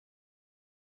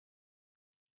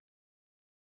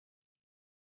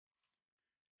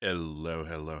Hello,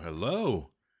 hello, hello.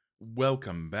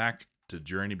 Welcome back to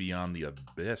Journey Beyond the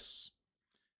Abyss.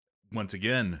 Once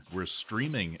again, we're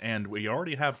streaming, and we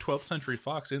already have 12th Century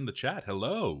Fox in the chat.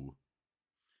 Hello.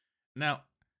 Now,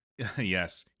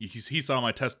 yes, he saw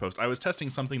my test post. I was testing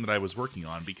something that I was working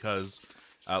on because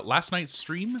last night's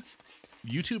stream,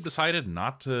 YouTube decided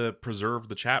not to preserve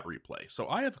the chat replay. So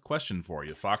I have a question for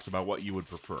you, Fox, about what you would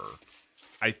prefer.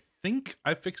 I think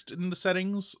I fixed in the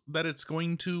settings that it's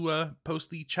going to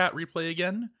post the chat replay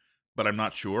again, but I'm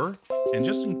not sure. And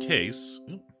just in case,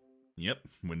 yep,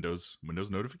 Windows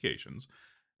notifications.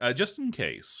 Just in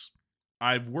case,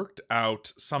 I've worked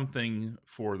out something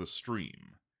for the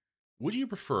stream. Would you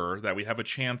prefer that we have a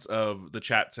chance of the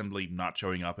chat simply not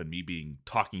showing up and me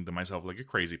talking to myself like a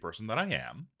crazy person that I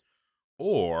am?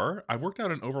 Or I've worked out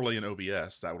an overlay in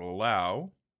OBS that would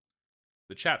allow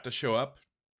the chat to show up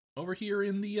over here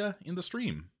in the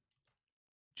stream,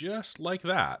 just like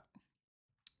that.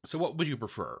 So what would you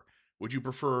prefer? Would you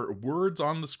prefer words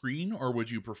on the screen, or would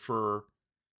you prefer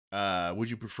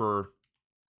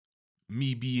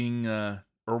me being or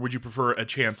would you prefer a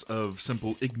chance of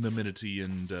simple ignominy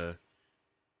and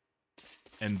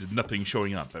nothing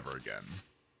showing up ever again?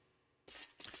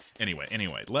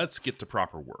 Anyway, let's get to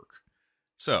proper work.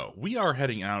 So we are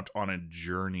heading out on a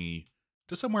journey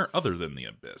to somewhere other than the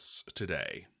Abyss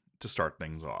today to start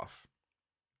things off.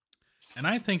 And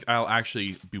I think I'll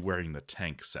actually be wearing the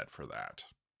tank set for that.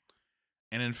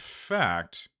 And in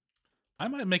fact, I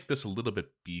might make this a little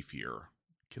bit beefier.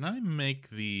 Can I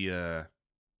make the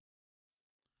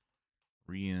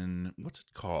what's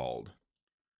it called?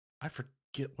 I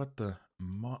forget what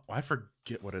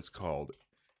it's called.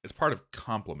 It's part of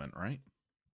complement, right?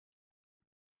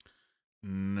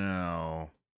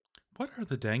 No. What are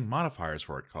the dang modifiers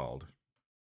for it called?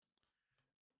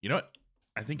 You know what?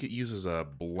 I think it uses a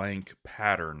blank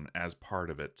pattern as part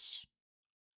of its...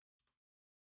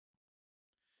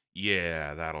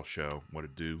 Yeah, that'll show what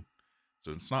it do.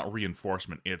 So it's not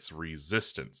reinforcement, it's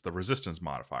resistance. The resistance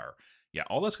modifier. Yeah,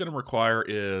 all that's going to require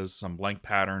is some blank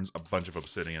patterns, a bunch of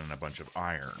obsidian, and a bunch of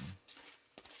iron.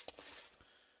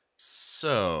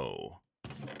 So,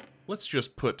 let's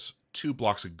just put 2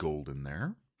 blocks of gold in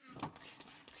there.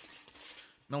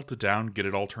 Melt it down, get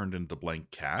it all turned into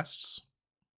blank casts.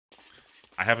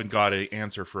 I haven't got an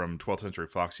answer from 12th Century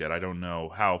Fox yet. I don't know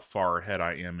how far ahead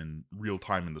I am in real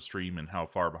time in the stream and how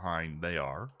far behind they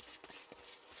are.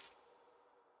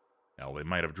 Well, they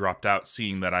might have dropped out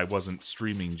seeing that I wasn't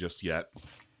streaming just yet.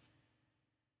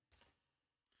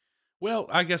 Well,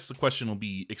 I guess the question will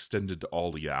be extended to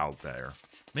all of you out there.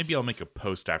 Maybe I'll make a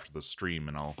post after the stream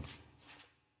and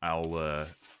I'll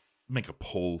make a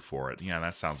poll for it. Yeah,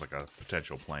 that sounds like a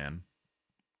potential plan.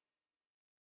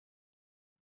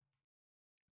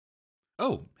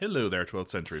 Oh, hello there, 12th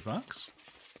Century Fox.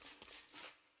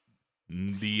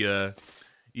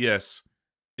 Yes,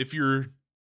 if you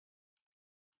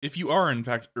are in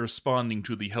fact responding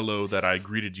to the hello that I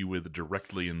greeted you with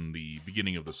directly in the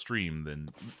beginning of the stream, then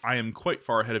I am quite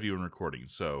far ahead of you in recording,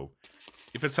 so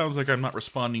if it sounds like I'm not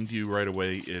responding to you right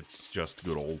away, it's just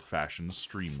good old-fashioned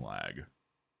stream lag.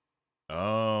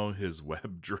 Oh, his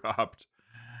web dropped.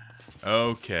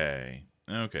 Okay,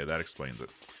 that explains it.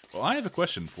 Well, I have a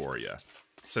question for you.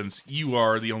 Since you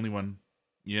are the only one...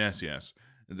 Yes,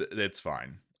 that's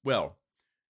fine. Well,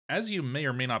 as you may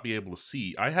or may not be able to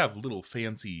see, I have a little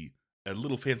fancy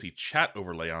chat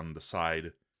overlay on the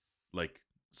side, like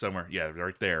somewhere, yeah,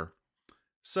 right there.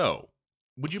 So,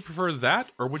 would you prefer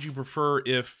that, or would you prefer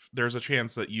if there's a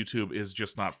chance that YouTube is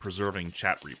just not preserving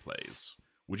chat replays?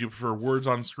 Would you prefer words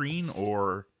on screen,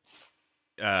 or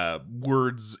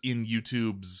words in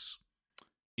YouTube's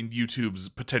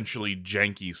potentially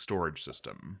janky storage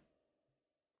system?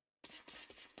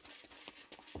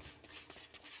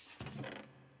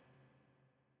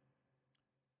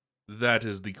 That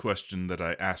is the question that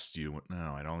I asked you.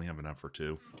 No, I only have enough for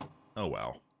 2. Oh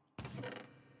well.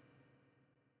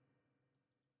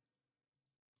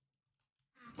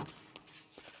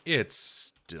 It's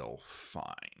still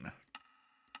fine.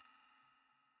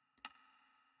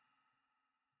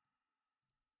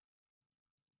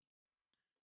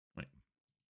 Wait.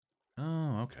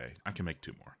 Oh, okay. I can make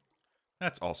 2 more.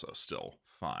 That's also still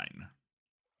fine.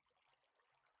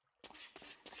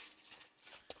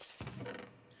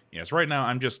 Yes, right now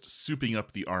I'm just souping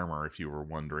up the armor, if you were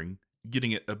wondering.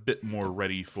 Getting it a bit more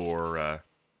ready for a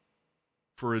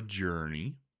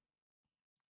journey.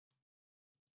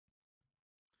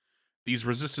 These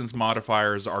resistance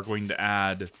modifiers are going to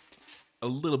add a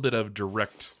little bit of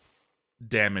direct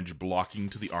damage blocking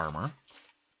to the armor.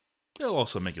 They'll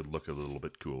also make it look a little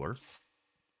bit cooler.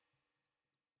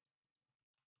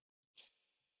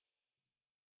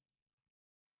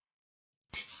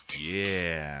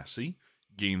 Yeah, see?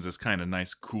 Gains this kind of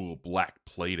nice, cool black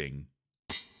plating.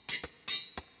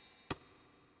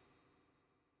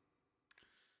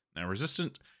 Now,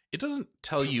 resistant, it doesn't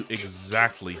tell you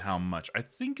exactly how much. I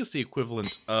think it's the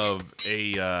equivalent of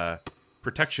a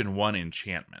Protection 1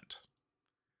 enchantment.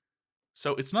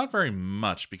 So it's not very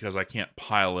much because I can't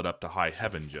pile it up to high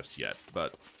heaven just yet,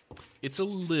 but it's a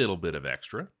little bit of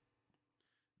extra.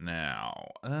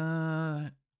 Now,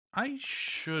 I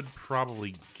should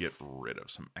probably get rid of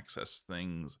some excess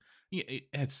things. Yeah,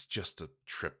 it's just a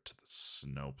trip to the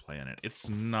snow planet. It's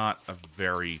not a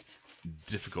very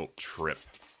difficult trip.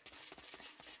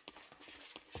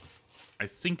 I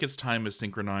think its time is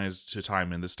synchronized to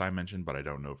time in this dimension, but I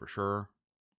don't know for sure.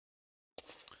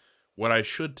 What I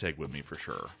should take with me for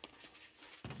sure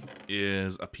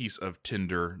is a piece of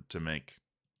tinder to make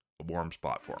a warm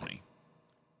spot for me.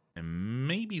 And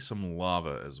maybe some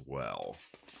lava as well.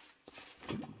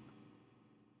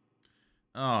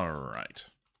 Alright.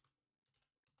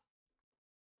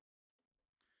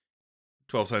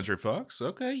 12th Century Fox?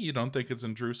 Okay, you don't think it's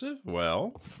intrusive?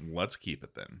 Well, let's keep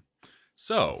it then.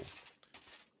 So,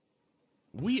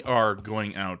 we are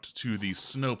going out to the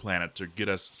snow planet to get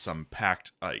us some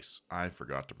packed ice. I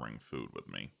forgot to bring food with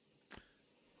me.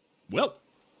 Well.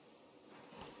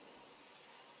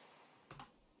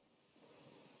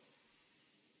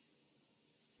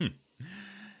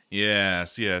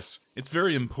 Yes, yes. It's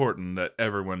very important that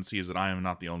everyone sees that I am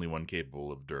not the only one capable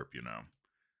of derp, you know.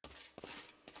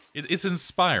 It's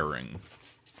inspiring.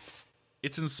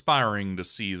 It's inspiring to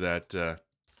see that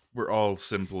we're all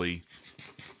simply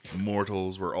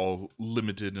mortals. We're all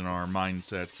limited in our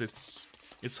mindsets.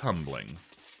 It's humbling.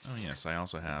 Oh yes, I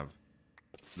also have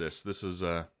this. This is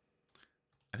I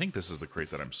think this is the crate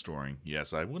that I'm storing.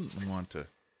 Yes, I wouldn't want to.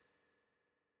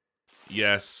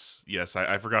 Yes,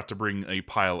 I forgot to bring a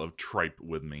pile of tripe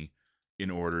with me in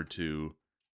order to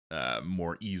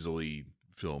more easily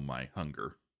fill my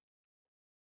hunger.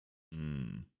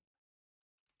 Oh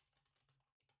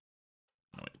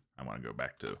wait, I want to go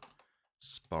back to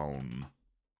spawn.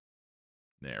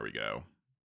 There we go.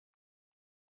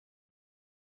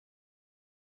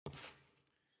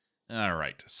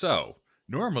 Alright, so,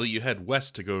 normally you head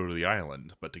west to go to the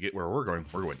island, but to get where we're going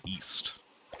east.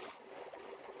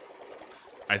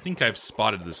 I think I've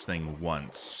spotted this thing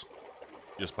once,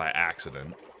 just by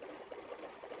accident.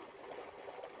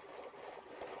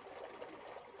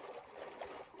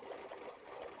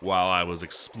 While I was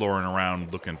exploring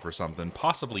around looking for something,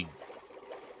 possibly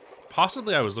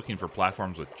I was looking for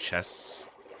platforms with chests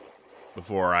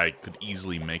before I could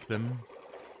easily make them.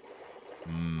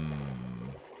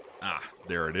 Ah,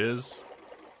 there it is.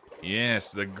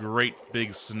 Yes, the great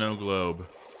big snow globe.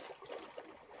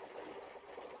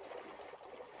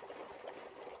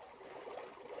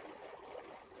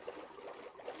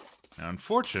 Now,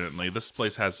 unfortunately, this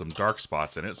place has some dark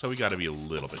spots in it, so we gotta be a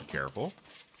little bit careful.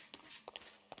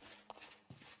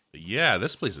 But yeah,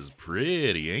 this place is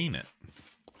pretty, ain't it?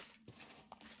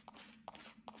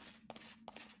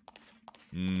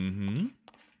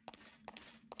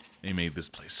 They made this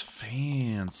place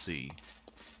fancy.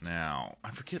 Now,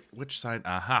 I forget which side.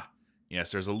 Aha!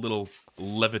 Yes, there's a little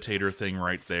levitator thing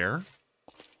right there.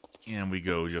 And we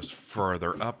go just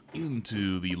farther up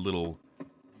into the little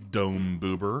dome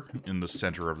boober in the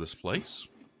center of this place.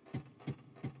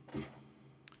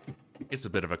 It's a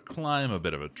bit of a climb, a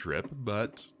bit of a trip,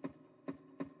 but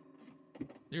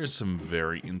there's some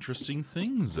very interesting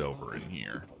things over in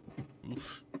here.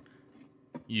 Oof.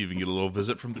 You even get a little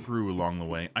visit from the crew along the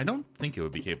way. I don't think it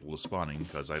would be capable of spawning,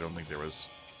 because I don't think there was...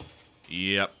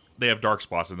 Yep, they have dark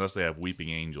spots, and thus they have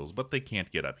weeping angels, but they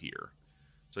can't get up here.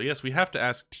 So yes, we have to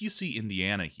ask TC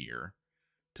Indiana here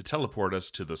to teleport us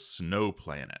to the snow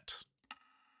planet.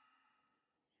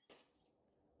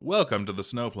 Welcome to the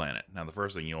snow planet. Now, the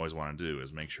first thing you always want to do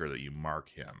is make sure that you mark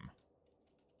him,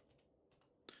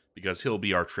 because he'll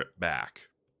be our trip back.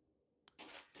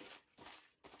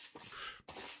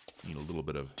 Need a little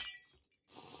bit of...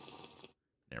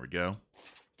 There we go.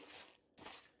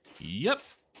 Yep.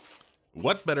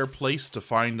 What better place to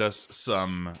find us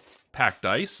some packed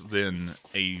ice than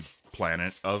a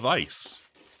planet of ice?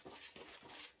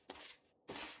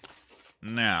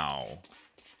 Now,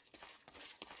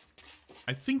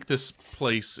 I think this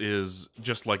place is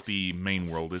just like the main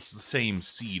world. It's the same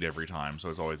seed every time, so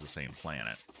it's always the same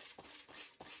planet.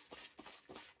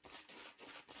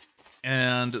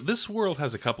 And this world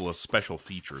has a couple of special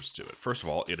features to it. First of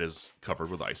all, it is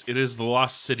covered with ice. It is the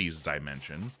Lost Cities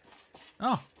dimension.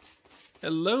 Oh,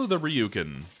 hello the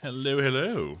Ryukin. Hello,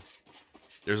 hello.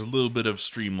 There's a little bit of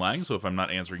stream lag, so if I'm not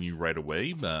answering you right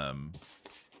away,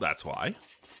 that's why.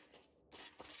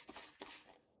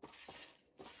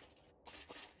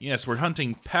 Yes, we're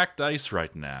hunting packed ice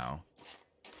right now.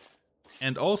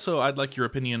 And also, I'd like your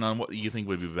opinion on what you think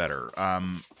would be better.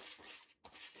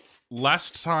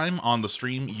 Last time on the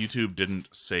stream, YouTube didn't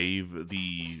save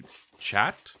the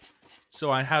chat, so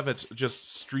I have it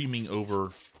just streaming over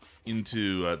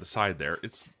into the side there.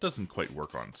 It doesn't quite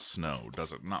work on snow,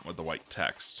 does it? Not with the white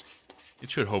text. It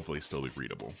should hopefully still be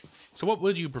readable. So what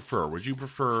would you prefer? Would you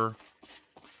prefer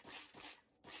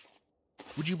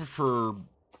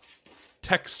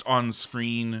text on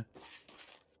screen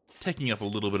taking up a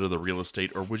little bit of the real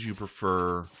estate, or would you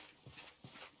prefer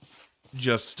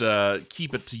just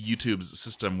keep it to YouTube's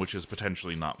system, which is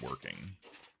potentially not working?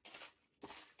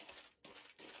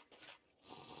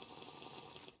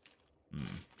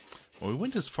 Well, we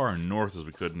went as far north as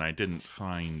we could, and I didn't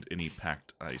find any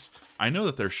packed ice. I know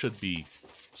that there should be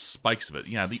spikes of it.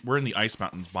 Yeah, we're in the Ice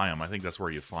Mountains biome. I think that's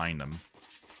where you find them.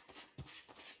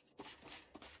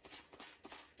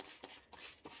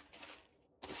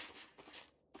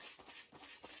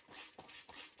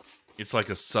 It's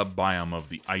like a sub-biome of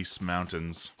the Ice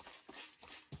Mountains.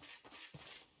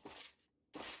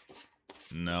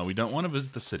 No, we don't want to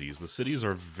visit the cities. The cities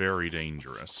are very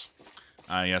dangerous.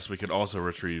 Yes, we could also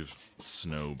retrieve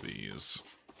snow bees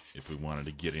if we wanted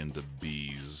to get into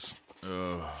bees.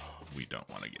 Ugh, we don't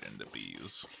want to get into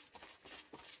bees.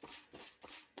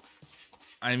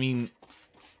 I mean...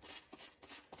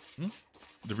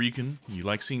 Debrican, you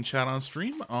like seeing chat on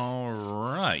stream?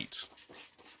 Alright.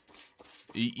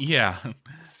 Yeah.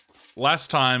 Last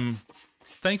time...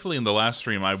 Thankfully, in the last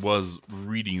stream, I was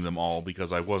reading them all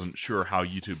because I wasn't sure how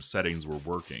YouTube settings were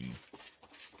working.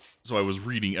 So I was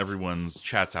reading everyone's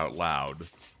chats out loud.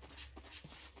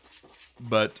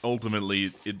 But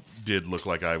ultimately, it did look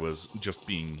like I was just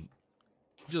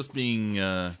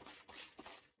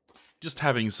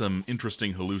having some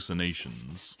interesting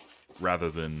hallucinations rather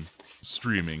than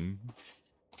streaming.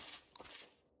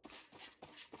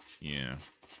 Yeah.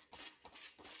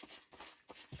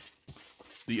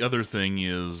 The other thing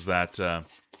is that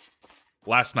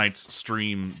last night's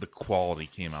stream, the quality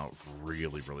came out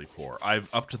really, really poor.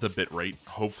 I've upped the bitrate.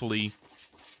 Hopefully,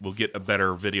 we'll get a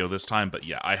better video this time. But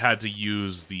yeah, I had to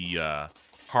use the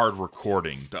hard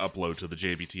recording to upload to the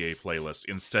JBTA playlist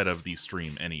instead of the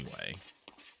stream anyway.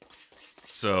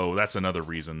 So that's another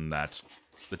reason that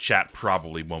the chat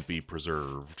probably won't be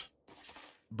preserved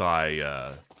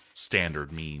by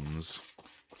standard means.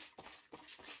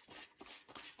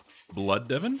 Blood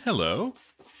Devon, hello.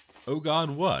 Oh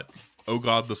god, what? Oh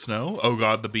god, the snow? Oh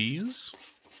god, the bees?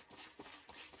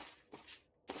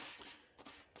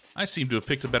 I seem to have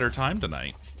picked a better time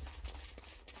tonight.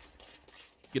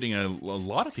 Getting a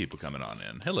lot of people coming on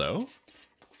in. Hello.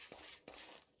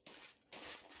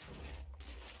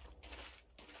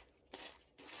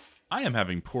 I am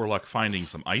having poor luck finding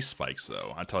some ice spikes,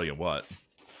 though. I tell you what.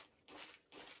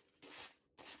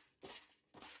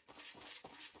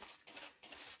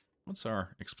 What's our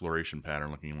exploration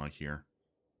pattern looking like here?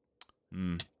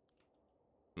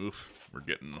 Oof, we're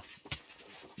getting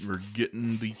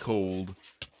the cold.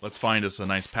 Let's find us a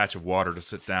nice patch of water to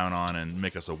sit down on and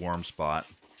make us a warm spot.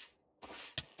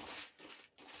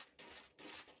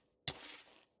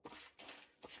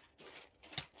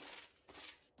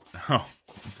 Oh,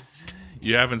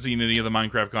 you haven't seen any of the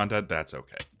Minecraft content? That's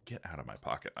okay. Get out of my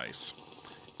pocket, ice.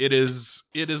 It is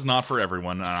not for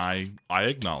everyone, and I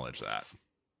acknowledge that.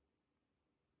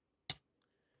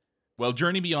 Well,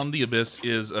 Journey Beyond the Abyss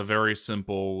is a very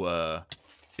simple,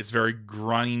 it's very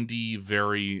grindy,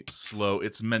 very slow.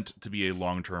 It's meant to be a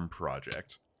long-term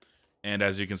project. And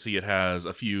as you can see, it has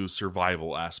a few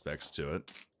survival aspects to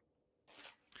it.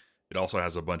 It also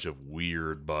has a bunch of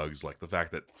weird bugs, like the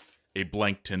fact that a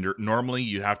blank tinder... Normally,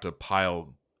 you have to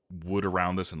pile wood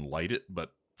around this and light it,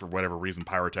 but for whatever reason,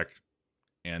 Pyrotech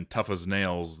and Tough as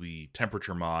Nails, the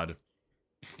temperature mod,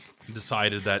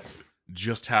 decided that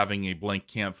just having a blank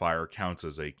campfire counts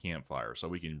as a campfire, so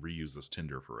we can reuse this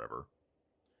tinder forever.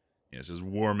 Yeah, it's just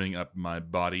warming up my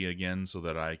body again so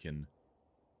that I can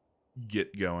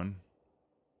get going.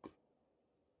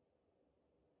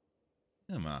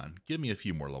 Come on, give me a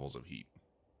few more levels of heat.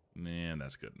 And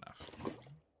that's good enough.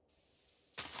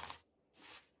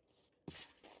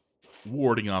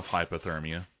 Warding off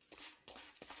hypothermia.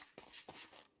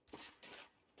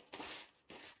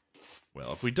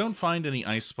 Well, if we don't find any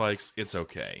ice spikes, it's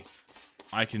okay.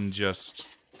 I can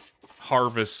just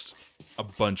harvest a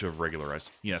bunch of regular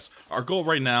ice. Yes, our goal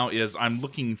right now is I'm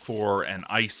looking for an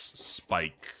ice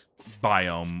spike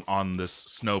biome on this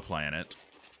snow planet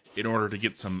in order to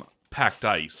get some packed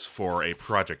ice for a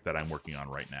project that I'm working on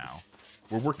right now.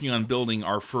 We're working on building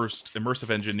our first immersive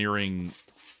engineering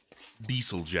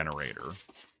diesel generator.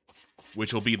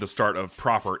 which will be the start of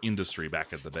proper industry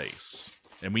back at the base.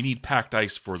 And we need packed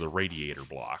ice for the radiator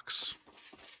blocks.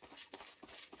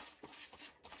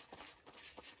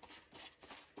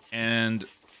 And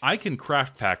I can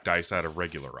craft packed ice out of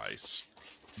regular ice,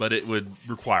 but it would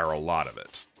require a lot of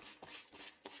it.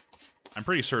 I'm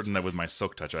pretty certain that with my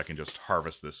Silk Touch I can just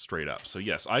harvest this straight up. So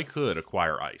yes, I could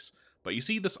acquire ice. But you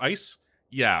see this ice?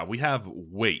 Yeah, we have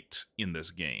weight in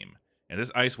this game. And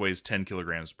this ice weighs 10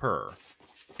 kilograms per.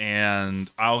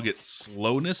 And I'll get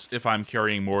slowness if I'm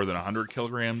carrying more than 100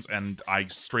 kilograms, and I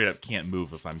straight up can't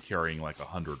move if I'm carrying like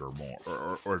 100 or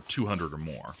more, or 200 or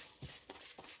more.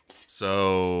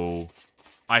 So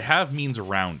I have means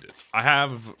around it. I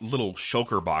have little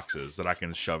shulker boxes that I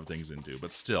can shove things into,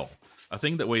 but still, a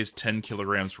thing that weighs 10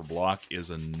 kilograms per block is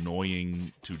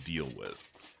annoying to deal with.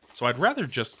 So I'd rather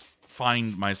just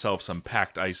find myself some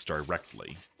packed ice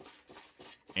directly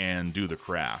and do the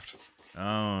craft.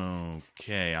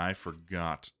 Okay, I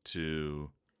forgot to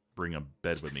bring a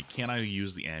bed with me. Can I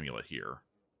use the amulet here?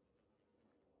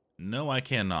 No, I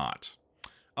cannot.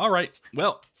 Alright,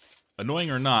 well,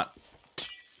 annoying or not,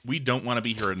 we don't want to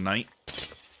be here at night.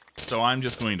 So I'm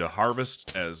just going to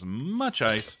harvest as much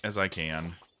ice as I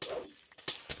can.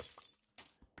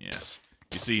 Yes.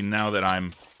 You see, now that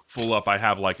I'm full up, I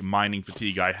have, like, mining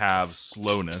fatigue. I have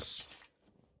slowness.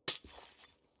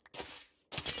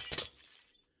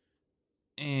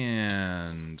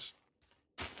 And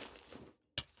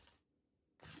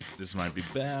this might be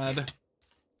bad.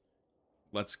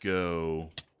 Let's go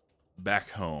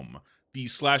back home. The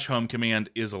 /home command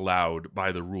is allowed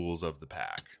by the rules of the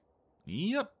pack.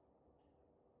 Yep.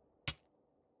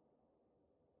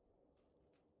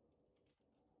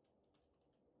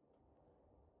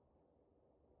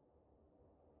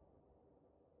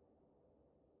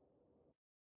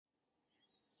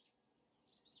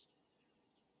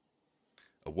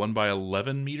 A 1 by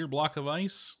 11 meter block of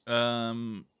ice?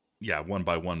 Yeah, 1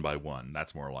 by 1 by 1.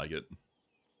 That's more like it.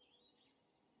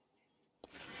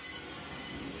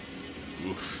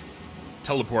 Oof.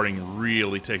 Teleporting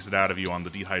really takes it out of you on the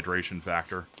dehydration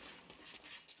factor.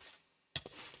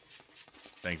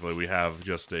 Thankfully, we have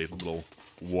just a little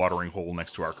watering hole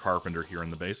next to our carpenter here in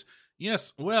the base.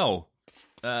 Yes, well,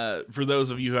 for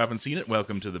those of you who haven't seen it,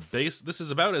 welcome to the base. This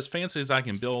is about as fancy as I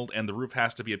can build, and the roof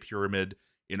has to be a pyramid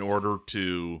in order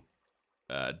to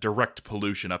direct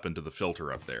pollution up into the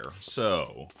filter up there.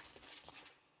 So,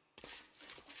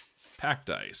 packed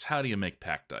ice. How do you make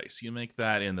packed ice? You make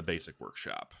that in the basic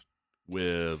workshop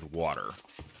with water.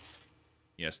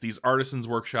 Yes, these artisans'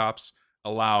 workshops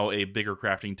allow a bigger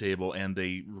crafting table, and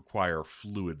they require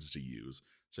fluids to use.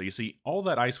 So you see, all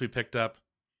that ice we picked up,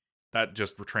 that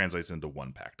just translates into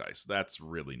 1 packed ice. That's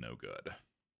really no good.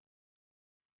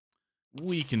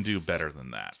 We can do better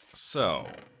than that. So,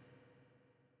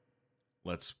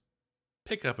 let's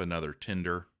pick up another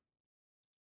tinder.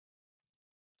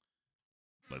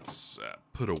 Let's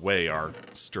put away our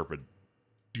stupid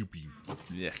doopy.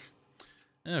 Blech.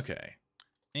 Okay.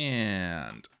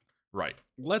 And, right.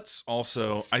 Let's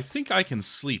also, I think I can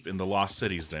sleep in the Lost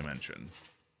Cities dimension.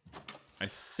 I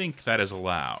think that is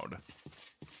allowed.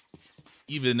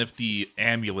 Even if the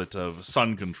amulet of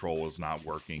sun control is not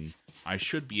working, I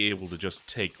should be able to just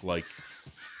take, like,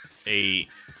 a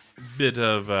bit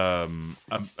of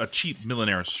a cheap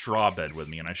millionaire straw bed with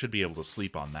me, and I should be able to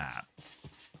sleep on that.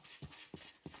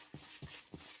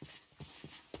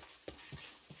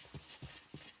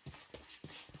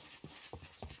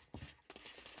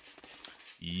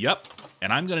 Yep,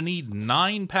 and I'm going to need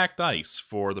 9 packed ice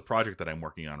for the project that I'm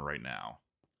working on right now.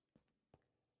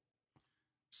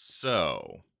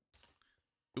 So,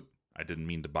 oop, I didn't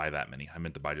mean to buy that many. I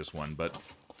meant to buy just 1, but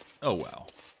oh well.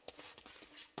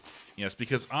 Yes,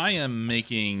 because I am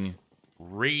making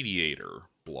radiator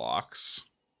blocks,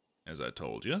 as I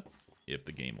told you, if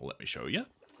the game will let me show you.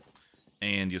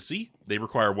 And you see, they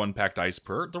require 1 packed ice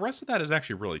per. The rest of that is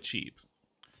actually really cheap.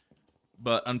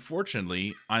 But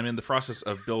unfortunately, I'm in the process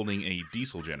of building a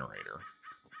diesel generator.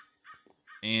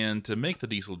 And to make the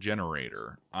diesel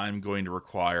generator, I'm going to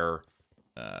require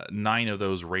 9 of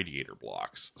those radiator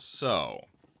blocks. So,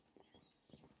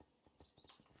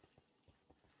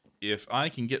 if I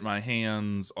can get my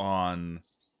hands on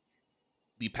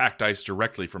the packed ice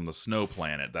directly from the snow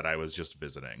planet that I was just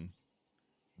visiting,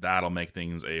 that'll make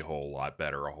things a whole lot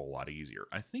better, a whole lot easier.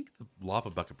 I think the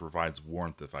lava bucket provides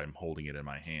warmth if I'm holding it in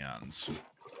my hands.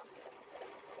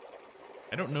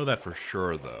 I don't know that for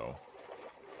sure, though.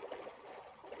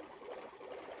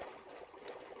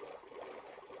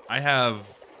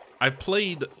 I've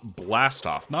played Blast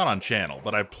Off, not on channel,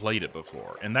 but I've played it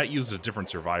before, and that used a different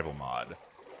survival mod.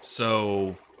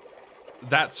 So,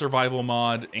 that survival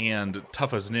mod and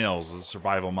Tough as Nails, the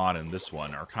survival mod in this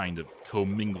one, are kind of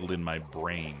commingled in my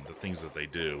brain, the things that they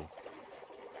do.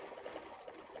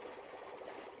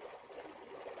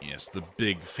 Yes, the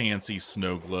big fancy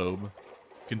snow globe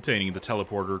containing the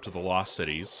teleporter to the Lost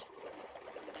Cities.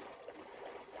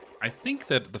 I think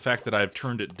that the fact that I've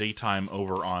turned it daytime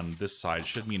over on this side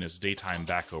should mean it's daytime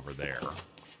back over there.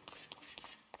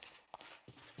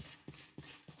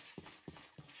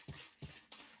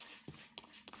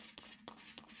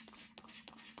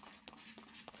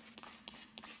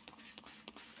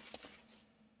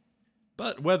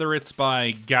 But whether it's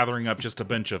by gathering up just a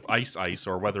bunch of ice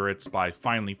or whether it's by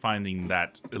finally finding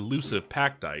that elusive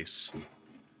packed ice,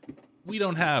 we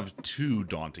don't have too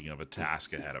daunting of a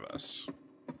task ahead of us.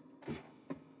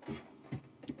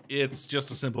 It's just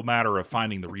a simple matter of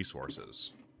finding the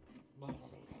resources.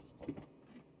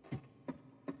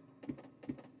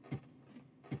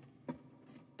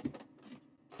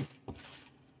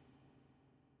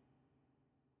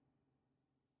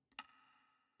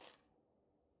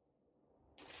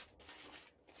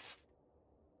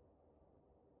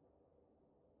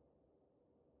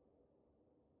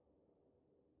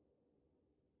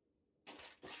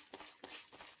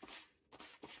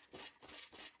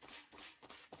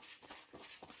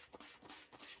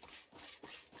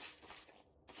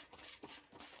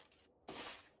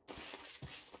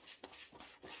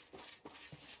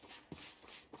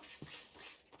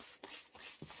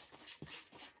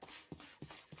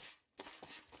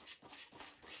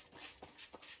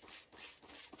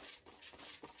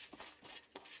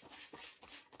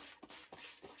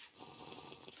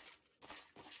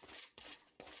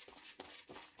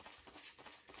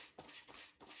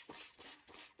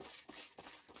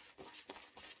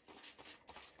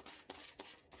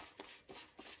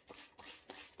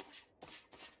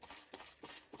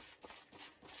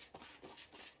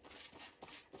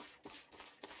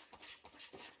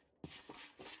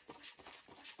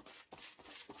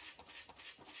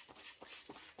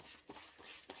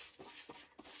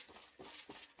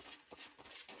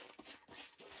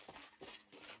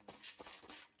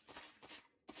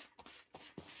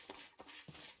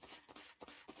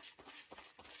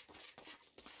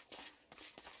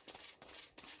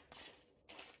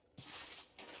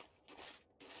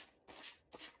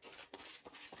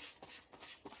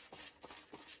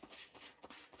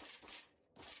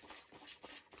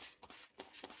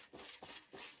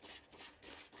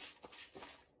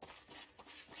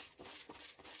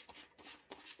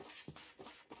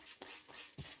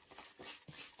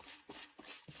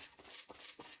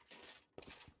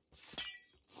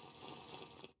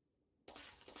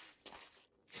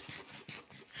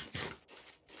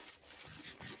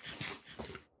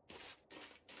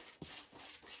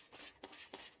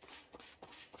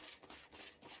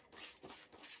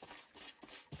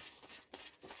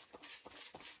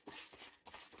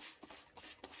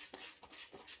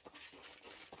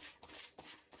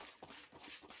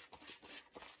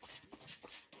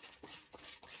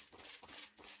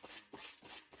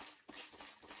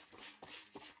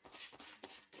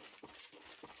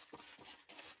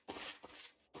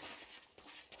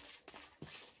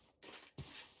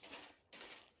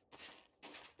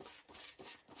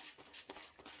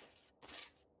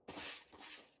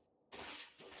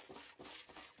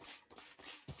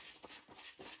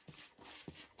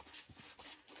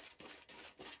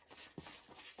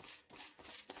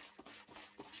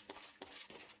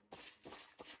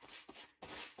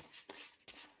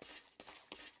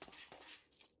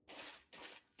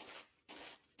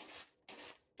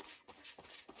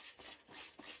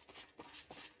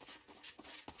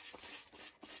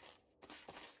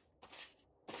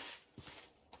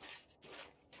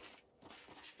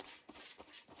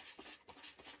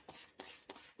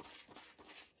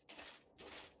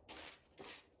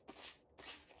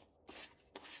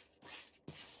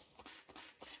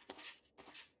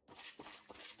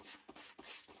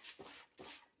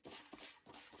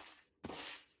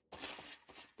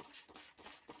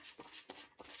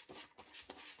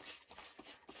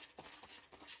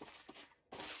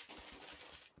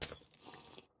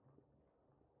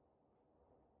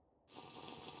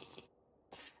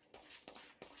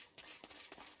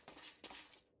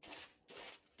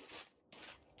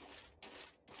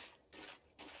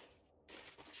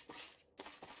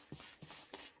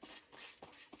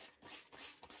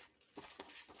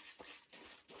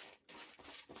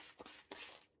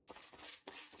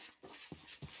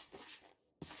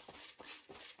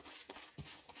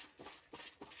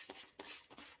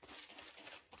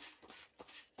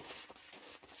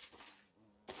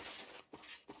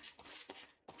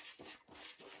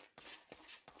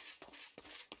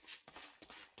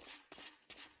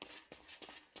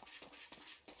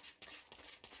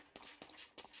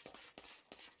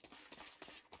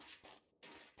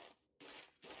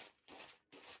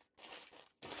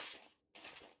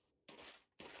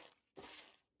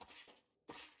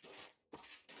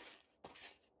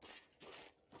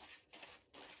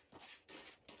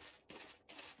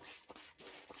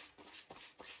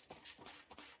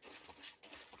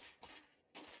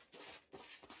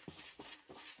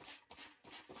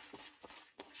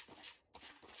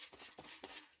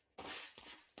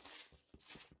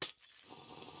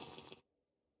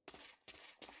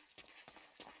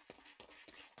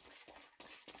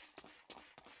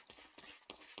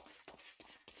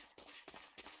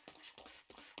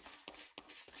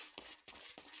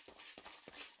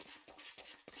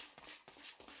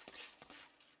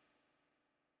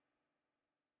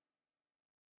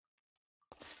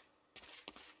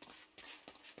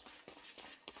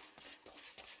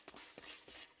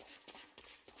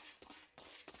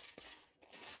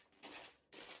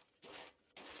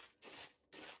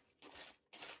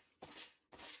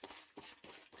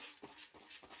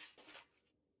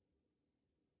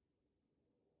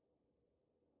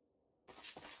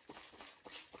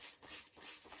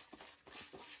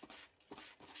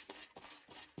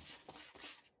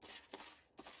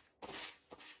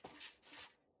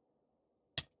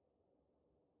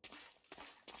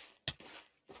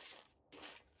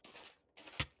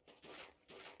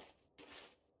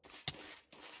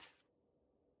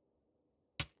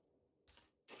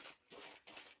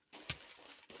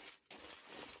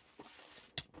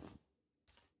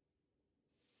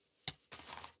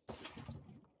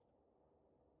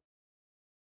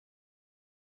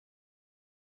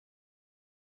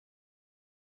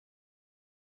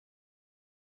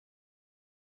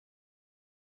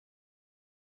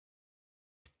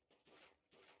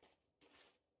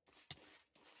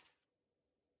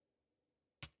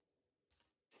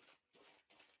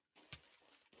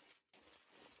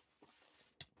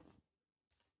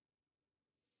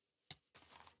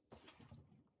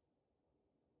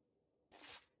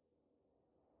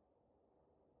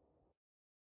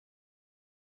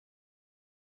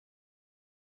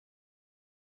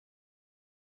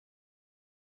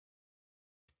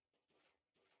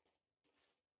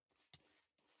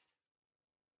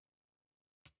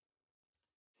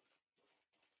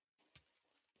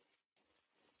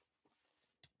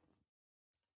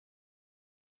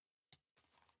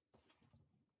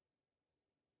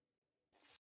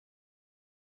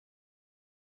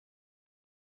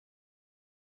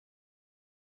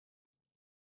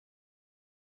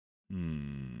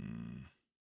 Hmm.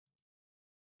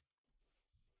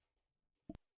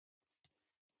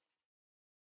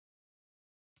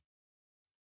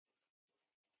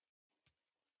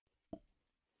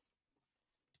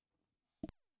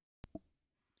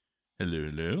 Hello,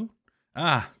 hello.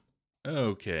 Ah,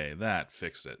 okay, that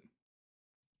fixed it.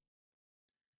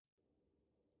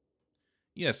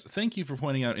 Yes, thank you for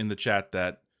pointing out in the chat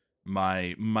that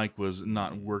my mic was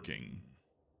not working.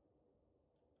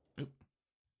 Oop.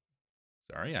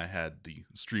 Sorry, I had the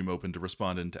stream open to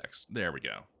respond in text. There we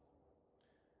go.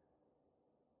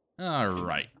 All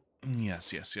right.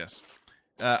 Yes, yes, yes.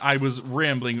 I was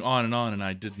rambling on, and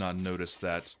I did not notice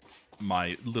that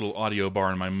my little audio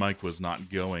bar in my mic was not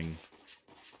going.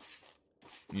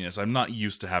 Yes, I'm not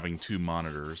used to having two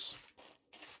monitors.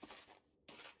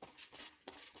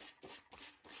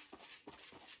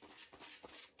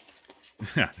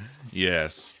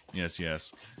 Yes, yes,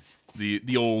 yes.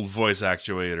 The old voice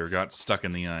actuator got stuck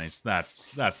in the ice.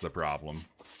 That's the problem.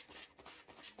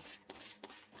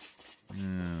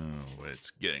 Oh,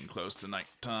 it's getting close to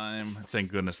nighttime. Thank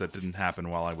goodness that didn't happen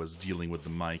while I was dealing with the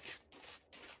mic.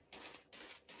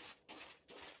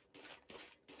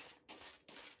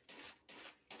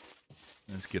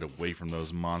 Let's get away from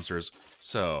those monsters.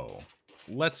 So,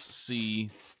 let's see,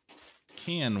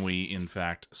 can we, in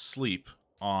fact, sleep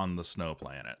on the snow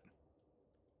planet?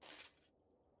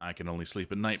 I can only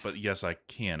sleep at night, but yes, I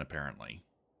can, apparently.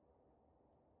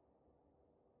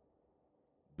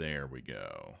 There we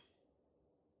go.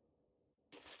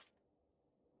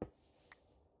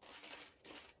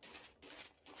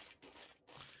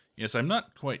 Yes, I'm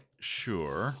not quite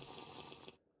sure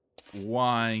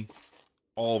why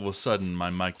all of a sudden my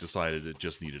mic decided it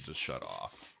just needed to shut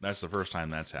off. That's the first time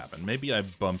that's happened. Maybe I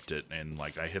bumped it and,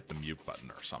 like, I hit the mute button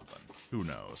or something. Who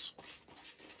knows?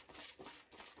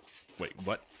 Wait,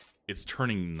 what? It's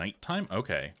turning nighttime?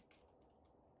 Okay.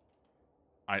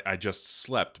 I just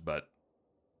slept, but...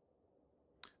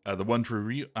 the one for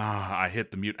you... I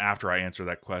hit the mute after I answered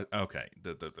that question. Okay.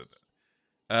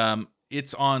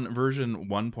 It's on version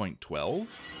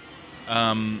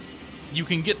 1.12. You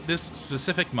can get this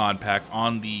specific mod pack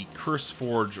on the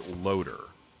CurseForge loader.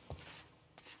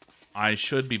 I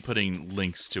should be putting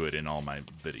links to it in all my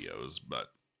videos,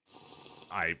 but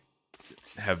I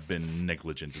have been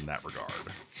negligent in that regard.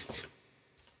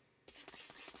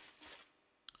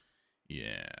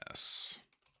 Yes.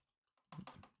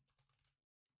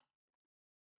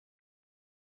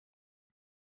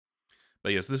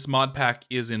 But yes, this mod pack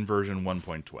is in version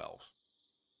 1.12.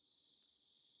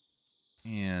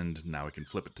 And now we can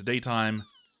flip it to daytime.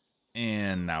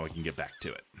 And now we can get back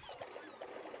to it.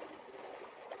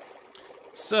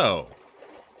 So,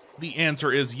 the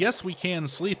answer is yes, we can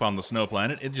sleep on the snow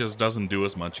planet. It just doesn't do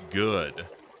us much good.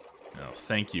 Oh,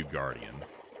 thank you, Guardian.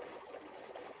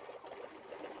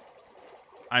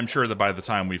 I'm sure that by the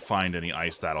time we find any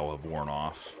ice, that'll have worn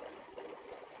off.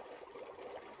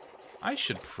 I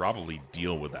should probably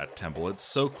deal with that temple. It's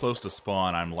so close to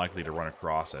spawn, I'm likely to run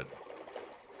across it.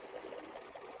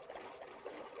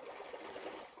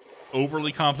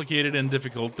 Overly complicated and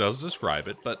difficult does describe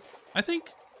it, but I think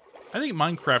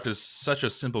Minecraft is such a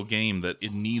simple game that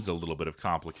it needs a little bit of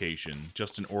complication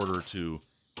just in order to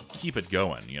keep it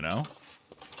going, you know?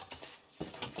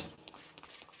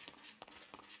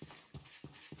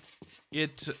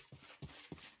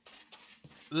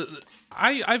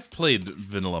 I've played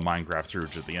vanilla Minecraft through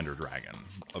to the Ender Dragon,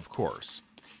 of course.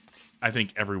 I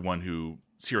think everyone who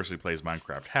seriously plays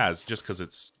Minecraft has, just because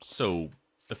it's so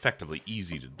effectively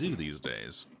easy to do these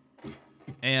days.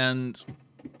 And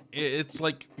it's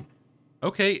like,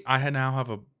 okay, I now have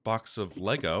a box of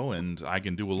Lego, and I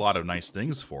can do a lot of nice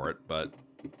things for it, but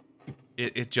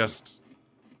it just...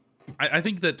 I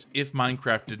think that if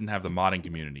Minecraft didn't have the modding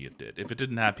community it did, if it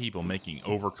didn't have people making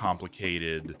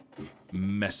overcomplicated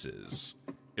messes,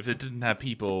 if it didn't have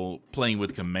people playing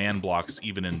with command blocks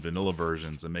even in vanilla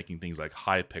versions and making things like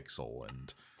Hypixel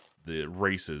and the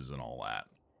races and all that,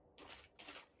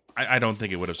 I don't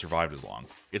think it would have survived as long.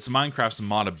 It's Minecraft's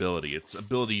modability, its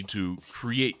ability to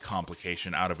create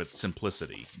complication out of its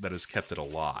simplicity that has kept it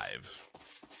alive.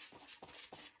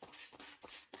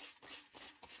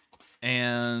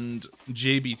 And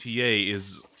JBTA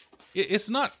is... it's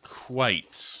not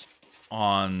quite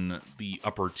on the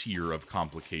upper tier of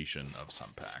complication of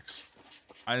some packs.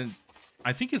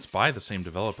 I think it's by the same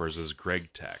developers as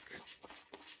GregTech.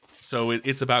 So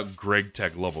it's about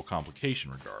GregTech level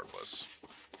complication regardless.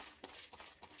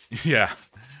 Yeah.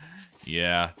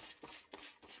 Yeah.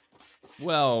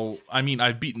 Well, I mean,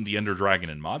 I've beaten the Ender Dragon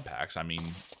in mod packs. I mean,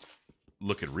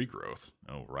 look at Regrowth.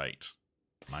 Oh, right.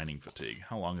 Mining fatigue.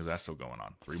 How long is that still going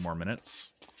on? 3 more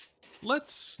minutes?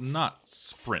 Let's not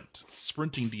sprint.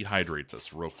 Sprinting dehydrates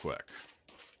us real quick.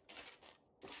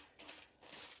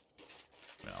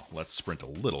 Well, let's sprint a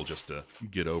little just to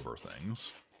get over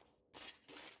things.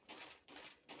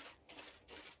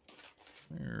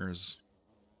 Where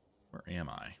am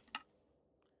I?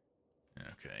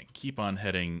 Okay, keep on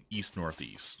heading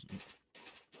east-northeast.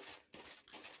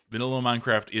 Vanilla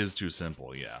Minecraft is too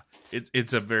simple, yeah.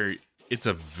 It's a very,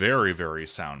 very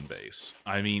sound base.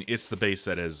 I mean, it's the base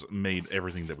that has made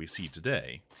everything that we see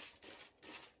today.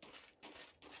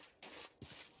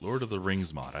 Lord of the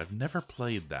Rings mod. I've never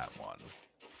played that one.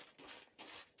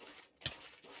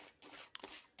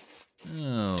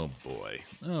 Oh boy.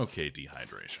 Okay,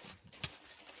 dehydration.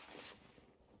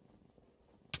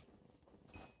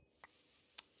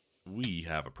 We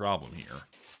have a problem here.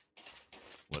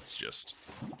 Let's just...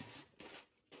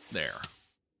 There.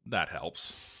 That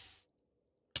helps.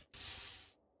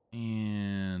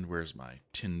 And where's my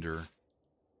tinder?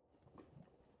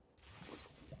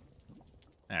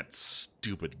 That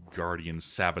stupid guardian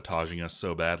sabotaging us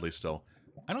so badly still.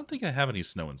 I don't think I have any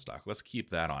snow in stock. Let's keep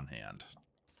that on hand.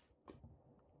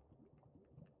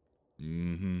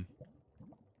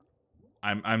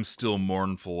 I'm still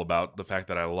mournful about the fact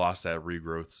that I lost that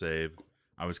regrowth save.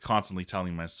 I was constantly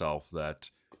telling myself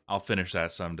that I'll finish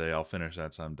that someday,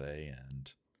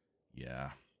 and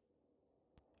yeah,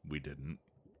 we didn't.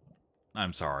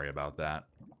 I'm sorry about that.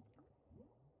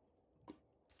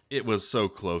 It was so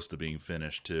close to being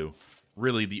finished, too.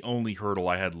 Really, the only hurdle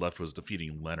I had left was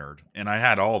defeating Leonard, and I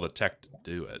had all the tech to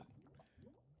do it.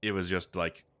 It was just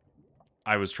like,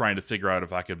 I was trying to figure out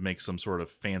if I could make some sort of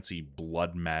fancy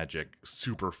blood magic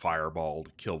super fireball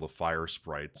to kill the fire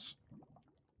sprites.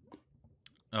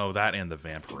 Oh, that and the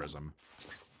vampirism.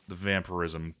 The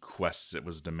vampirism quests it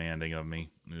was demanding of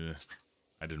me. Ugh,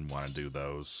 I didn't want to do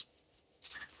those.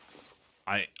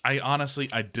 I honestly,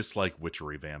 I dislike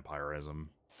witchery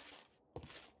vampirism.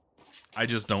 I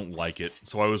just don't like it,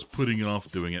 so I was putting off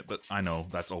doing it, but I know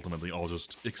that's ultimately all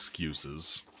just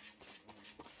excuses.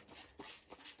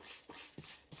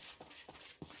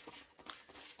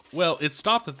 Well, it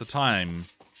stopped at the time.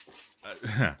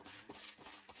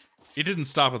 It didn't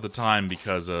stop at the time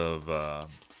because of...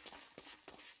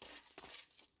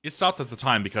 It stopped at the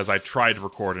time because I tried to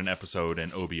record an episode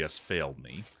and OBS failed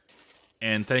me.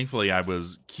 And thankfully I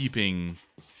was keeping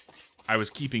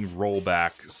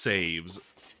rollback saves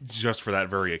just for that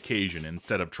very occasion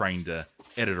instead of trying to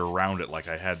edit around it like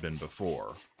I had been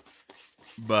before.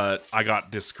 But I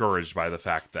got discouraged by the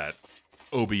fact that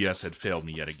OBS had failed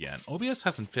me yet again. OBS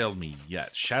hasn't failed me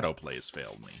yet. Shadowplay has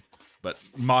failed me. But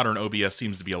modern OBS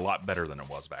seems to be a lot better than it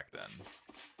was back then.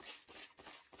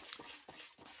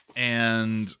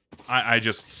 And I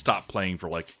just stopped playing for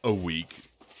like a week.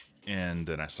 And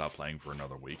then I stopped playing for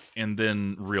another week. And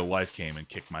then real life came and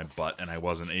kicked my butt, and I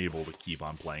wasn't able to keep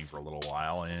on playing for a little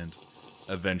while, and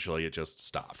eventually it just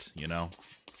stopped, you know?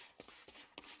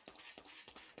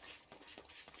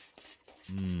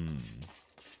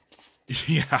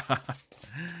 Yeah.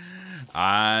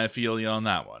 I feel you on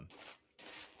that one.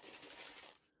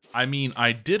 I mean,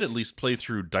 I did at least play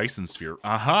through Dyson Sphere.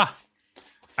 Aha!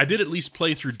 I did at least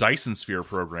play through Dyson Sphere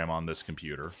program on this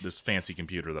computer, this fancy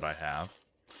computer that I have.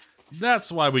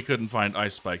 That's why we couldn't find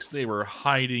ice spikes. They were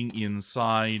hiding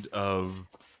inside of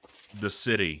the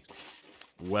city.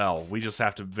 Well, we just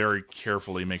have to very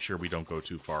carefully make sure we don't go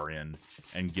too far in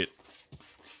and get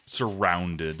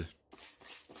surrounded.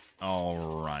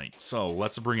 Alright, so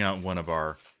let's bring out one of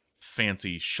our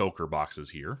fancy shulker boxes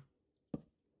here.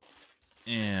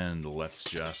 And let's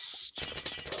just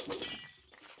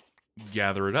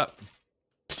gather it up.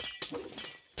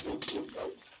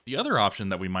 The other option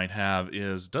that we might have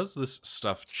is, does this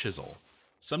stuff chisel?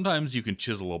 Sometimes you can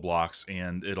chisel a blocks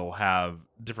and it'll have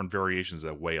different variations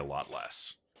that weigh a lot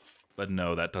less. But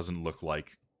no, that doesn't look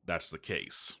like that's the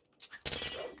case.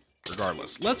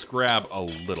 Regardless, let's grab a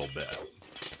little bit.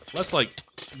 Let's, like,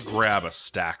 grab a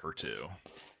stack or two.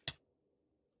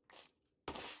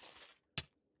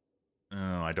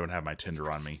 Oh, I don't have my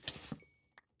tinder on me.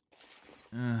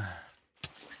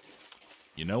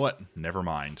 You know what? Never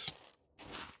mind.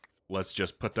 Let's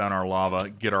just put down our lava,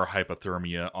 get our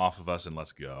hypothermia off of us, and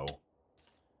let's go.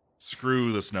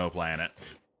 Screw the snow planet.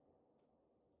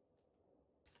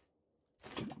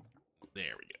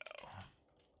 There we go.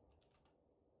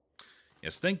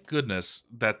 Yes, thank goodness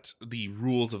that the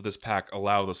rules of this pack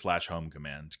allow the /home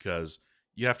command, because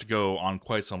you have to go on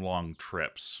quite some long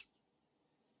trips.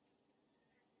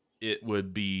 It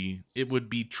would be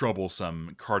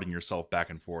troublesome carting yourself back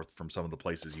and forth from some of the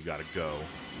places you gotta go.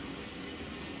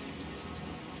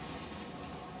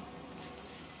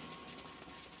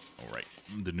 right.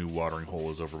 The new watering hole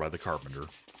is over by the carpenter.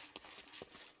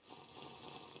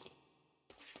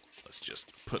 Let's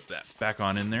just put that back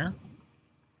on in there.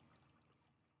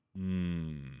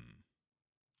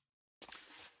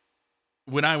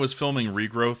 When I was filming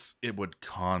Regrowth, it would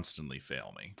constantly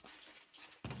fail me.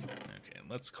 Okay,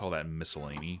 let's call that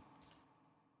miscellany.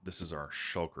 This is our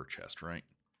shulker chest, right?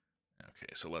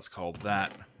 Okay, so let's call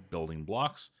that building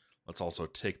blocks. Let's also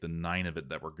take the 9 of it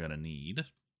that we're going to need.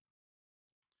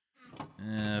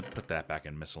 Put that back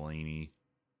in miscellany.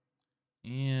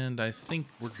 And I think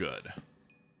we're good.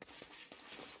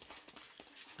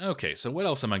 Okay, so what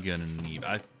else am I going to need?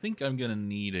 I think I'm going to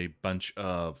need a bunch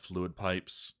of fluid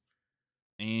pipes.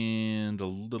 And a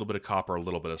little bit of copper, a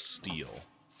little bit of steel.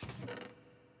 A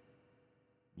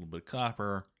little bit of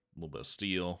copper, a little bit of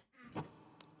steel.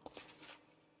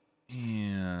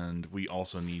 And we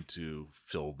also need to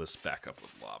fill this back up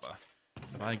with lava.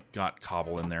 Have I got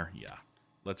cobble in there? Yeah.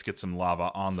 Let's get some lava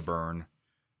on the burn.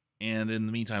 And in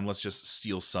the meantime, let's just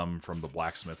steal some from the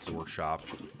blacksmith's workshop.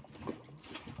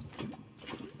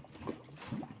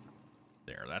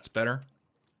 There, that's better.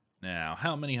 Now,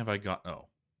 how many have I got? Oh,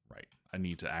 right. I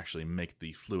need to actually make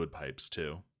the fluid pipes,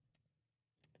 too.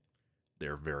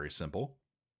 They're very simple.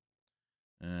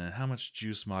 How much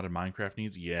juice modded Minecraft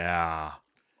needs? Yeah.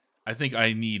 I think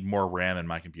I need more RAM in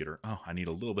my computer. Oh, I need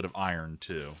a little bit of iron,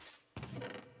 too.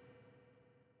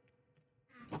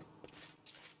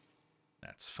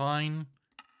 That's fine.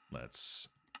 Let's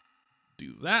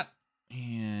do that.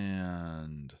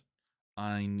 And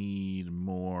I need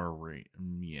more...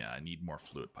 Yeah, I need more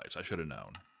fluid pipes. I should have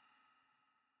known.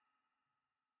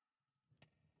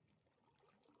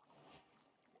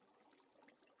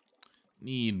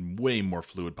 Need way more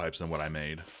fluid pipes than what I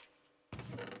made.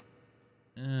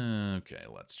 Okay,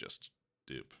 let's just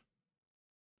dupe.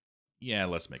 Yeah,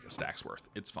 let's make a stack's worth.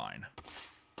 It's fine.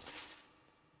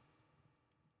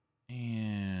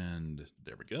 And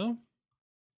there we go.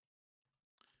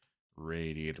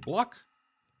 Radiator block.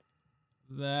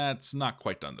 That's not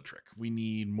quite done the trick. We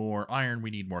need more iron,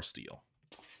 we need more steel.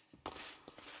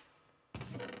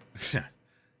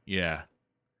 Yeah.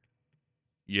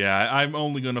 Yeah, I'm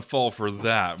only going to fall for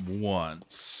that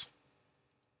once.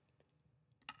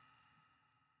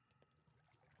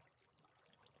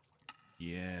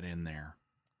 Get in there.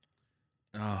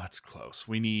 Oh, it's close.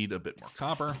 We need a bit more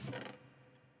copper.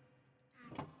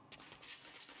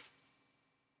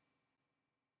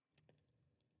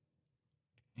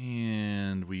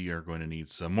 And we are going to need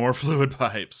some more fluid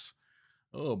pipes.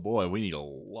 Oh boy, we need a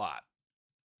lot.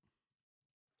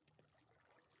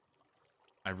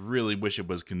 I really wish it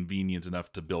was convenient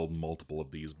enough to build multiple of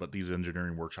these, but these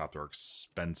engineering workshops are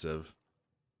expensive.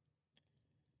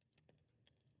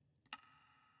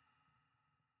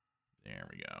 There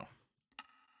we go.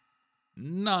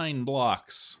 9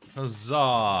 blocks.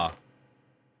 Huzzah!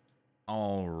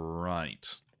 All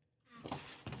right.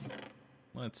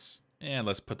 Let's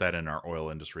put that in our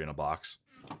oil industry in a box.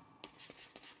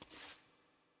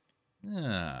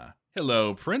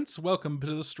 Hello, Prince. Welcome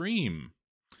to the stream.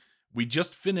 We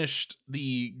just finished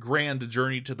the grand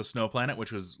journey to the snow planet,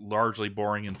 which was largely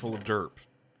boring and full of derp.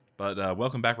 But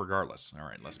welcome back regardless. All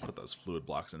right, let's put those fluid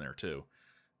blocks in there too.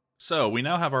 So we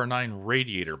now have our 9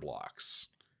 radiator blocks.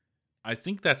 I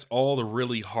think that's all the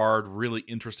really hard, really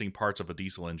interesting parts of a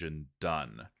diesel engine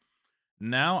done.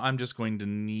 Now I'm just going to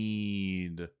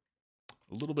need a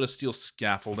little bit of steel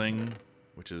scaffolding,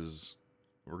 which is...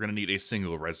 We're going to need a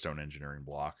single redstone engineering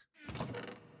block.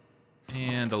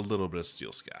 And a little bit of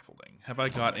steel scaffolding. Have I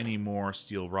got any more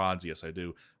steel rods? Yes, I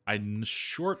do. I'm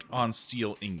short on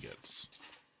steel ingots.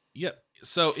 Yep,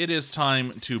 so it is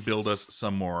time to build us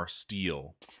some more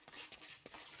steel.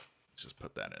 Let's just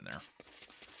put that in there.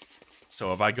 So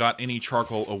have I got any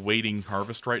charcoal awaiting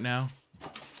harvest right now?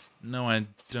 No, I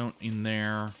don't in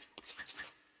there.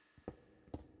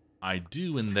 I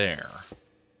do in there.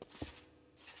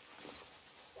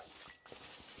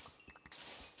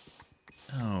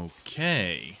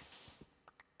 Okay.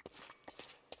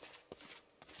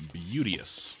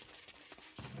 Beauteous.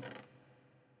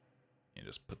 And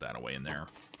just put that away in there.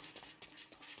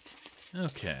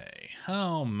 Okay,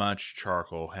 how much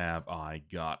charcoal have I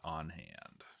got on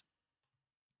hand?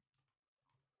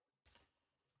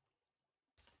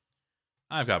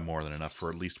 I've got more than enough for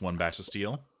at least one batch of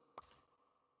steel.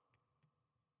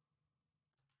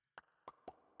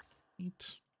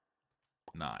 8,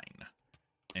 9.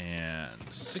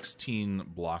 And 16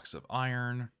 blocks of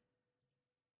iron.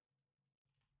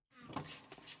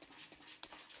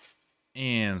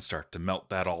 And start to melt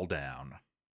that all down.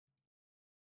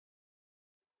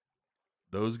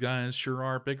 Those guys sure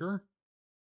are bigger.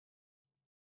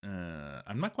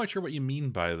 I'm not quite sure what you mean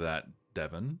by that,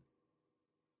 Devin.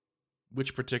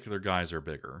 Which particular guys are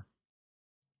bigger?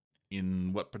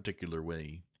 In what particular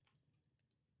way?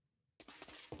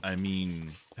 I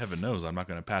mean, heaven knows I'm not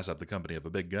going to pass up the company of a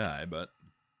big guy, but...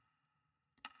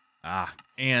 Ah,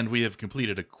 and we have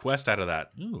completed a quest out of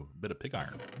that. Ooh, a bit of pig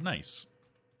iron. Nice.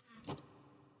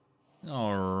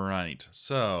 Alright,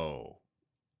 so...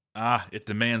 Ah, it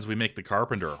demands we make the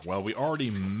carpenter. Well, we already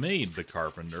made the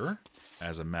carpenter,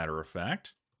 as a matter of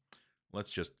fact.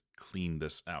 Let's just clean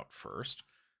this out first.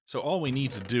 So all we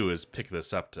need to do is pick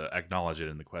this up to acknowledge it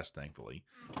in the quest, thankfully.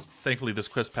 Thankfully, this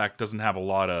quest pack doesn't have a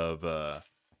lot of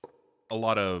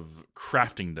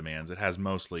crafting demands. It has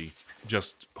mostly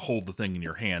just hold the thing in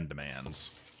your hand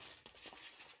demands.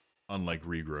 Unlike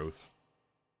Regrowth.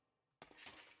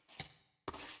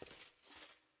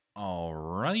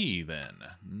 Alrighty then.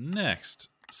 Next,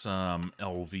 some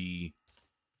LV...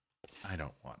 I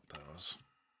don't want those.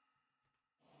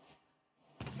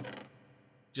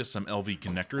 Just some LV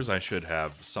connectors. I should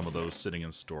have some of those sitting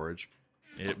in storage.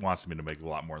 It wants me to make a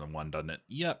lot more than one, doesn't it?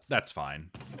 Yep, that's fine.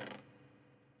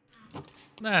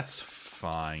 That's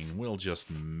fine. We'll just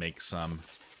make some.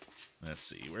 Let's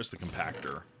see. Where's the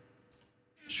compactor?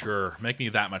 Sure, make me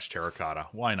that much terracotta.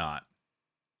 Why not?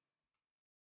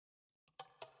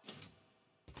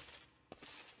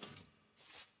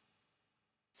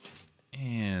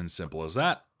 And simple as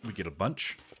that. We get a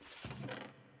bunch.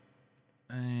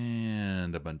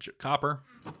 And a bunch of copper.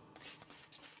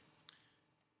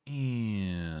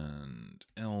 And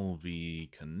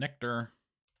LV connector.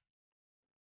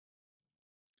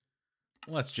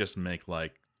 Let's just make,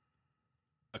 like,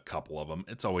 a couple of them.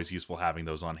 It's always useful having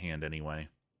those on hand anyway.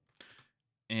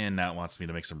 And now it wants me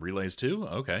to make some relays too?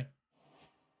 Okay.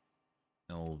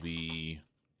 LV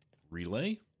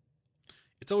relay.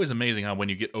 It's always amazing how when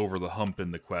you get over the hump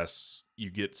in the quests, you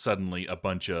get suddenly a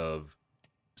bunch of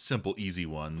simple, easy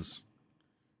ones.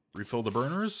 Refill the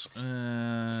burners?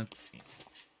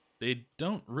 They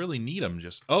don't really need them,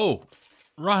 just... Oh!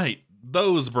 Right!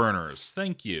 Those burners!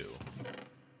 Thank you!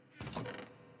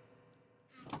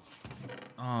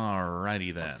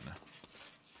 Alrighty then.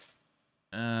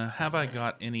 Have I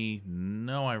got any...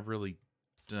 No, I really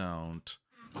don't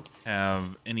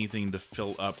have anything to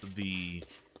fill up the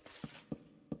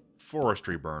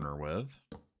forestry burner with.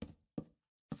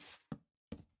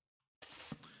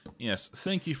 Yes,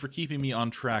 thank you for keeping me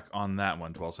on track on that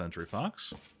one, 12th Century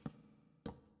Fox.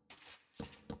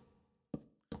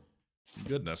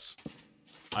 Goodness.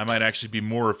 I might actually be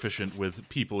more efficient with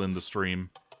people in the stream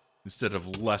instead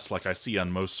of less like I see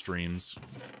on most streams.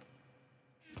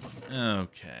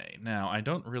 Okay, now I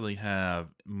don't really have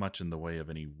much in the way of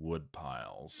any wood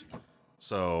piles.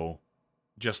 So,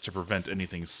 just to prevent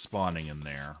anything spawning in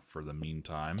there for the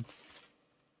meantime.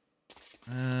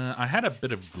 I had a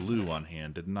bit of glue on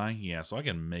hand, didn't I? Yeah, so I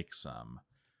can make some.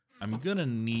 I'm gonna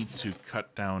need to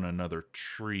cut down another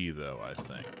tree, though, I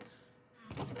think.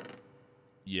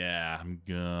 Yeah, I'm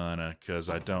gonna, because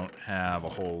I don't have a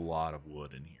whole lot of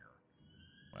wood in here.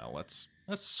 Well, let's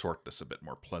sort this a bit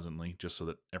more pleasantly, just so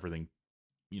that everything,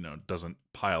 you know, doesn't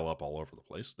pile up all over the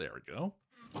place. There we go.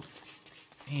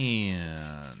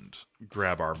 And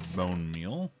grab our bone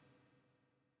meal.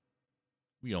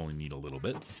 We only need a little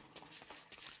bit.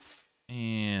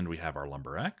 And we have our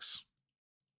lumber axe.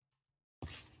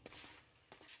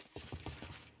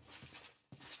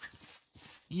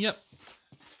 Yep.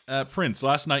 Prince,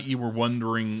 last night you were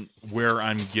wondering where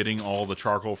I'm getting all the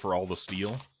charcoal for all the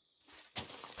steel.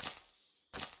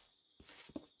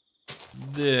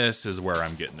 This is where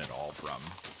I'm getting it all from.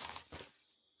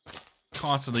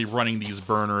 Constantly running these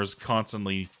burners,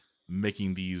 constantly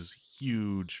making these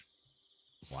huge...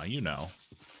 Why, you know.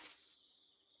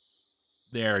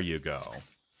 There you go.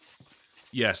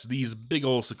 Yes, these big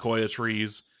old sequoia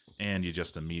trees, and you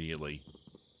just immediately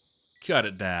cut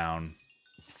it down.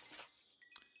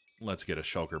 Let's get a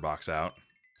shulker box out.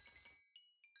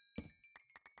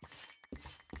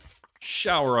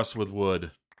 Shower us with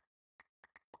wood.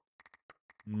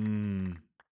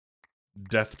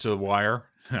 Death to wire?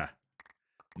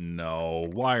 No,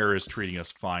 wire is treating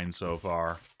us fine so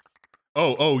far.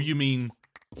 Oh, you mean...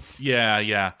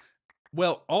 Yeah.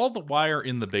 Well, all the wire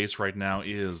in the base right now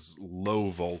is low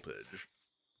voltage.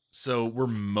 So we're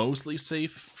mostly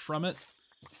safe from it.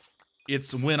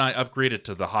 It's when I upgrade it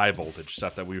to the high voltage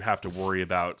stuff that we have to worry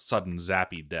about sudden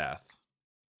zappy death.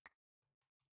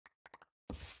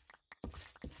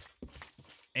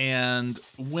 And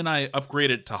when I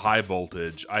upgrade it to high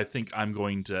voltage, I think I'm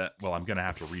going to... Well, I'm going to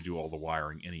have to redo all the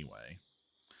wiring anyway.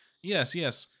 Yes.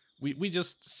 We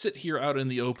just sit here out in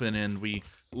the open and we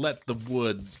let the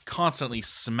woods constantly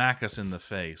smack us in the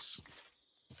face.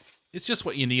 It's just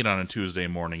what you need on a Tuesday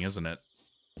morning, isn't it?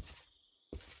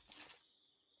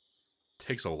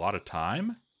 Takes a lot of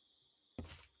time?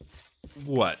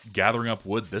 What, gathering up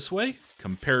wood this way?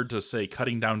 Compared to, say,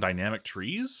 cutting down dynamic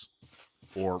trees?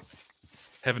 Or,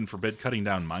 heaven forbid, cutting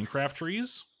down Minecraft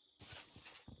trees?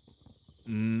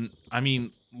 I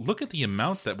mean, look at the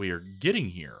amount that we are getting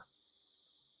here.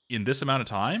 In this amount of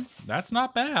time? That's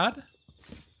not bad.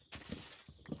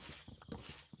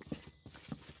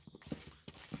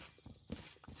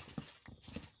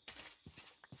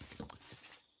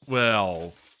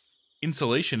 Well,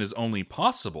 insulation is only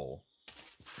possible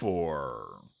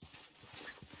for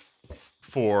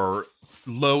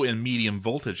low and medium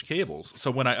voltage cables.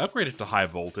 So when I upgrade it to high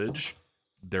voltage,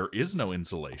 there is no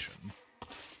insulation.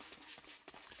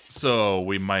 So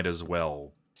we might as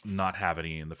well not have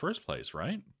any in the first place,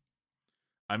 right?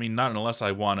 I mean, not unless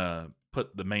I want to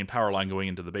put the main power line going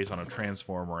into the base on a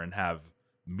transformer and have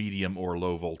medium or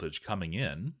low voltage coming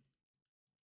in.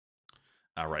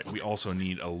 All right, we also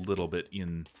need a little bit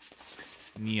in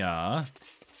Nia,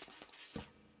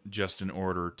 just in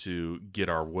order to get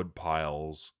our wood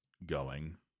piles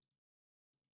going.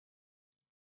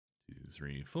 2,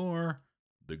 3, 4.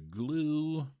 The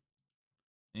glue.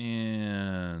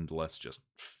 And let's just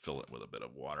fill it with a bit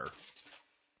of water.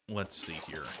 Let's see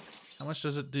here. How much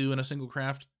does it do in a single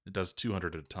craft? It does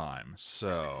 200 at a time.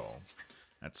 So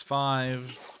that's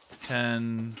 5,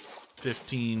 10,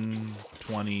 15,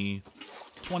 20,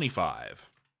 25.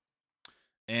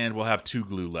 And we'll have 2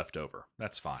 glue left over.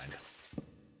 That's fine.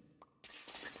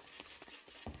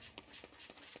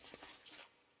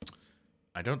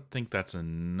 I don't think that's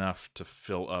enough to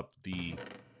fill up the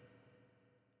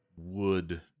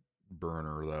wood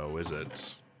burner, though, is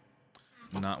it?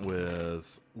 Not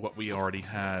with what we already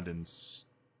had in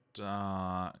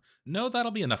stock. No,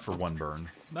 that'll be enough for 1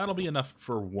 burn. That'll be enough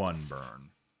for 1 burn.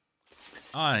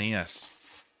 Ah, yes.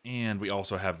 And we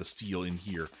also have the steel in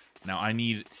here. Now, I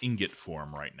need ingot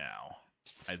form right now,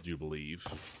 I do believe.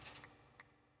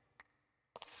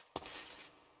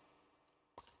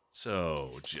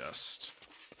 So, just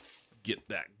get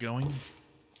that going.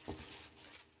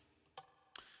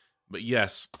 But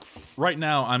yes, right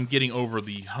now I'm getting over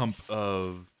the hump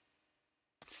of...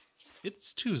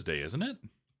 It's Tuesday, isn't it?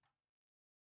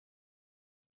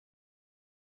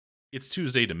 It's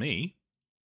Tuesday to me.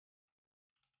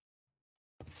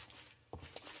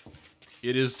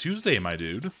 It is Tuesday, my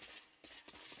dude.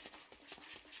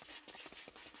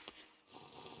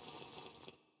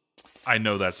 I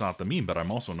know that's not the meme, but I'm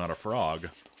also not a frog.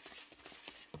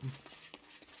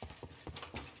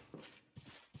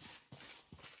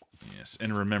 Yes,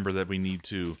 and remember that we need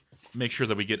to make sure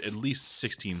that we get at least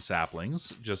 16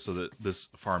 saplings, just so that this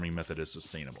farming method is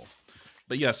sustainable.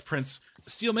 But yes, Prince,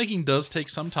 steel making does take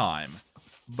some time,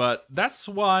 but that's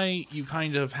why you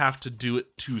kind of have to do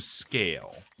it to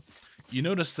scale. You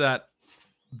notice that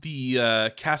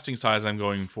the casting size I'm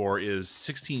going for is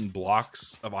 16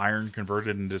 blocks of iron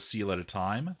converted into steel at a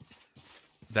time.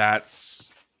 That's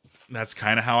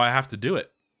kind of how I have to do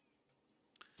it.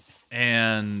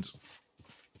 And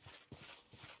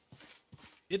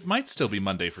it might still be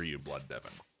Monday for you, Blood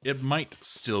Devin. It might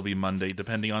still be Monday,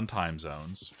 depending on time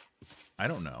zones. I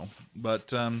don't know.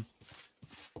 But,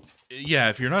 yeah,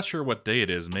 if you're not sure what day it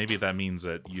is, maybe that means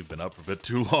that you've been up for a bit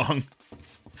too long.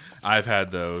 I've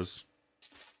had those.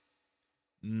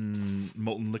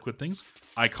 Molten liquid things.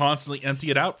 I constantly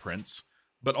empty it out, Prince.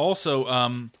 But also,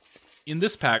 in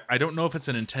this pack, I don't know if it's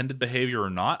an intended behavior or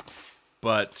not,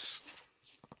 but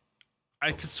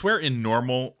I could swear in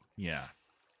normal, yeah.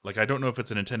 Like, I don't know if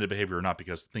it's an intended behavior or not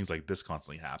because things like this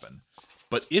constantly happen.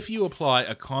 But if you apply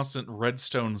a constant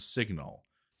redstone signal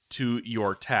to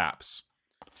your taps,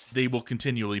 they will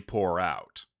continually pour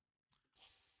out.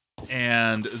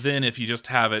 And then if you just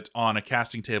have it on a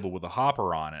casting table with a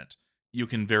hopper on it, you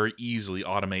can very easily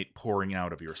automate pouring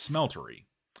out of your smeltery.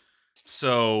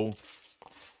 So,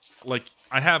 like,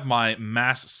 I have my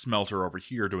mass smelter over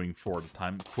here doing 4 at a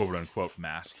time, quote-unquote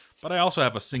mass, but I also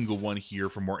have a single one here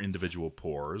for more individual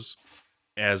pours,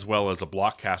 as well as a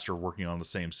block caster working on the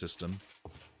same system.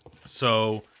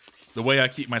 So, the way I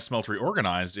keep my smeltery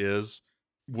organized is,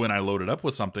 when I load it up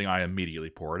with something, I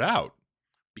immediately pour it out.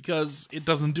 Because it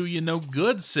doesn't do you no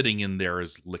good sitting in there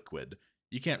as liquid.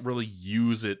 You can't really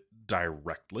use it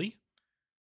directly.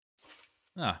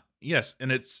 Ah, yes,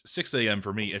 and it's 6 a.m.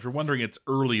 for me. If you're wondering, it's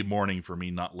early morning for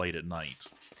me, not late at night.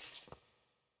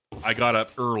 I got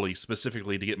up early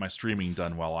specifically to get my streaming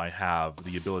done while I have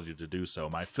the ability to do so.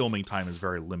 My filming time is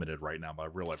very limited right now by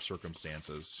real-life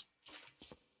circumstances.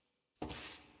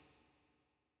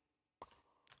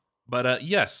 But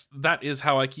yes, that is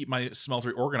how I keep my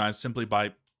smeltery organized, simply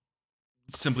by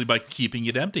simply by keeping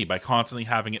it empty, by constantly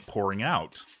having it pouring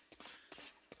out.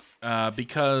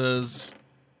 Because,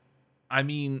 I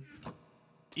mean,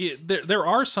 there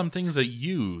are some things that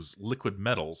use liquid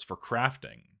metals for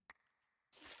crafting.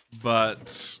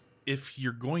 But if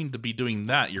you're going to be doing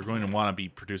that, you're going to want to be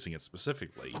producing it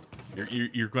specifically.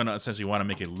 You're going to essentially want to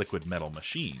make a liquid metal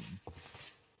machine.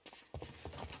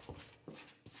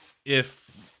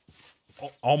 If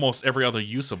almost every other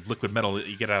use of liquid metal that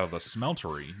you get out of the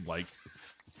smeltery, like,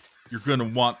 you're going to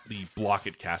want the block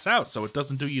it casts out, so it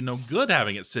doesn't do you no good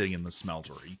having it sitting in the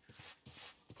smeltery.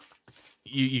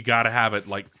 You got to have it,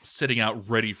 like, sitting out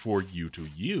ready for you to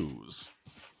use.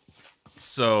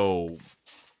 So,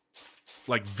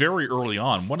 like, very early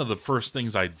on, one of the first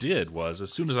things I did was,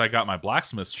 as soon as I got my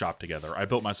blacksmith shop together, I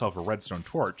built myself a redstone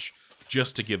torch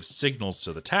just to give signals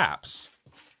to the taps.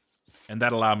 And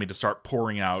that allowed me to start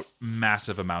pouring out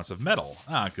massive amounts of metal.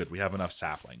 Ah, good, we have enough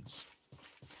saplings.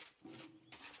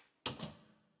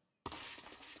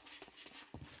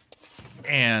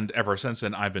 And ever since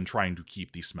then, I've been trying to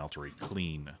keep the smeltery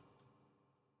clean.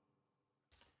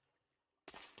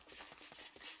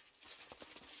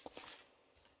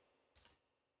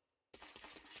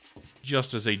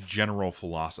 Just as a general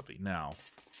philosophy. Now,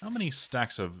 how many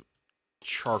stacks of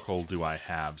charcoal do I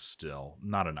have still?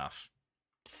 Not enough.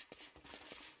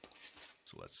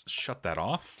 So let's shut that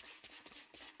off.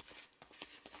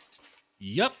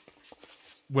 Yep.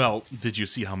 Well, did you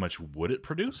see how much wood it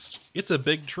produced? It's a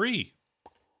big tree.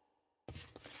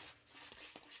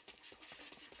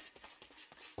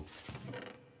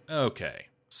 Okay,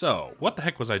 so what the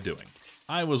heck was I doing?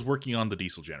 I was working on the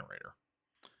diesel generator.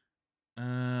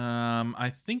 I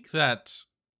think that...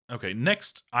 Okay,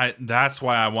 next, that's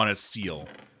why I wanted steel.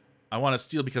 I wanted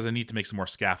steel because I need to make some more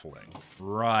scaffolding.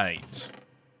 Right.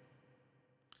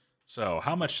 So,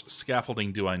 how much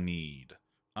scaffolding do I need?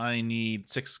 I need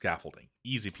 6 scaffolding.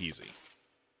 Easy peasy.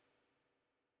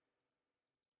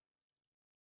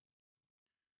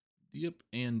 Yep,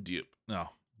 and yep. No,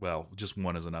 well, just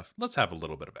 1 is enough. Let's have a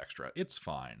little bit of extra. It's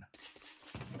fine.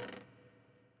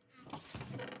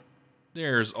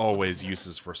 There's always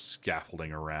uses for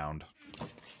scaffolding around.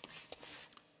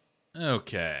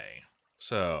 Okay,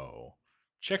 so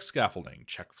check scaffolding,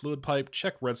 check fluid pipe,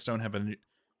 check redstone heaven.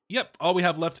 Yep, all we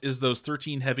have left is those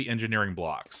 13 heavy engineering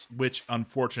blocks, which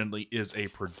unfortunately is a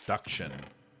production.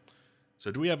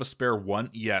 So do we have a spare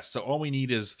 1? Yes, so all we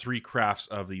need is 3 crafts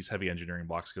of these heavy engineering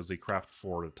blocks because they craft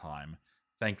 4 at a time.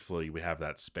 Thankfully, we have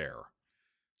that spare.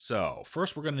 So,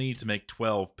 first we're going to need to make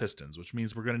 12 pistons, which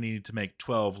means we're going to need to make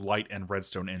 12 light and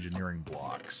redstone engineering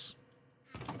blocks.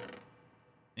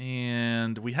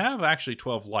 And we have actually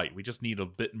 12 light. We just need a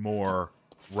bit more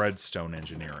redstone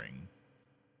engineering.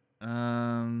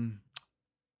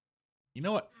 You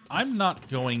know what? I'm not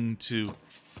going to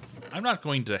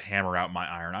hammer out my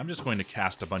iron. I'm just going to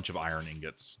cast a bunch of iron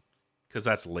ingots, because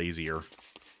that's lazier.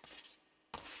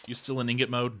 You still in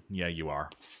ingot mode? Yeah, you are.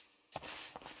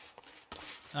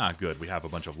 Ah, good. We have a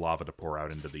bunch of lava to pour out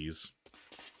into these.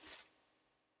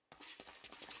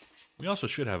 We also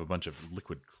should have a bunch of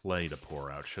liquid clay to pour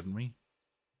out, shouldn't we?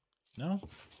 No?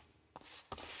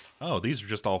 Oh, these are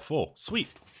just all full.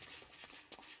 Sweet.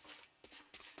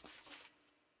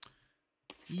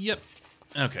 Yep.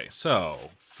 Okay,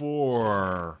 so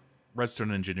for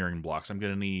redstone engineering blocks, I'm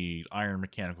going to need iron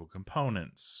mechanical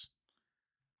components.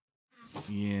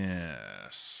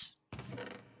 Yes.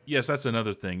 Yes, that's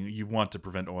another thing. You want to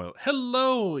prevent oil.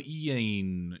 Hello,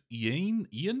 Ian.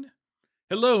 Ian?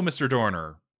 Hello, Mr.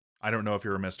 Dorner. I don't know if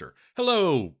you're a mister.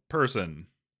 Hello, person.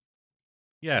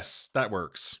 Yes, that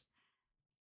works.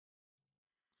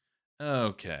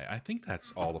 Okay, I think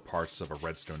that's all the parts of a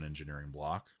redstone engineering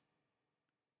block.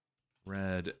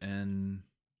 Red and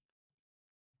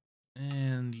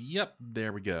yep,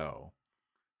 there we go.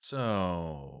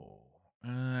 So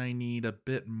I need a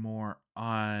bit more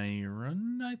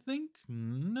iron, I think?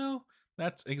 No,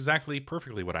 that's exactly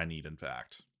perfectly what I need, in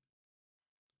fact.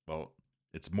 Well,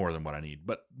 it's more than what I need,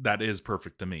 but that is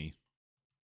perfect to me.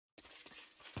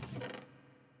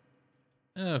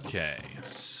 Okay,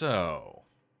 so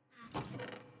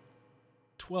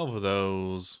 12 of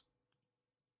those.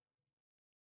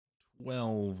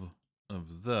 12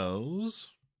 of those.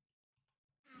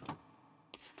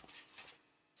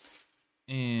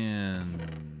 And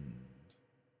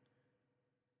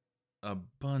a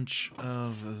bunch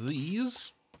of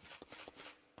these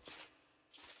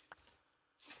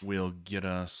will get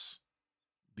us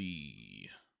the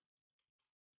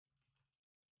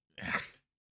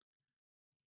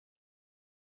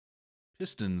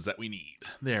pistons that we need.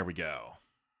 There we go.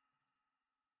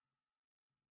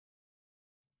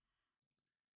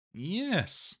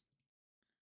 Yes.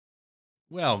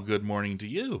 Well, good morning to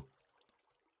you.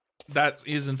 That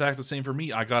is, in fact, the same for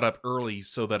me. I got up early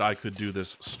so that I could do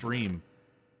this stream.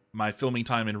 My filming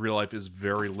time in real life is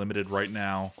very limited right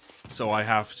now, so I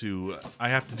have to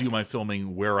do my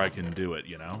filming where I can do it,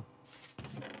 you know?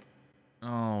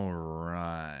 All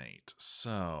right.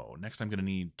 So, next I'm going to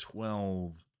need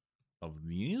 12 of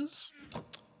these.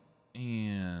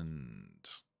 And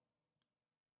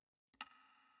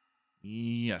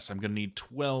yes, I'm going to need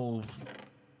 12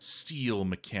 steel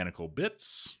mechanical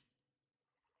bits,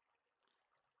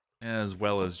 as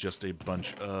well as just a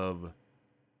bunch of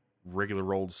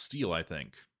regular old steel, I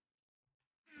think.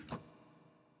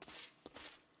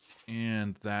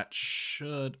 And that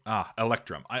should...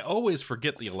 Electrum. I always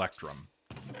forget the Electrum.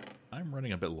 I'm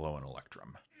running a bit low on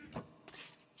Electrum.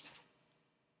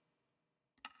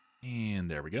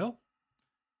 And there we go.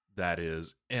 That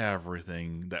is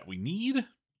everything that we need.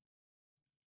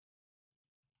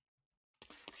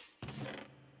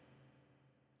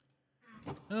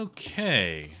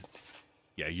 Okay.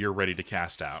 Yeah, you're ready to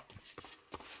cast out.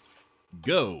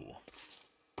 Go.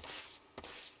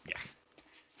 Yeah.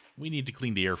 We need to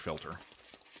clean the air filter.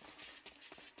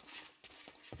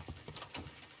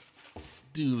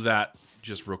 Do that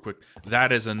just real quick.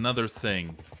 That is another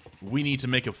thing. We need to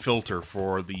make a filter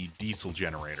for the diesel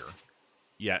generator.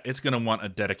 Yeah, it's going to want a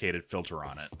dedicated filter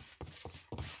on it.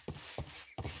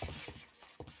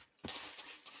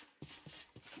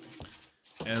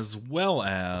 As well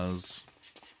as...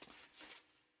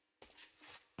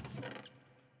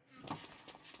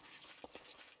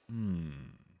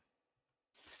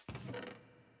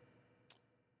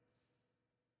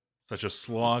 Such a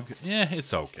slog?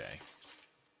 It's okay.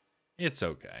 It's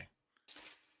okay.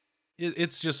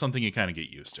 It's just something you kind of get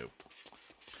used to.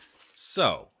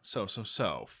 So,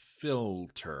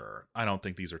 filter. I don't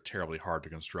think these are terribly hard to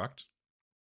construct.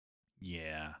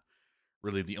 Yeah.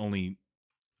 Really, the only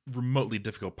remotely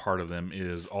difficult part of them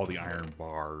is all the iron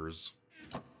bars.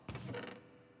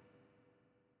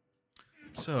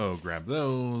 So, grab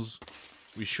those.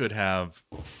 We should have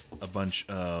a bunch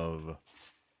of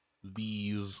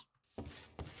these.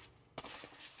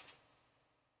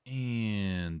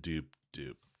 And doop,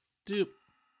 doop, doop.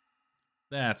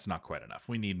 That's not quite enough.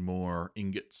 We need more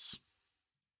ingots.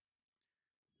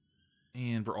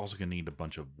 And we're also going to need a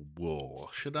bunch of wool.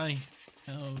 Should I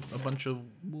have a bunch of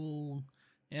wool?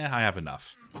 Yeah, I have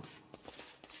enough.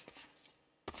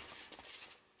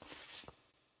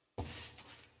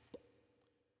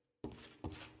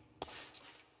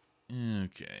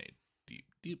 Okay. Deep,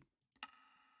 deep.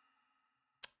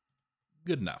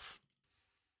 Good enough.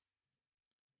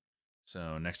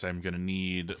 So next I'm going to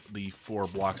need the 4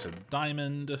 blocks of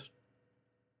diamond.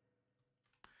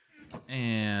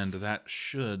 And that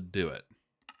should do it.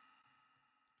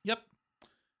 Yep.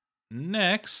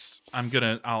 Next,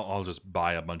 I'll just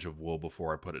buy a bunch of wool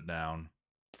before I put it down.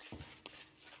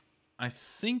 I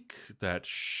think that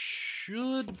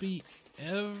should be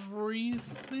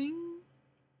everything?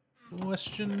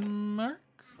 Question mark?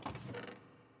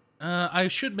 I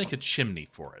should make a chimney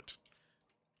for it.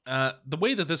 The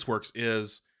way that this works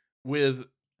is with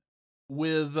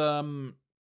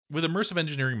immersive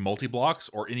engineering multi-blocks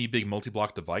or any big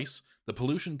multi-block device, the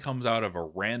pollution comes out of a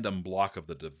random block of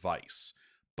the device,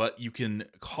 but you can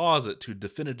cause it to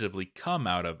definitively come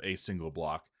out of a single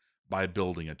block by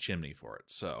building a chimney for it.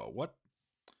 So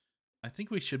I think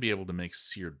we should be able to make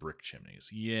seared brick chimneys.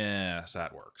 Yes,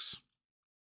 that works.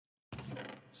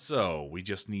 So we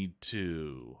just need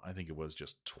I think it was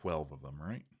just 12 of them,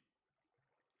 right?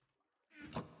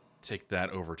 Take that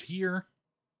over to here.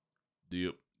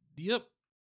 Yep.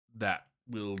 That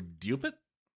will dupe it.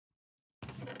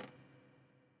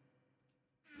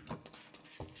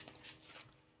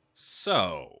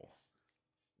 So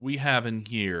we have in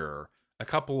here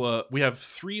we have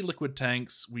 3 liquid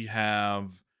tanks. We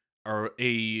have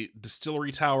a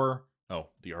distillery tower. Oh,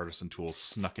 the artisan tool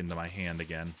snuck into my hand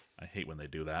again. I hate when they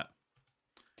do that.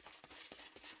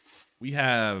 We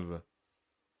have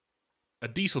a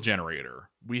diesel generator.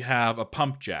 We have a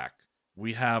pump jack.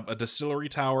 We have a distillery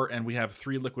tower, and we have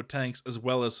 3 liquid tanks, as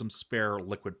well as some spare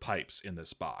liquid pipes in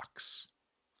this box.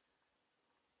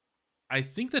 I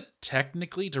think that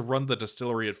technically, to run the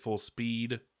distillery at full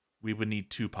speed, we would need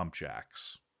 2 pump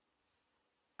jacks.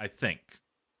 I think.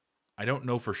 I don't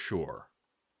know for sure.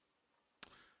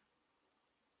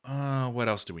 What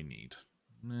else do we need?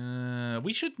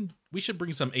 We should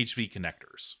bring some HV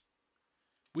connectors.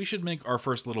 We should make our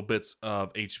first little bits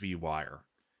of HV wire.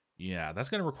 Yeah, that's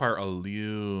going to require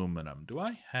aluminum. Do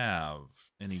I have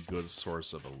any good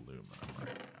source of aluminum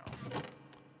right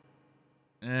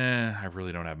now? I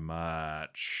really don't have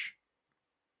much.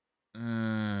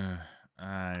 I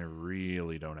I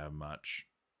really don't have much.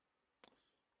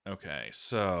 Okay,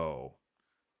 so...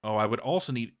 Oh, I would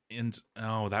also need...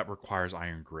 Oh, that requires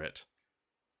iron grit.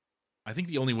 I think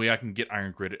the only way I can get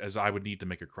iron grit is I would need to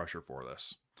make a crusher for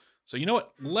this. So you know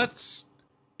what? Let's...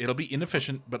 It'll be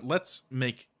inefficient, but let's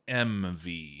make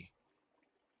MV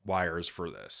wires for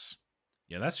this.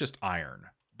 Yeah, that's just iron.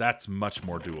 That's much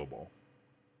more doable.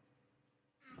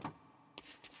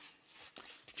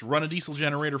 To run a diesel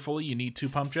generator fully, you need 2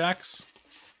 pump jacks.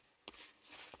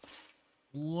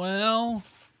 Well,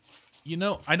 you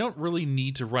know, I don't really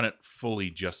need to run it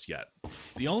fully just yet.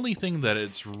 The only thing that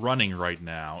it's running right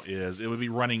now is it would be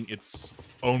running its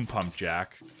own pump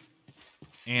jack,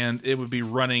 and it would be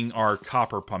running our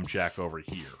copper pump jack over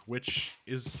here, which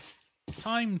is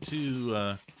time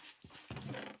to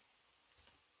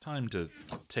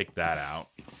take that out.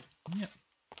 Yeah.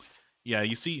 Yeah,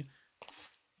 you see,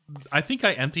 I think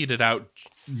I emptied it out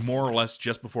more or less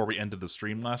just before we ended the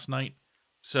stream last night.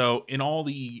 So in all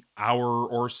the hour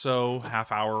or so,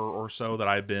 half hour or so that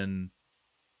I've been...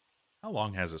 How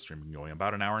long has this stream been going?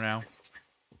 About an hour now?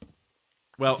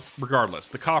 Well, regardless,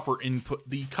 the copper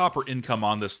income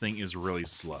on this thing is really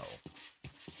slow.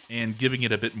 And giving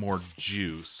it a bit more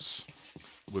juice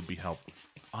would be helpful.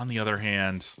 On the other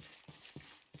hand,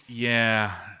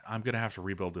 yeah, I'm going to have to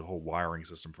rebuild the whole wiring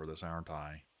system for this, aren't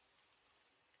I?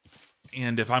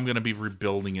 And if I'm going to be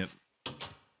rebuilding it,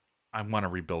 I want to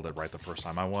rebuild it right the first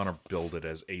time. I want to build it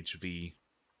as HV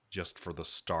just for the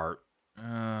start.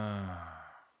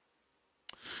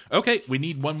 Okay, we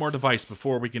need one more device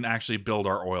before we can actually build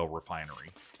our oil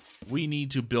refinery. We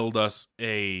need to build us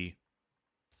a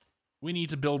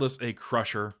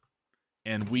crusher,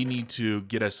 and we need to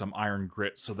get us some iron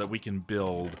grit so that we can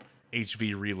build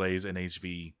HV relays and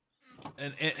HV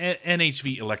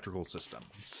electrical system.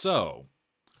 So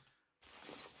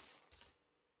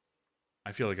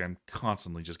I feel like I'm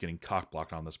constantly just getting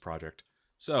cock-blocked on this project.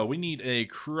 So we need a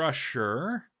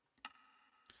crusher.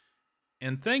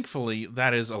 And thankfully,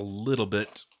 that is a little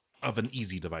bit of an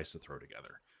easy device to throw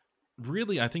together.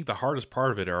 Really, I think the hardest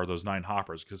part of it are those 9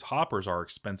 hoppers, because hoppers are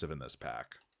expensive in this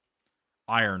pack.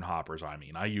 Iron hoppers, I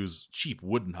mean. I use cheap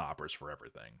wooden hoppers for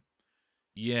everything.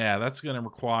 Yeah, that's going to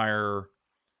require...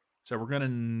 So we're going to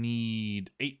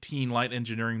need 18 light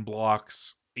engineering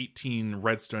blocks, 18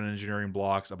 redstone engineering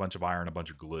blocks, a bunch of iron, a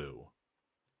bunch of glue.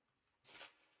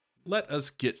 Let us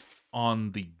get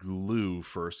on the glue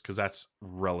first, because that's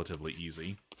relatively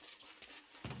easy.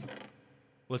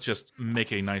 Let's just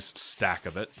make a nice stack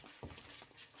of it.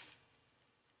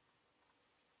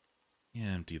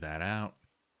 Empty that out.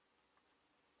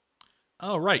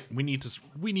 Oh, right, we need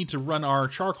to run our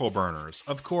charcoal burners,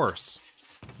 of course.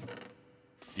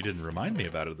 You didn't remind me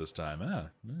about it this time.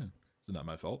 It's not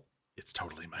my fault. It's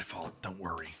totally my fault, don't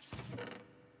worry.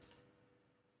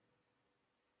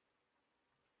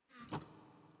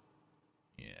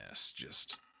 Yes,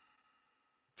 just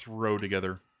throw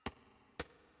together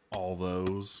all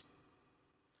those.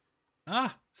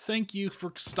 Ah, thank you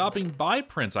for stopping by,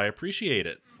 Prince. I appreciate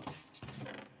it.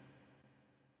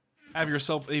 Have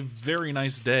yourself a very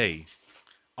nice day.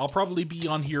 I'll probably be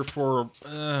on here for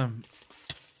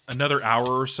another hour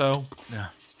or so.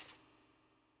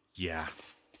 Yeah.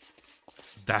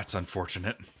 That's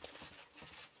unfortunate.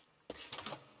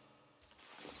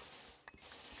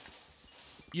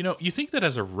 You know, you think that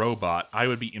as a robot, I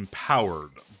would be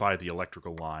empowered by the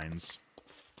electrical lines.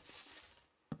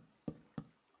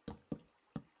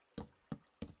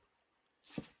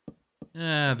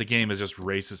 The game is just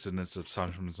racist in its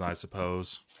assumptions, I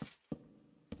suppose.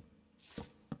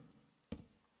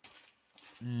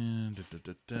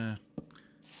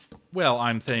 Well,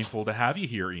 I'm thankful to have you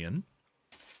here, Ian.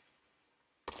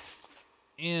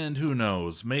 And who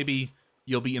knows, maybe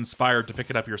you'll be inspired to pick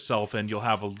it up yourself and you'll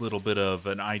have a little bit of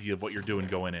an idea of what you're doing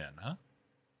going in, huh?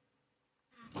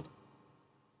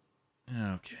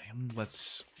 Okay,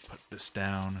 let's put this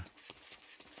down.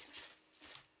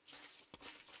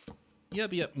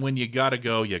 Yep, when you gotta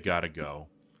go, you gotta go.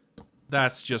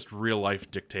 That's just real life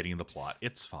dictating the plot.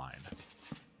 It's fine.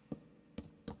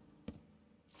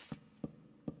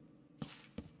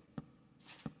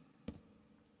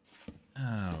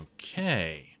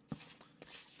 Okay.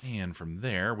 And from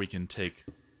there, we can take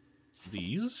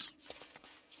these.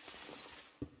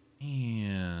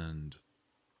 And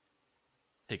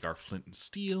take our flint and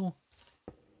steel.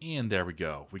 And there we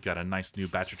go. We got a nice new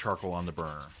batch of charcoal on the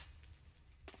burner.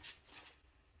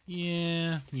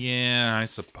 Yeah, I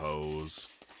suppose.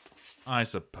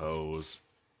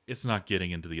 It's not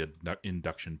getting into the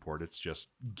induction port. It's just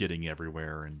getting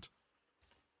everywhere and...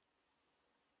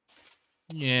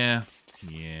 Yeah.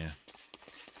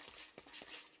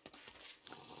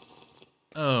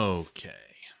 Okay,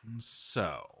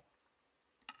 so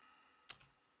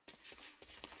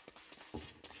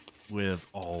with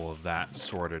all of that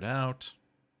sorted out,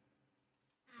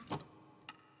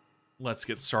 let's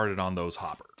get started on those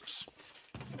hoppers.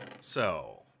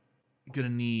 So, gonna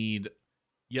need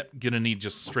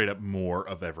just straight up more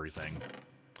of everything.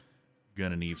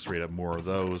 Gonna need straight up more of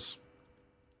those.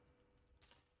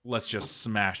 Let's just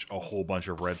smash a whole bunch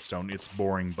of redstone. It's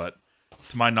boring, but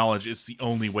to my knowledge, it's the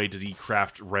only way to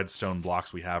decraft redstone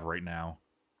blocks we have right now.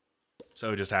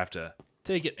 So just have to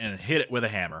take it and hit it with a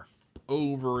hammer.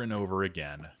 Over and over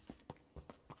again.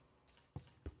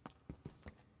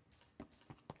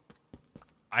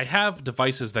 I have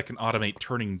devices that can automate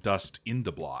turning dust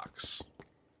into blocks.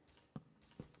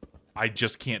 I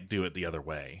just can't do it the other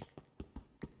way.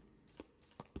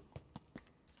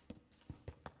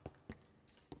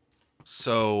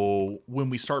 So when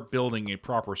we start building a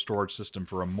proper storage system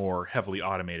for a more heavily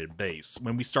automated base,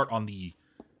 when we start on the...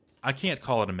 I can't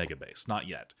call it a mega base, not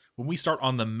yet. When we start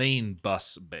on the main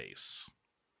bus base,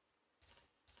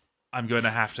 I'm going to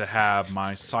have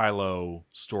my silo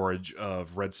storage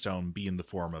of redstone be in the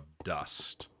form of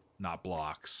dust, not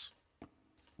blocks.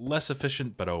 Less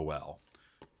efficient, but oh well.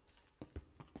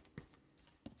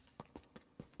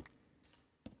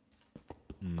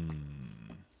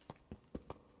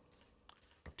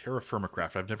 Terra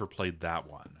Firmacraft, I've never played that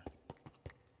one.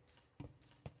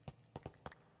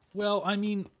 Well, I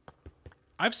mean,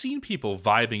 I've seen people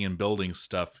vibing and building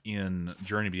stuff in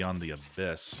Journey Beyond the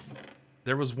Abyss.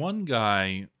 There was one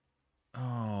guy...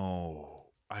 Oh,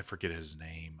 I forget his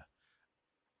name.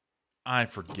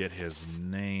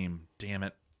 Damn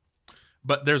it.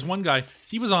 But there's one guy,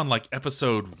 he was on like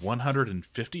episode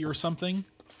 150 or something.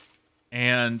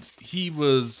 And he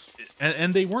was...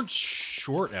 And they weren't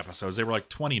short episodes. They were like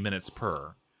 20 minutes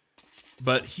per.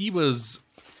 But he was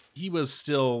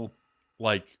still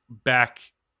like back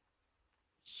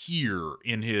here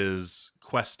in his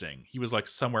questing. He was like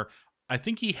somewhere... I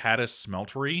think he had a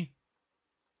smeltery.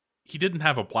 He didn't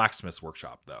have a blacksmith's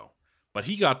workshop, though. But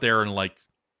he got there in, like,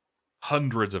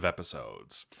 hundreds of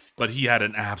episodes. But he had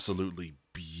an absolutely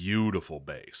beautiful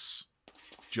base.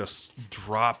 Just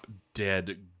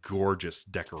drop-dead gorgeous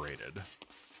decorated.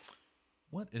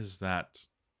 What is that?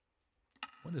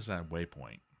 What is that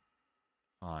waypoint?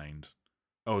 Find.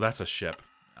 Oh, that's a ship.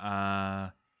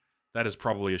 That is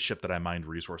probably a ship that I mined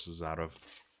resources out of.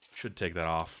 Should take that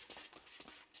off.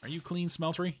 Are you clean,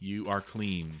 Smeltery? You are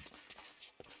clean.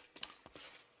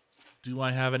 Do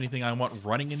I have anything I want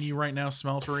running in you right now,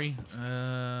 Smeltery?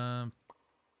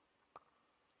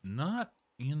 Not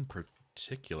in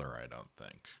particular, I don't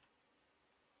think.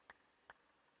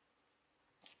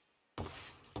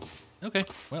 Okay,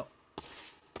 well.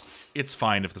 It's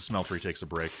fine if the Smeltery takes a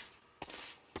break.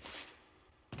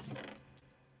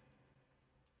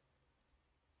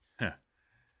 Huh.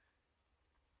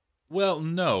 Well,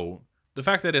 no. The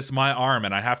fact that it's my arm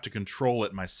and I have to control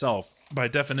it myself, by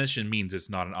definition, means it's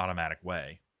not an automatic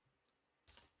way.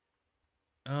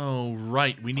 Oh,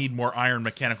 right. We need more iron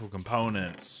mechanical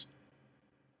components.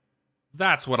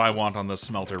 That's what I want on the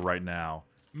smelter right now.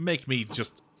 Make me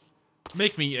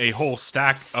a whole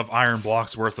stack of iron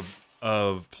blocks worth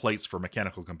of plates for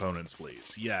mechanical components,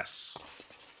 please. Yes.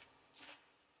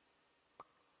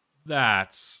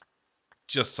 That's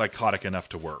just psychotic enough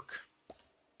to work.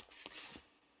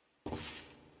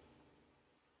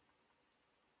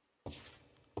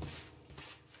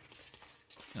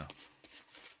 Oh.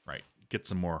 Right. Get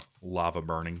some more lava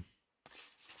burning.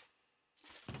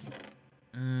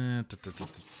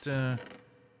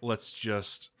 Let's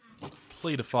just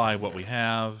platify what we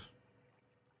have.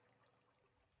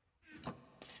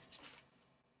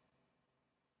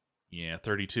 Yeah,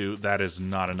 32. That is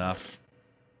not enough.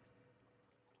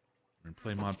 I'm gonna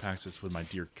play Mod Paxis with my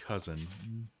dear cousin.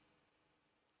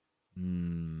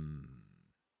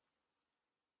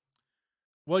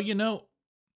 Well, you know,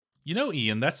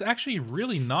 Ian, that's actually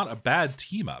really not a bad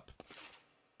team up.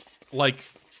 Like,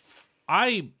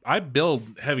 I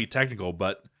build heavy technical,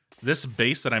 but this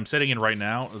base that I'm sitting in right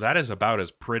now, that is about as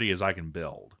pretty as I can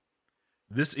build.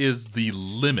 This is the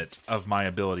limit of my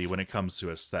ability when it comes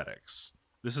to aesthetics.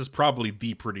 This is probably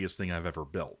the prettiest thing I've ever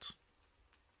built.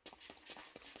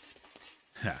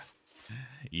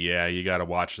 Yeah, you gotta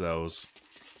watch those.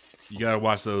 You gotta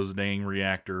watch those dang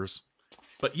reactors.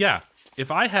 But yeah, if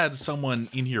I had someone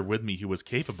in here with me who was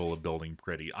capable of building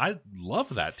pretty, I'd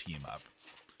love that team up.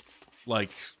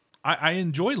 Like, I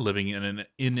enjoy living in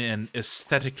an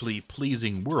aesthetically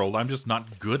pleasing world. I'm just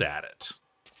not good at it.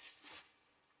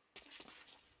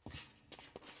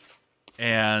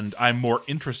 And I'm more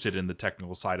interested in the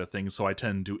technical side of things, so I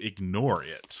tend to ignore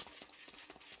it.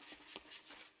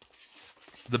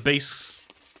 the base,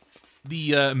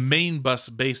 the main bus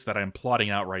base that I'm plotting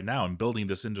out right now and building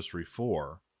this industry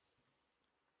for,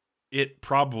 it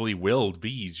probably will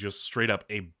be just straight up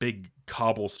a big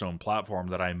cobblestone platform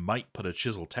that I might put a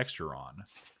chisel texture on,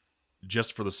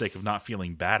 just for the sake of not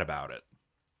feeling bad about it.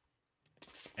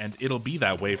 And it'll be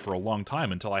that way for a long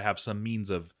time until I have some means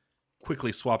of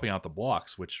quickly swapping out the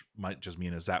blocks, which might just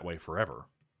mean it's that way forever.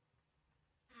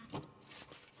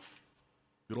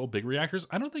 Good old big reactors?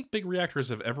 I don't think big reactors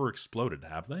have ever exploded,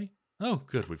 have they? Oh,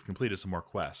 good. We've completed some more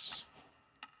quests.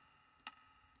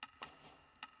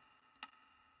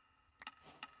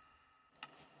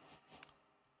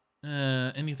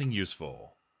 Anything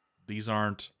useful? These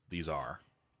aren't. These are.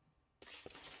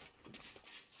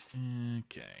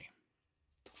 Okay.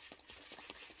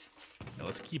 Now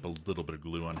let's keep a little bit of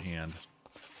glue on hand.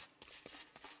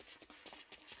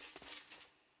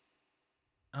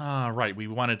 Ah, right. We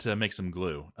wanted to make some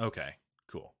glue. Okay,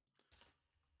 cool.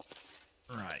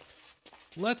 Right.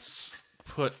 Let's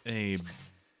put a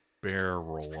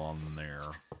barrel on there,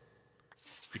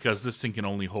 because this thing can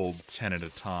only hold 10 at a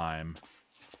time.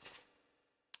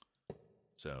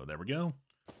 So there we go.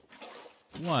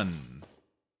 1,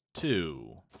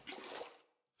 2,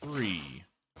 3,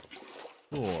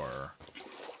 4,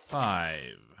 5,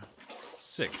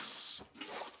 6,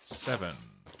 7,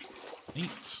 8,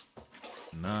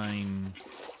 9,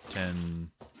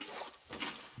 10,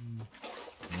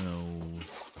 12,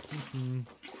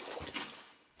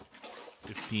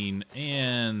 15,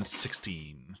 and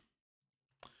 16.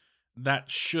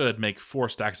 That should make 4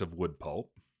 stacks of wood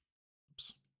pulp.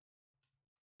 Oops.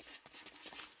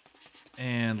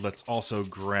 And let's also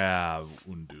grab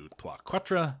 1, 2, 3,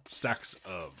 4 stacks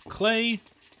of clay.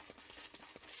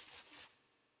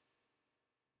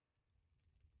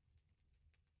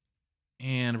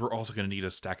 And we're also going to need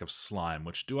a stack of slime,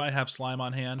 which, do I have slime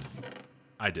on hand?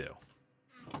 I do.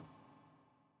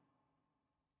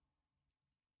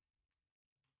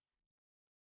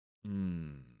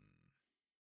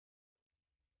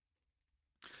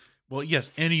 Well,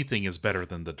 yes, anything is better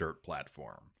than the dirt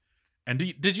platform.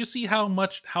 And did you see how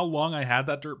long I had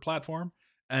that dirt platform?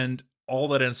 And all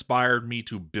that inspired me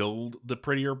to build the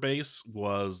prettier base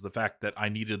was the fact that I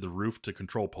needed the roof to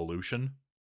control pollution.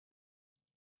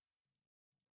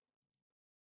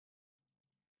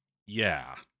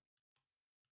 Yeah.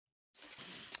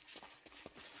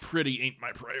 Pretty ain't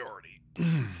my priority.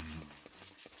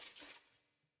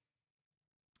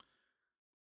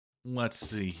 Let's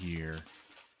see here.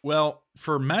 Well,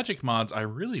 for magic mods, I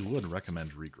really would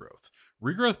recommend Regrowth.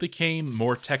 Regrowth became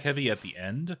more tech-heavy at the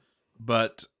end,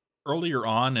 but earlier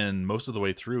on and most of the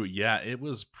way through, yeah, it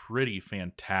was pretty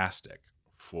fantastic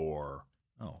for...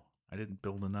 Oh, I didn't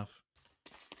build enough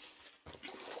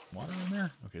water in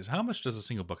there? Okay, so how much does a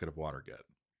single bucket of water get?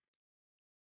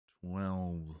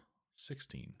 12,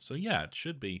 16. So yeah, it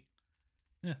should be...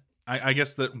 Yeah, I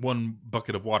guess that 1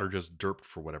 bucket of water just derped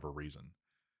for whatever reason.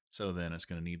 So then it's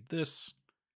going to need this.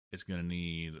 It's going to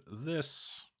need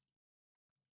this,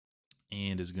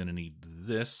 and is going to need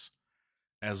this,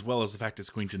 as well as the fact it's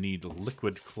going to need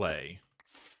liquid clay,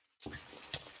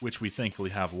 which we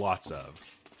thankfully have lots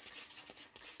of.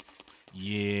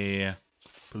 Yeah,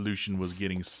 pollution was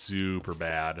getting super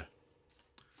bad.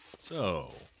 So,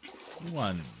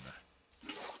 1,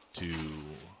 2,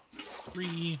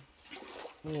 3,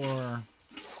 4,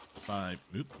 5,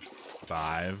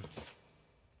 5,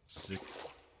 6...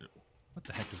 What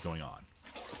the heck is going on?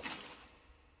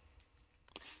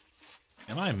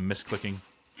 Am I misclicking?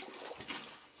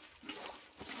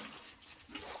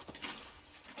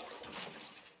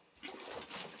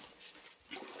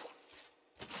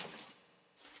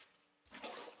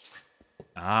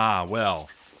 Ah, well.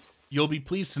 You'll be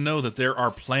pleased to know that there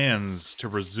are plans to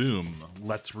resume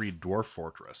Let's Read Dwarf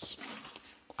Fortress.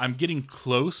 I'm getting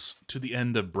close to the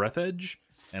end of Breathedge,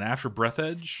 and after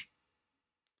Breathedge,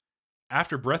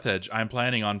 I'm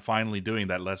planning on finally doing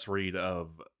that Let's Read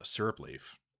of Syrup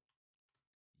Leaf.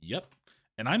 Yep.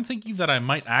 And I'm thinking that I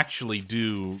might actually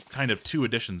do kind of 2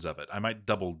 editions of it. I might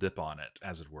double dip on it,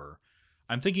 as it were.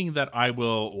 I'm thinking that I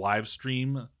will live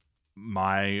stream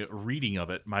my reading of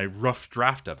it, my rough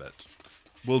draft of it.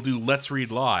 We'll do Let's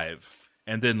Read Live,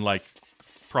 and then, like,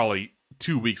 probably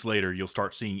 2 weeks later, you'll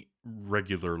start seeing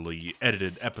regularly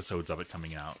edited episodes of it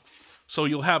coming out. So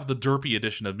you'll have the derpy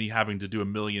edition of me having to do a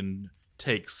million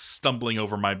takes, stumbling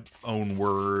over my own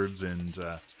words and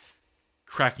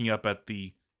cracking up at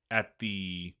the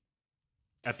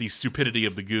stupidity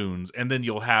of the goons, and then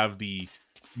you'll have the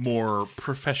more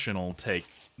professional take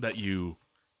that you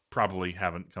probably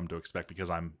haven't come to expect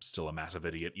because I'm still a massive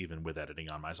idiot even with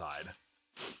editing on my side.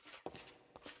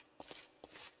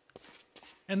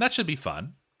 And that should be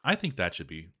fun. I think that should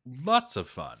be lots of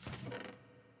fun.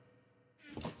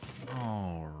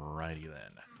 Alrighty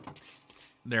then.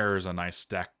 There's a nice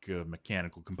stack of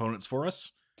mechanical components for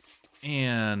us.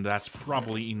 And that's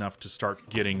probably enough to start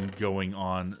getting going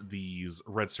on these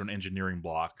redstone engineering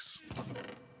blocks.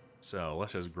 So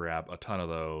let's just grab a ton of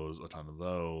those, a ton of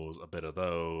those, a bit of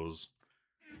those.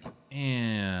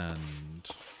 And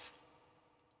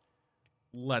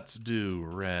let's do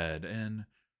red.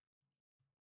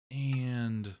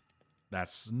 And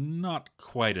that's not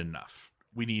quite enough.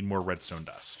 We need more redstone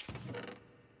dust.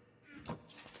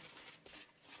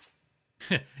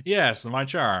 Yes, my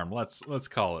charm. Let's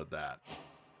call it that.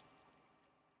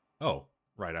 Oh,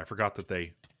 right. I forgot that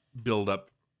they build up.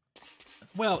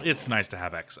 Well, it's nice to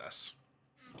have excess.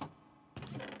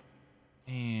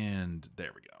 And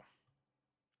there we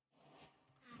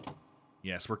go.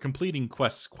 Yes, we're completing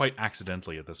quests quite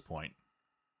accidentally at this point.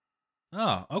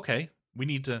 Oh, okay. We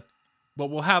need to... Well,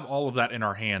 we'll have all of that in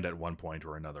our hand at one point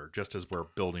or another, just as we're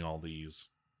building all these.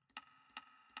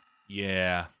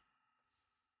 Yeah.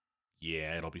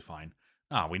 Yeah, it'll be fine.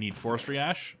 Ah, we need forestry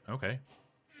ash? Okay.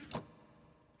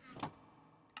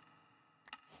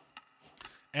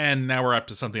 And now we're up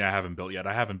to something I haven't built yet.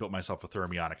 I haven't built myself a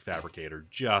thermionic fabricator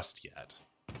just yet.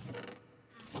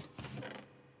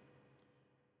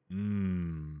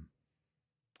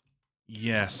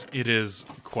 Yes, it is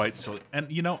quite silly.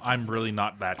 And, you know, I'm really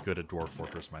not that good at Dwarf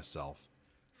Fortress myself.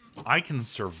 I can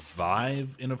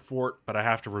survive in a fort, but I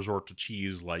have to resort to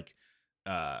cheese, like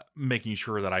making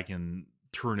sure that I can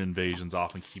turn invasions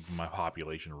off and keeping my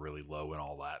population really low and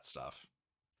all that stuff.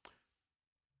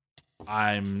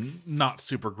 I'm not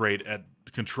super great at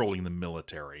controlling the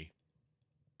military.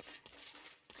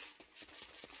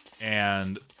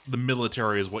 And the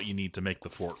military is what you need to make the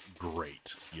fort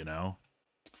great, you know?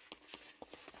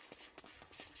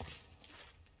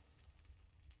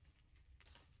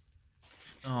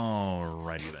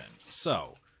 Alrighty then.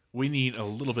 So, we need a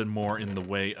little bit more in the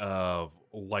way of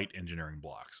light engineering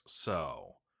blocks.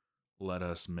 So, let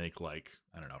us make like,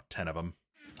 I don't know, 10 of them.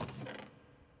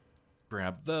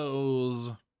 Grab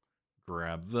those.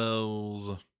 Grab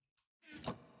those.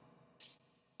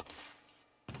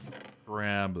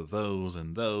 Grab those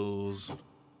and those.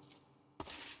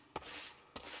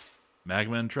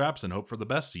 Magma and traps and hope for the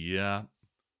best. Yeah,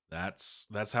 that's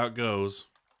how it goes.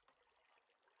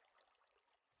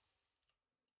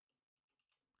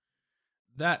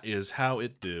 That is how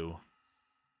it do.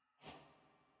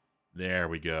 There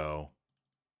we go.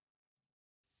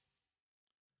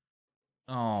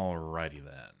 Alrighty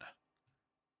then.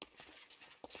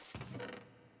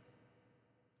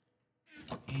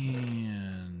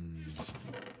 And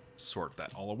sort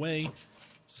that all away.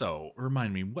 So,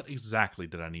 remind me, what exactly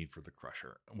did I need for the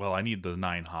crusher? Well, I need the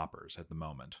 9 hoppers at the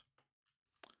moment.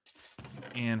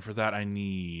 And for that, I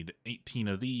need 18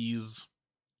 of these.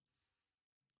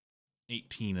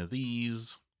 18 of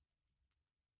these.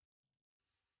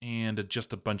 And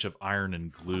just a bunch of iron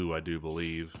and glue, I do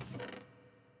believe.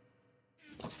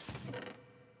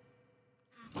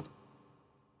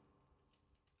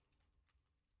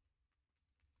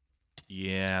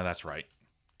 Yeah, that's right.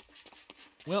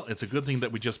 Well, it's a good thing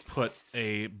that we just put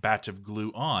a batch of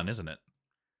glue on, isn't it?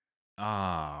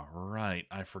 Ah, right.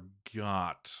 I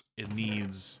forgot. It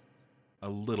needs a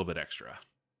little bit extra.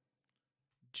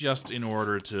 Just in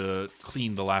order to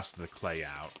clean the last of the clay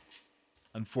out.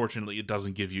 Unfortunately, it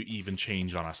doesn't give you even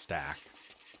change on a stack.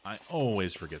 I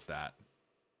always forget that.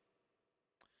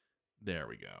 There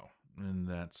we go. And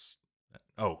that's...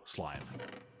 Oh, slime.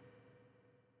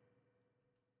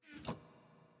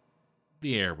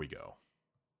 There we go.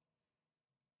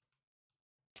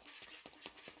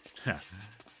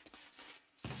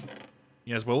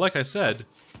 Yes, well, like I said,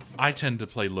 I tend to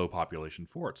play low population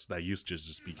forts. That used to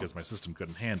just because my system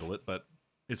couldn't handle it, but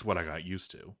it's what I got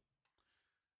used to.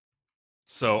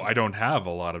 So I don't have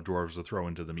a lot of dwarves to throw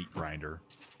into the meat grinder.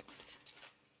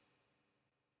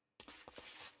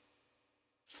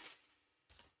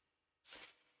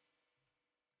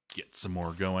 Get some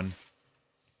more going.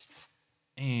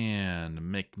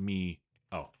 And make me...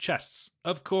 Oh, chests.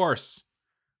 Of course!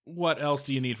 What else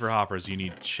do you need for hoppers? You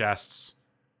need chests.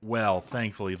 Well,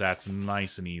 thankfully, that's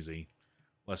nice and easy.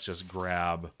 Let's just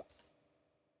grab...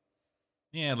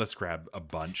 Yeah, let's grab a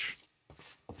bunch.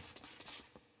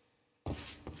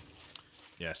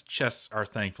 Yes, chests are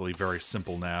thankfully very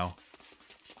simple now.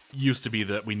 Used to be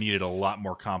that we needed a lot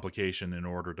more complication in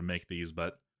order to make these,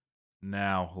 but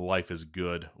now life is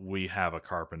good. We have a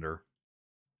carpenter.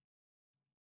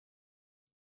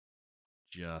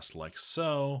 Just like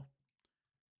so.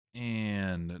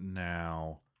 And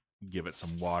now give it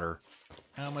some water.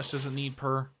 How much does it need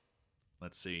per?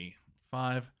 Let's see.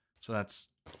 5. So that's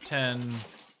 10,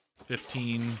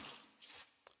 15.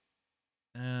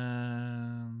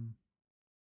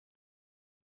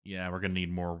 Yeah, we're going to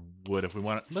need more wood if we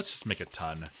want it. Let's just make a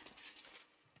ton.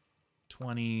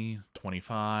 20,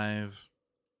 25,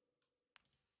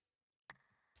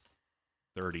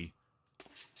 30.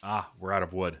 Ah, we're out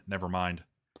of wood. Never mind.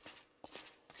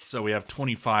 So we have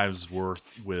 25's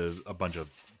worth with a bunch of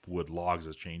wood logs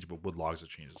as change, but wood logs as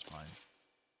change is fine.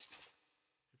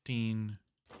 15,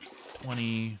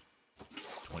 20,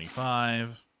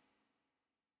 25.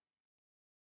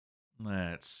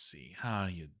 Let's see. How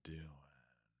you doing?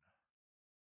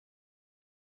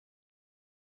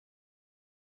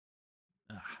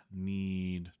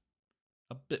 Need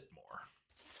a bit more.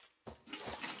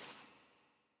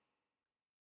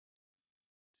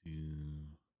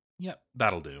 Yep,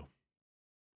 that'll do.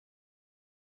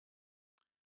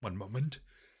 One moment.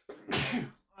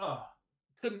 Oh,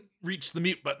 couldn't reach the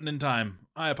mute button in time.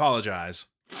 I apologize.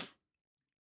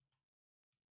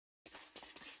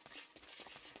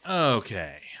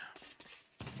 Okay.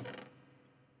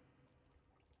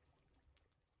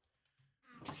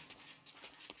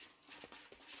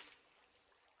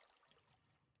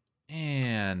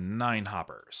 And 9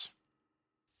 hoppers.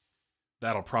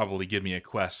 That'll probably give me a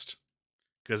quest,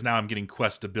 because now I'm getting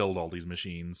quests to build all these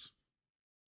machines.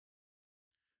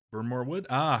 Burn more wood?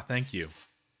 Ah, thank you.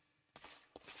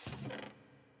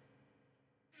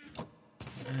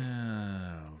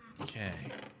 Okay.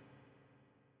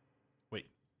 Wait.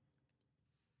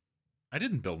 I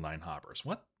didn't build 9 hoppers.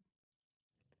 What?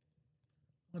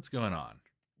 What's going on?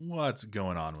 What's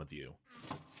going on with you?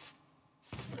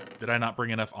 Did I not bring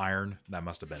enough iron? That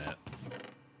must have been it.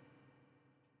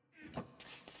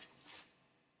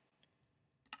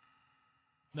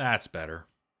 That's better.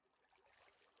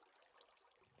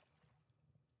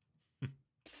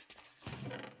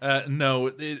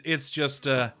 No, it's just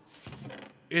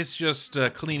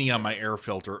cleaning out my air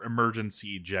filter,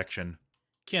 emergency ejection.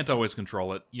 Can't always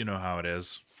control it. You know how it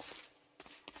is.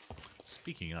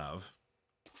 Speaking of,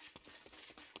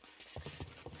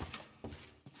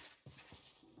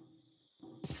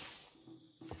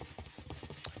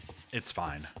 it's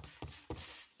fine.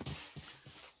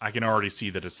 I can already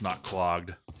see that it's not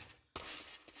clogged.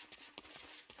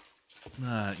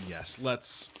 Yes,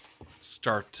 let's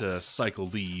start to cycle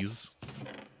these.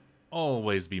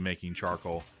 Always be making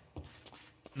charcoal.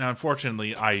 Now,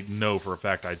 unfortunately, I know for a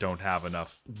fact I don't have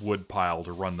enough wood pile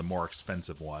to run the more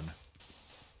expensive one.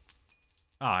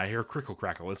 Ah, I hear Crickle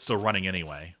Crackle. It's still running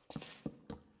anyway.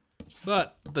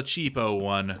 But the cheapo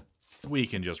one, we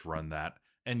can just run that.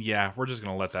 And yeah, we're just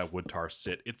going to let that wood tar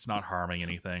sit. It's not harming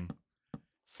anything.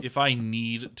 If I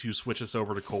need to switch this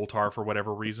over to coal tar for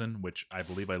whatever reason, which I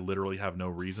believe I literally have no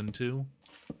reason to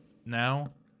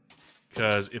now,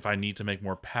 because if I need to make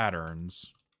more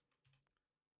patterns,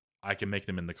 I can make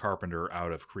them in the carpenter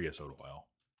out of creosote oil.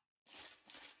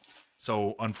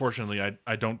 So, unfortunately,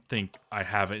 I don't think I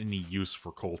have any use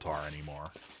for coal tar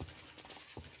anymore.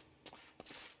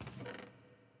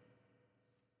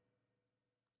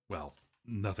 Well,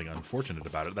 nothing unfortunate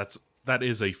about it. That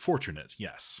is a fortunate,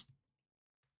 yes.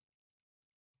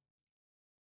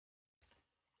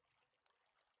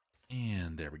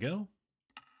 And there we go.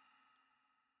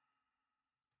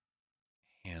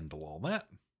 Handle all that.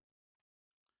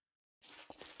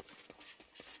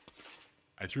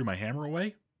 I threw my hammer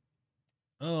away?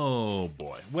 Oh,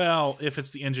 boy. Well, if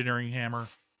it's the engineering hammer...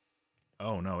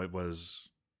 Oh, no, it was...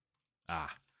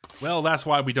 Ah. Well, that's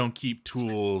why we don't keep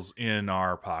tools in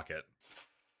our pocket.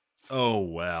 Oh,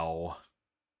 well.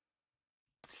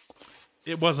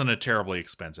 It wasn't a terribly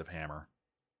expensive hammer.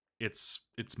 It's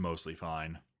mostly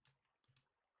fine.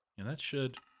 And that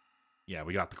should... Yeah,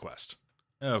 we got the quest.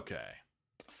 Okay.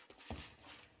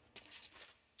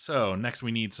 So, next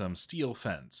we need some steel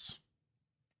fence.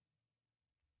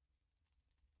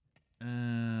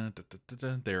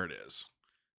 There it is.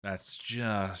 That's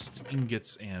just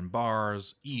ingots and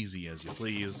bars, easy as you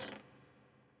please.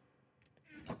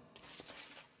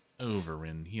 Over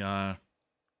in here.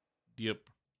 Yep.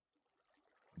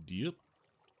 Yep.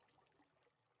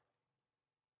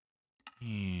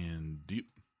 And yep.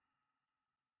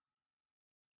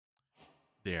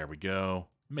 There we go.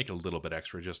 Make a little bit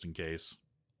extra just in case.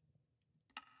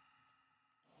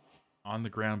 On the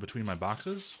ground between my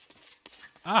boxes?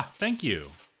 Ah, thank you.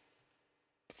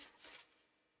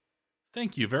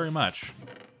 Thank you very much.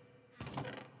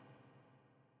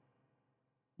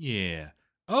 Yeah.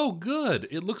 Oh, good.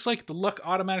 It looks like the luck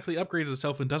automatically upgrades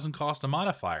itself and doesn't cost a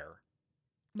modifier.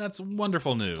 That's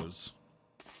wonderful news.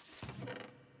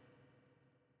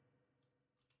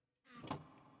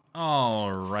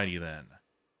 Alrighty then.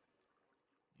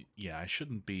 Yeah, I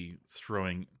shouldn't be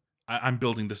throwing... I'm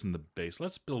building this in the base.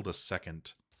 Let's build a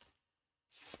second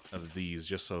of these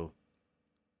just so...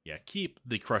 Yeah, keep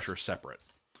the crusher separate.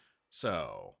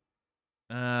 So,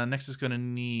 next is going to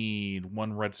need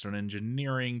 1 redstone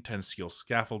engineering, 10 steel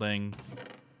scaffolding.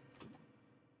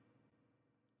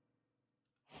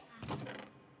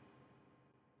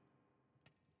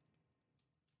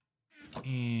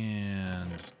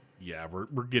 And yeah,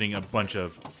 we're getting a bunch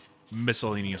of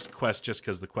miscellaneous quests just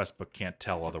because the quest book can't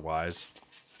tell otherwise.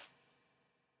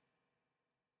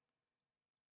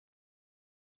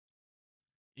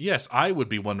 Yes, I would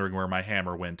be wondering where my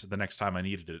hammer went the next time I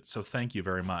needed it, so thank you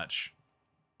very much.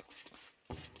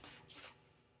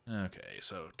 Okay,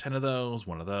 so 10 of those,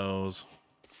 1 of those.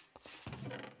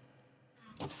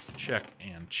 Check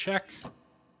and check.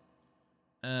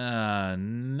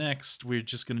 Next, we're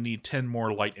just going to need 10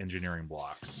 more light engineering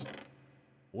blocks.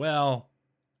 Well,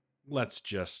 let's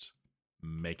just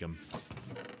make them.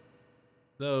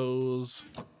 Those.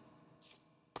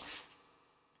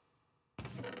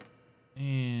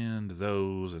 And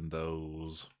those and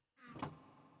those.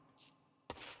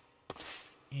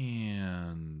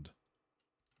 And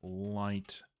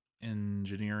light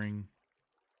engineering.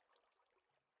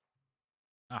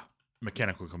 Ah,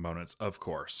 mechanical components, of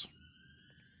course.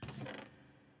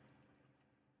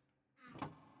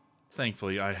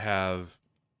 Thankfully, I have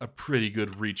a pretty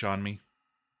good reach on me.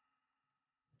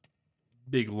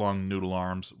 Big, long noodle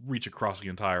arms, reach across the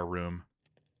entire room.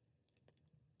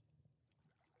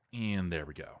 And there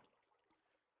we go.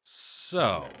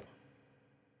 So,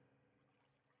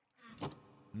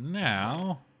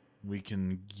 now we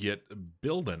can get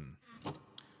building.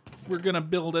 We're going to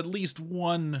build at least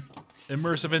 1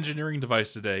 immersive engineering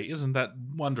device today. Isn't that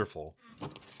wonderful?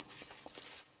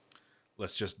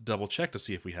 Let's just double check to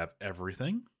see if we have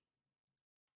everything.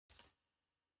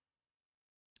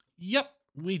 Yep,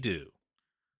 we do.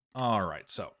 All right,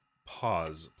 so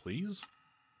pause, please.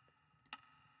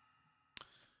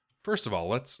 First of all,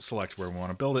 let's select where we want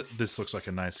to build it. This looks like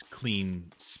a nice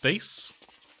clean space.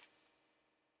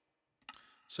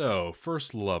 So,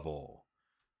 first level.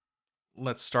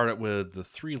 Let's start it with the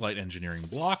 3 light engineering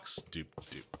blocks. Doop,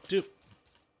 doop, doop.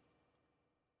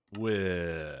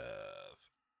 With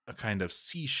a kind of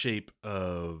C shape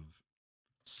of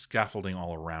scaffolding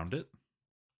all around it.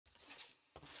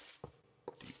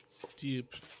 Doop,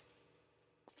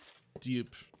 doop,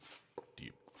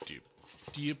 doop, doop,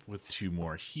 doop, with 2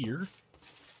 more here.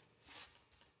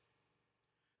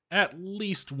 At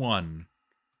least 1.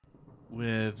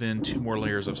 Within 2 more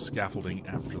layers of scaffolding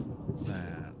after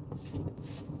that.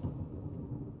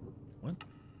 What?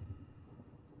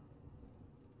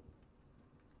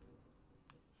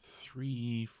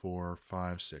 3, 4,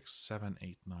 5, 6, 7,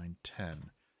 8, 9, 10.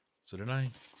 So did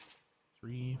I?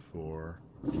 3, 4,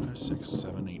 5, 6,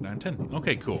 7, 8, 9, 10.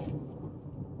 Okay,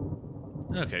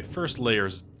 cool. Okay, first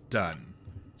layer's done.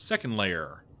 Second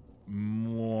layer.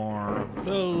 More of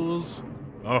those.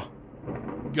 Oh,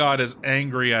 God is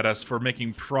angry at us for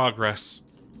making progress.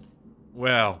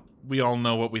 Well, we all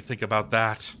know what we think about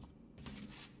that.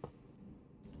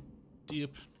 Doop.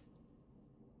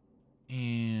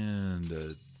 And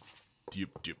doop,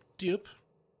 doop, doop.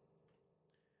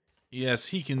 Yes,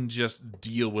 he can just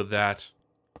deal with that.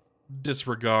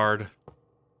 Disregard.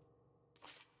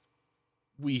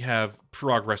 We have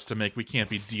progress to make. We can't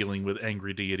be dealing with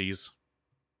angry deities.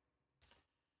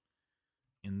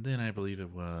 And then I believe it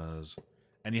was...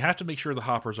 And you have to make sure the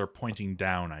hoppers are pointing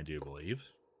down, I do believe.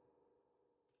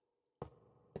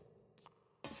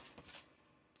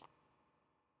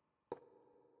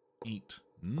 Eight,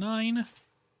 9.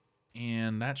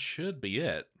 And that should be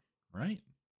it, right?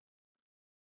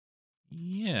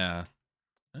 Yeah.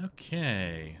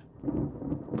 Okay.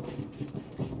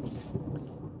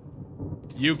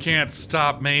 You can't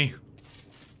stop me.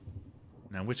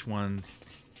 Now, which one?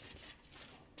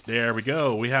 There we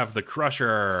go. We have the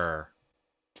crusher.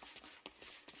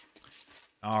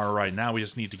 All right, now we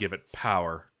just need to give it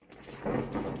power.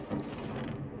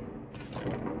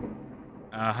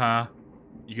 Uh-huh.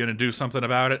 You gonna do something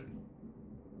about it?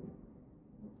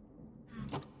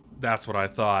 That's what I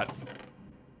thought.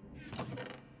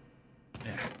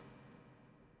 Yeah.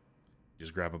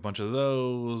 Just grab a bunch of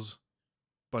those.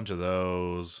 Bunch of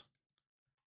those.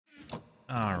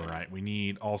 Alright, we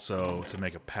need also to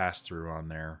make a pass-through on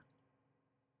there.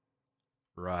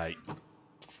 Right.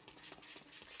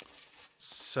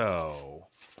 So,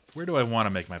 where do I want to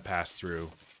make my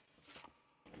pass-through?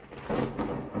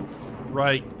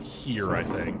 Right here, I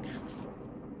think.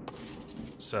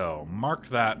 So, mark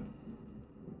that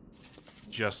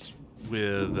just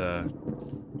with,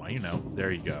 well, you know,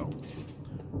 there you go.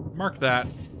 Mark that,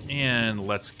 And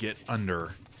let's get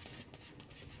under.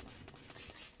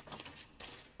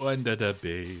 Under the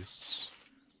base.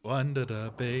 Under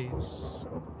the base.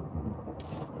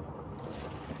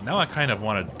 Now I kind of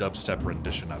want a dubstep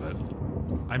rendition of it.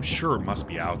 I'm sure it must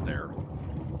be out there.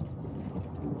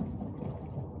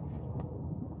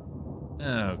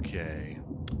 Okay.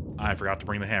 I forgot to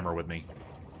bring the hammer with me.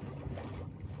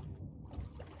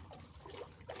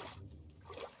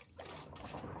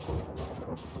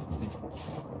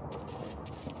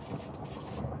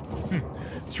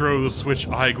 Throw the switch,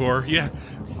 Igor. Yeah.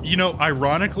 You know,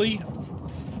 ironically,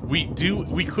 we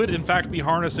could in fact be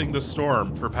harnessing the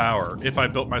storm for power if I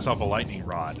built myself a lightning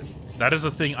rod. That is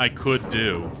a thing I could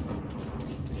do.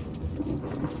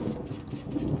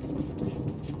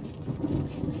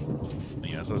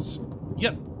 Yes, that's...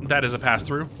 Yep, that is a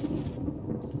pass-through.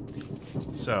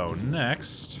 So,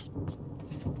 next...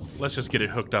 Let's just get it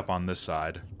hooked up on this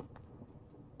side.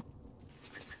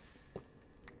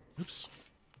 Oops.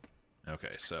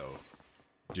 Okay, so...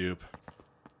 Dupe.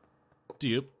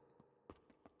 Dupe.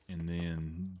 And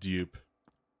then dupe.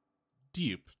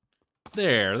 Dupe.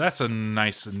 There, that's a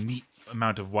nice, neat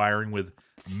amount of wiring with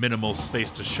minimal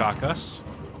space to shock us.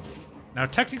 Now,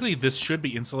 technically, this should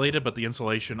be insulated, but the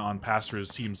insulation on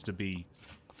pass-throughs seems to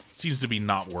be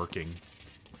not working.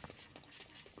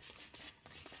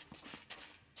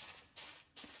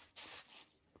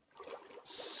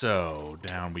 So,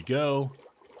 down we go.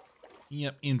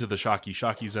 Yep, into the shocky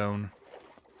zone.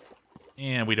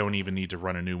 And we don't even need to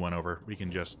run a new one over. We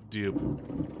can just dupe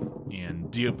and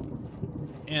dupe.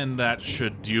 And that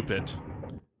should dupe it.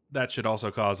 That should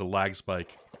also cause a lag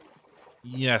spike.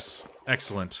 Yes,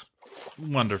 excellent.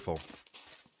 Wonderful.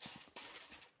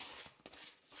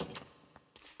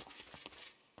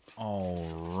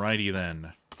 Alrighty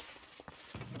then.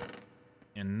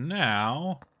 And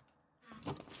now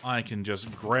I can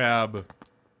just grab...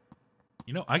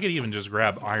 You know, I could even just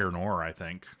grab iron ore, I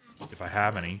think, if I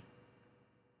have any.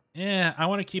 Yeah, I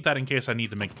want to keep that in case I need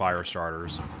to make fire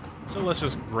starters. So let's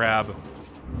just grab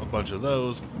a bunch of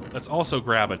those. Let's also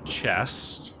grab a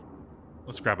chest.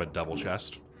 Let's grab a double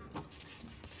chest.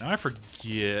 Now I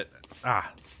forget...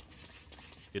 Ah.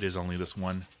 It is only this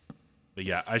one. But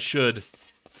yeah, I should...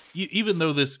 Even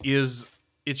though this is...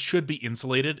 It should be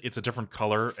insulated. It's a different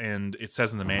color, and it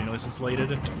says in the manual it's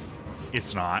insulated.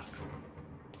 It's not.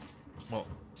 Well,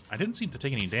 I didn't seem to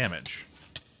take any damage.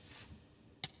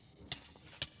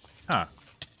 Huh.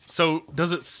 So,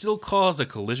 does it still cause a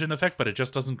collision effect, but it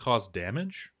just doesn't cause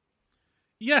damage?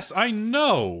 Yes, I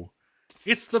know!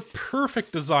 It's the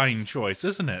perfect design choice,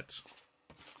 isn't it?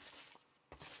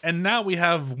 And now we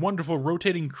have wonderful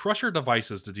rotating crusher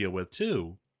devices to deal with,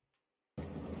 too.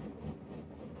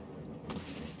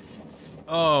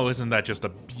 Oh, isn't that just a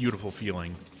beautiful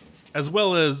feeling? As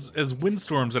well as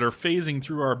windstorms that are phasing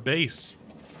through our base.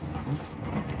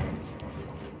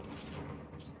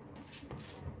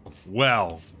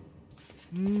 Well,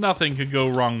 nothing could go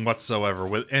wrong whatsoever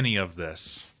with any of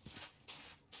this.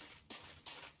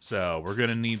 So, we're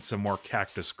gonna need some more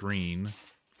cactus green.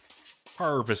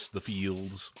 Harvest the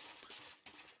fields.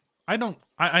 I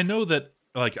know that,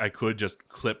 like, I could just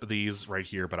clip these right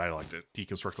here, but I like to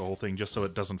deconstruct the whole thing just so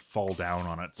it doesn't fall down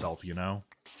on itself, you know?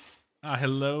 Ah,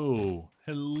 hello.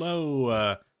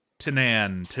 Hello,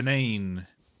 Tanane.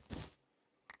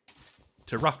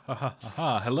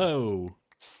 Tara-ha-ha-ha-ha, hello.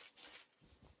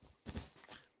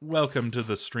 Welcome to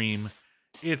the stream.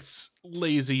 It's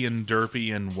lazy and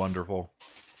derpy and wonderful.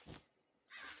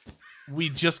 We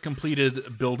just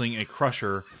completed building a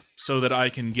crusher so that I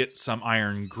can get some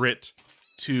iron grit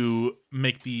to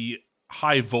make the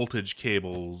high voltage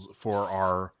cables for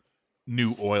our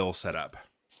new oil setup.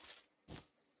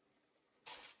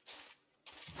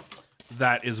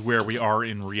 That is where we are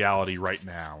in reality right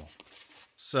now.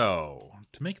 So,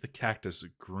 to make the cactus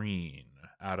green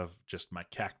out of just my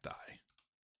cacti.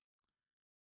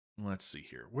 Let's see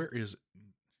here. Where is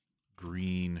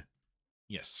green?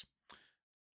 Yes.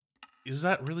 Is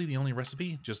that really the only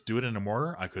recipe? Just do it in a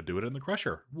mortar? I could do it in the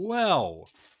crusher. Well.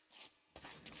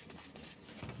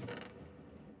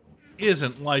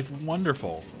 Isn't life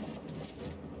wonderful?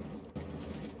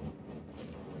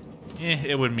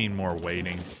 It would mean more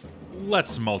waiting.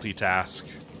 Let's multitask.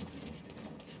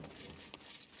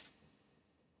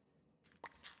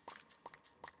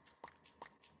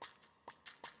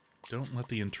 Don't let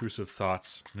the intrusive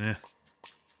thoughts...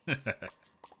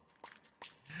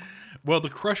 Well, the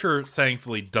crusher,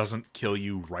 thankfully, doesn't kill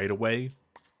you right away.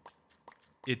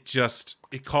 It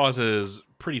causes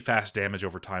pretty fast damage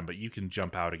over time, but you can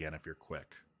jump out again if you're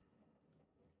quick.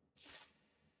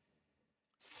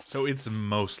 So it's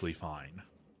mostly fine.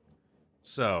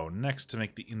 So, next to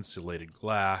make the insulated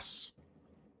glass,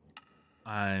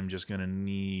 I'm just going to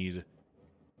need...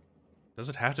 Does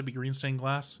it have to be green stained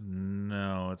glass?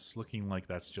 No, it's looking like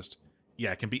that's just...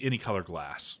 Yeah, it can be any color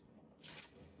glass.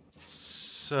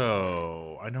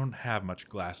 So, I don't have much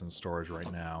glass in storage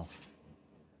right now.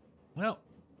 Well,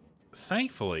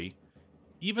 thankfully,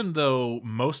 even though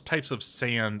most types of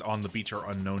sand on the beach are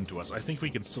unknown to us, I think we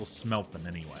can still smelt them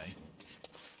anyway.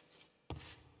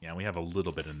 Yeah, we have a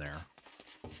little bit in there.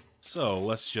 So,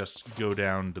 let's just go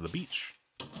down to the beach.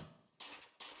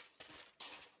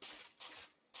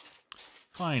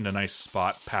 Find a nice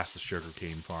spot past the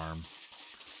sugarcane farm.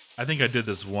 I think I did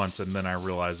this once and then I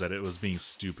realized that it was being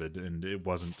stupid and it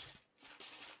wasn't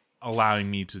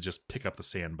allowing me to just pick up the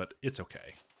sand, but it's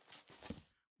okay.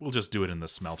 We'll just do it in the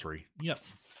smeltery. Yep.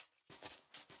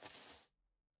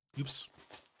 Oops.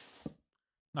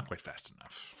 Not quite fast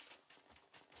enough.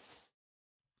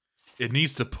 It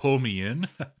needs to pull me in?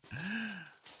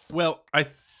 Well, I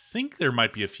think there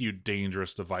might be a few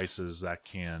dangerous devices that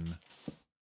can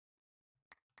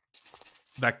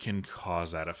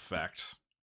cause that effect.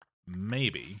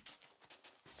 Maybe.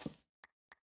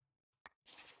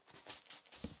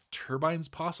 Turbines,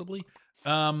 possibly?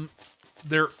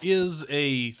 There is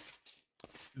a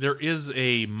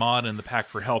mod in the pack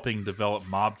for helping develop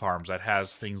mob farms that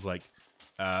has things like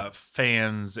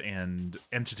fans and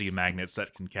entity magnets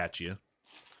that can catch you.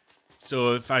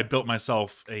 So if I built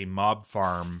myself a mob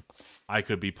farm, I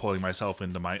could be pulling myself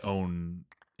into my own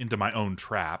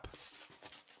trap.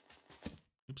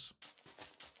 Oops.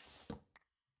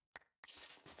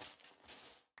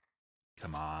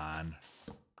 Come on.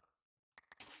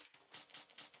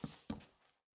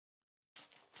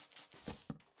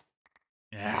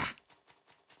 Yeah.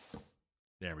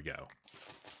 There we go.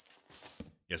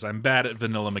 Yes, I'm bad at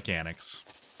vanilla mechanics.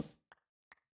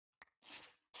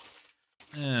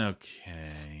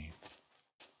 Okay.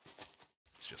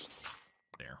 Let's just...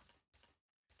 There.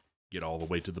 Get all the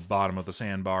way to the bottom of the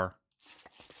sandbar.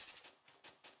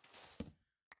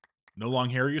 No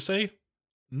long hair, you say?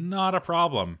 Not a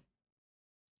problem.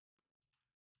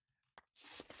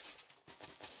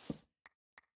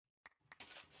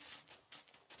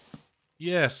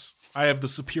 Yes, I have the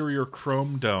superior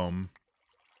chrome dome.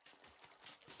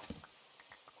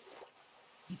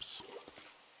 Oops.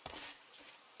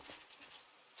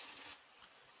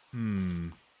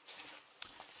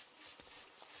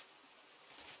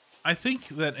 I think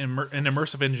that in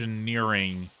immersive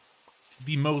engineering,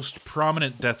 the most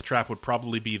prominent death trap would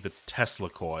probably be the Tesla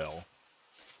coil.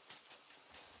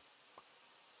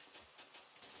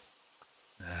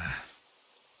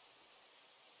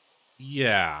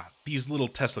 Yeah, these little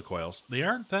Tesla coils. They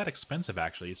aren't that expensive,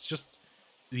 actually. It's just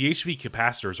the HV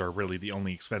capacitors are really the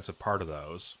only expensive part of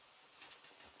those.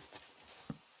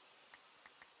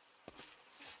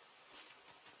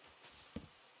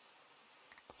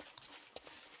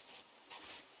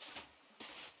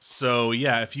 So,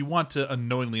 yeah, if you want to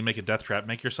unknowingly make a death trap,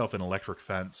 make yourself an electric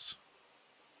fence.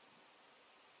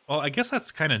 Well, I guess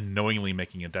that's kind of knowingly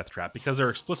making a death trap, because their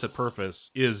explicit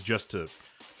purpose is just to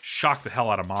shock the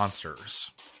hell out of monsters.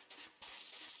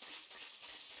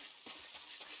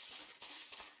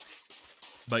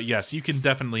 But yes, you can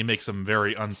definitely make some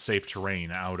very unsafe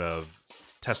terrain out of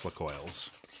Tesla coils.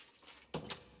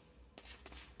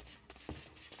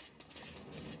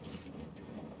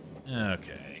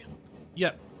 Okay.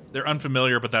 Yep, they're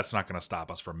unfamiliar, but that's not going to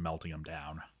stop us from melting them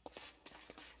down.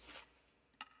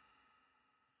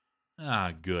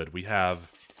 Ah, good. We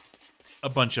have a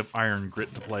bunch of iron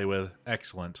grit to play with.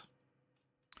 Excellent.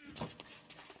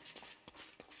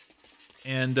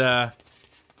 And,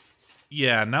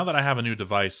 yeah, now that I have a new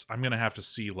device, I'm going to have to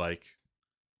see, like...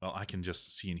 Well, I can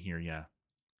just see in here, yeah.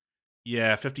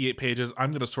 Yeah, 58 pages. I'm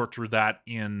going to sort through that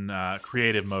in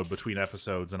creative mode between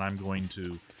episodes, and I'm going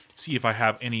to see if I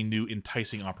have any new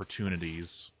enticing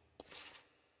opportunities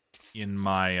in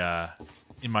my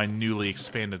newly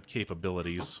expanded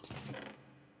capabilities.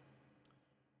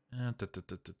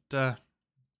 There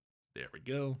we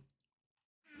go.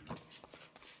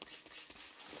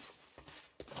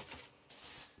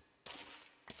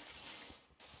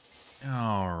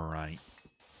 All right.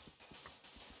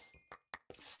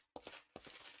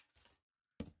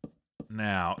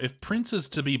 Now, if Prince is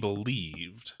to be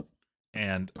believed,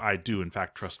 and I do in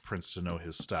fact trust Prince to know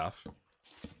his stuff,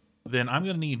 then I'm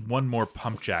going to need one more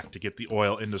pump jack to get the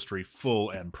oil industry full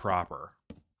and proper.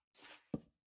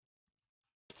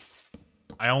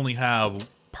 I only have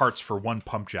parts for one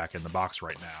pump jack in the box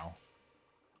right now.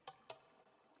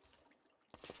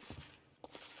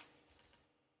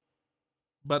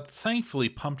 But thankfully,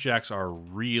 pump jacks are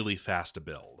really fast to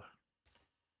build.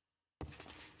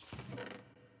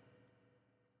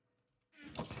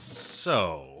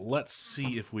 So, let's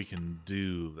see if we can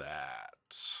do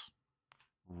that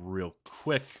real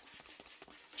quick,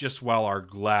 just while our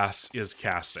glass is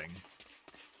casting.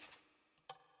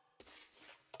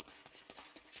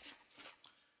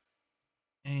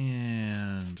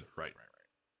 And, right.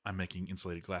 I'm making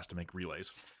insulated glass to make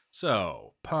relays.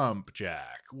 So, Pump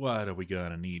Jack, what are we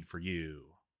gonna need for you?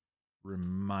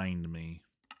 Remind me.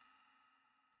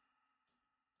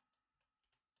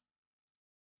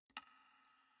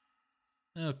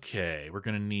 Okay, we're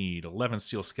going to need 11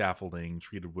 steel scaffolding,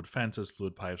 treated wood fences,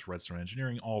 fluid pipes, redstone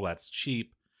engineering. All that's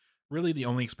cheap. Really, the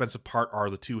only expensive part are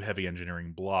the 2 heavy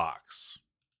engineering blocks.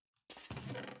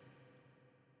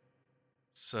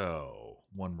 So,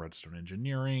 1 redstone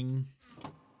engineering.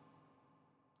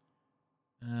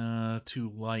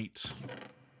 2 light.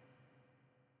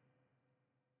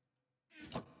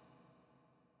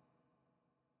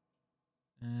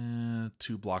 Uh,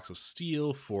 2 blocks of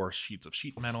steel, 4 sheets of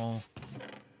sheet metal.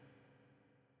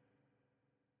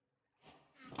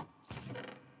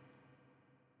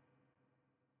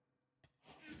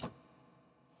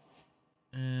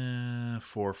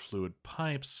 Four fluid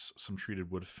pipes, some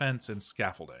treated wood fence, and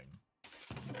scaffolding.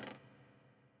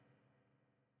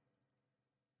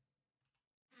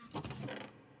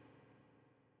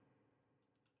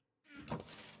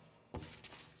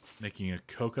 Making a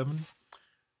coke oven.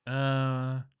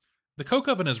 The coke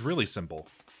oven is really simple.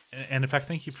 And in fact,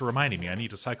 thank you for reminding me. I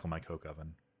need to cycle my coke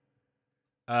oven.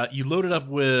 You load it up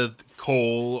with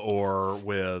coal or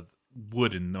with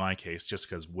wood in my case, just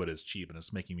because wood is cheap and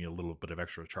it's making me a little bit of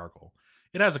extra charcoal.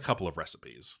 It has a couple of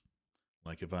recipes.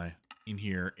 Like if I, in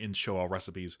here, in show all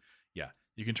recipes, yeah,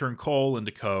 you can turn coal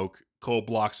into coke, coal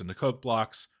blocks into coke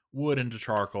blocks, wood into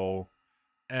charcoal,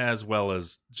 as well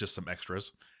as just some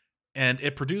extras. And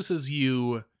it produces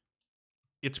you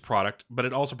its product, but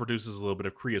it also produces a little bit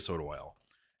of creosote oil.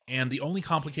 And the only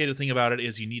complicated thing about it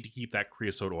is you need to keep that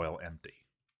creosote oil empty.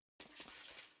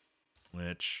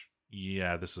 Which,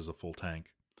 yeah, this is a full tank.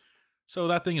 So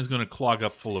that thing is going to clog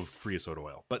up full of creosote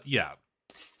oil. But yeah,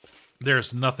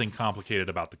 there's nothing complicated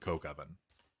about the coke oven.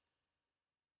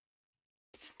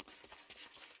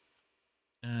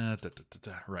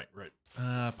 Right.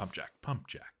 Pump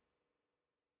jack.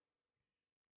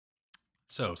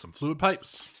 So, some fluid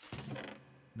pipes.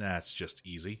 That's just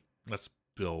easy. Let's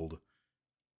build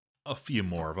a few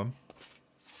more of them.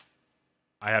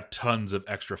 I have tons of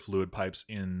extra fluid pipes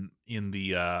in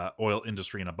the oil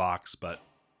industry in a box, but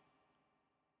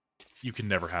you can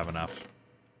never have enough.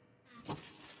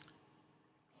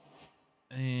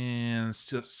 And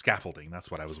scaffolding,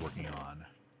 that's what I was working on.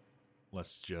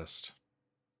 Let's just...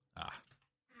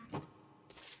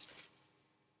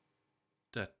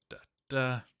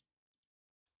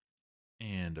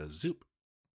 And a zoop.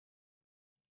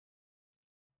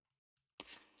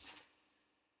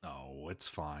 Oh, it's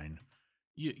fine.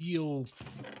 You'll...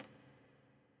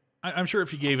 I'm sure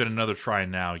if you gave it another try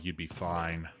now, you'd be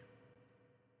fine.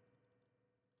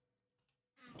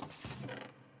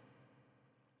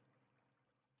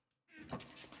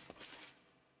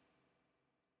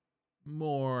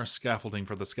 More scaffolding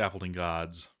for the scaffolding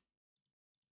gods.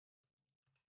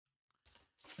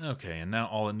 Okay, and now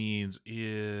all it needs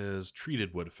is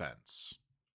treated wood fence.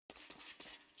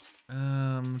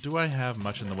 Do I have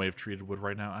much in the way of treated wood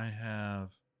right now? I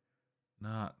have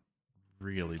not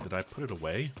really. Did I put it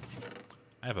away?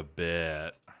 I have a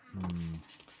bit.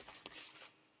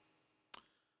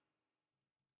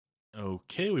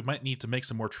 Okay, we might need to make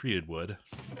some more treated wood.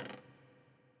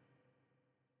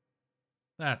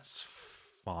 That's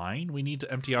fine. We need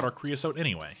to empty out our creosote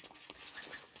anyway.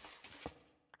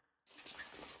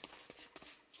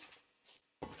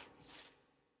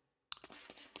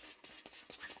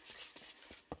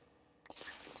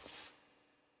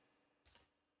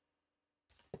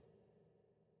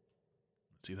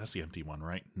 Let's see, that's the empty one,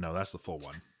 right? No, that's the full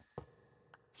one.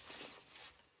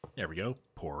 There we go.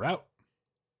 Pour out.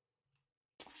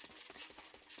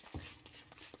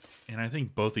 And I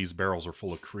think both these barrels are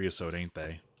full of creosote, ain't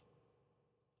they?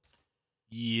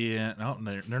 Yeah, no,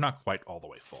 they're not quite all the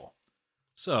way full.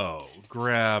 So,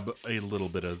 grab a little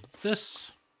bit of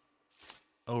this.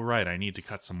 Oh, right, I need to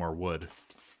cut some more wood.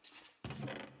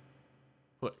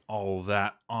 Put all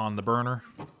that on the burner.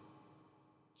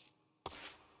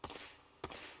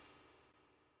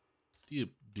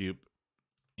 Doop,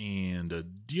 and a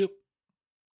doop.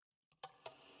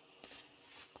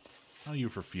 How are you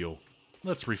for fuel?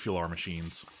 Let's refuel our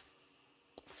machines.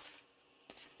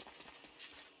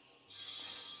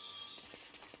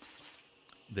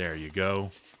 There you go.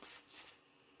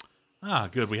 Ah,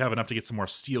 good. We have enough to get some more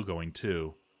steel going,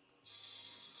 too.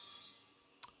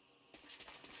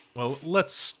 Well,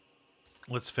 let's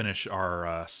let's finish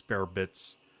our spare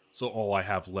bits. So all I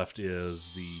have left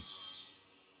is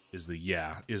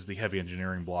the heavy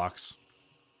engineering blocks.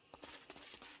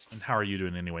 And how are you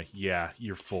doing anyway? Yeah,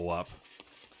 you're full up.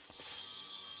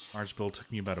 Large build took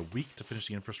me about a week to finish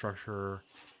the infrastructure.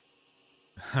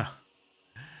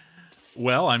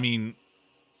 Well, I mean,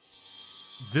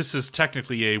 this is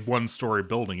technically a one-story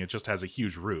building. It just has a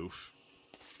huge roof.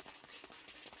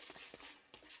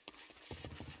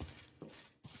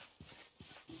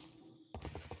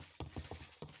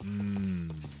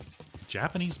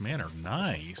 Japanese manor.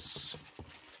 Nice.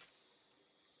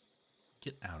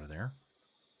 Get out of there.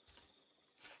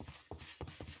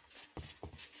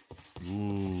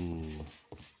 Ooh.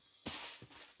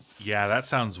 Yeah, that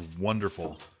sounds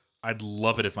wonderful. I'd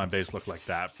love it if my base looked like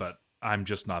that, but I'm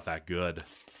just not that good.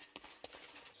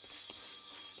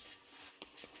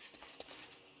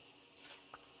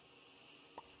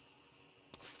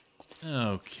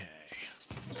 Okay.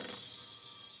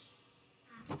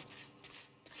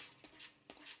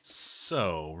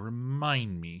 So,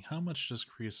 remind me, how much does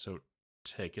creosote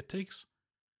take? It takes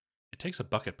a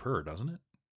bucket per, doesn't it?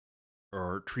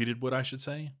 Or treated wood, I should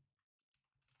say.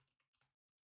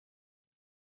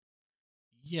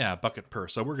 Yeah, bucket per.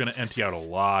 So we're going to empty out a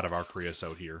lot of our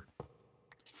creosote here.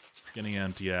 Going to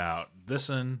empty out this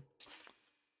one.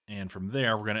 And from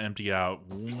there, we're going to empty out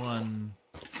 1,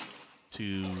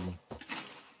 2,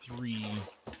 3,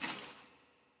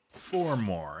 4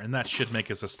 more. And that should make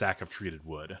us a stack of treated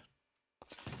wood.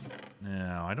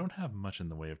 Now, I don't have much in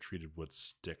the way of treated wood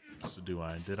sticks, do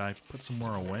I? Did I put some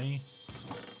more away?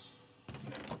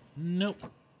 Nope.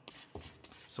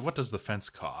 So what does the fence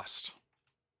cost?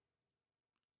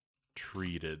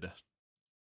 Treated.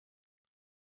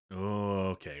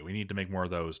 Okay, we need to make more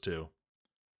of those too.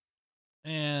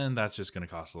 And that's just going to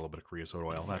cost a little bit of creosote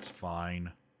oil. That's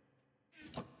fine.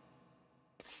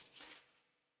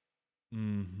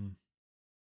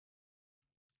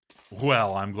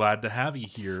 Well, I'm glad to have you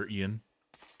here, Ian.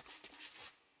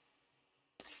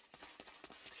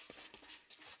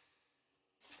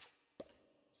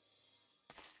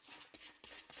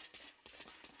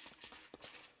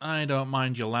 I don't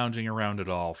mind you lounging around at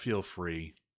all. Feel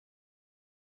free.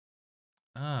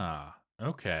 Ah,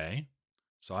 okay.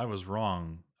 So I was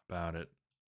wrong about it.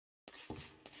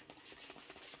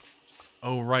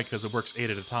 Oh, right, because it works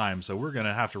 8 at a time, so we're going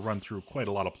to have to run through quite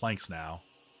a lot of planks now.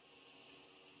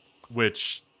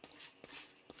 Which...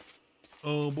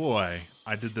 oh boy,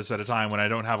 I did this at a time when I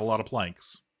don't have a lot of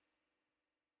planks.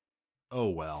 Oh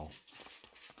well.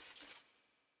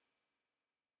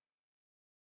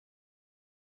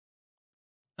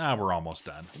 Ah, we're almost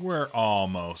done. We're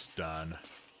almost done.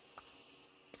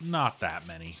 Not that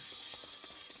many.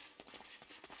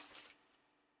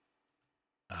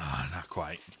 Ah, not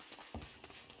quite.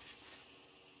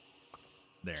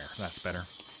 There, that's better.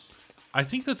 I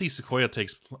think that these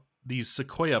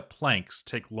sequoia planks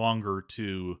take longer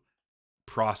to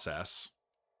process.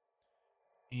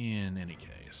 In any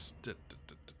case,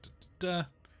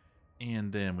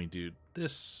 and then we do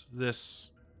this.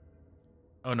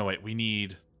 Oh no, wait. We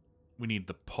need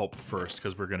the pulp first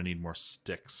because we're gonna need more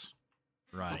sticks,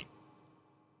 right?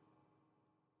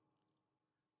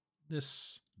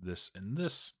 This, and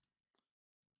this,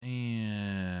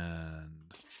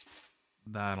 and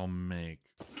that'll make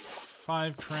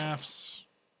 5 crafts,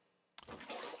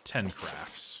 10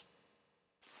 crafts.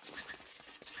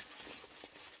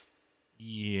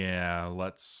 Yeah,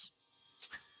 let's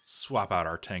swap out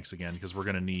our tanks again because we're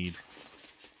gonna need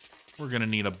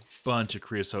a bunch of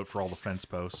creosote for all the fence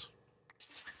posts.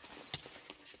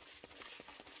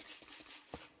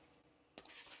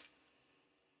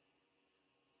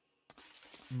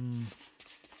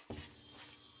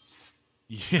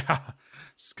 Yeah,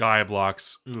 sky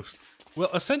blocks. Oof. Well,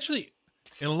 essentially,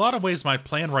 in a lot of ways, my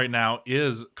plan right now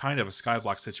is kind of a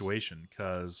skyblock situation,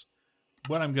 because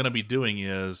what I'm going to be doing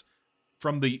is,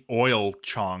 from the oil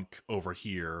chunk over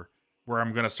here, where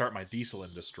I'm going to start my diesel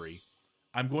industry,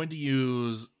 I'm going to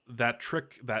use that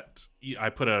trick that I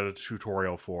put out a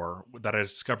tutorial for, that I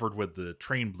discovered with the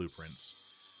train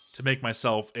blueprints, to make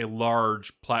myself a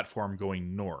large platform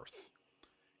going north.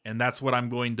 And that's what I'm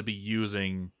going to be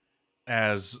using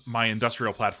as my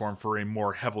industrial platform for a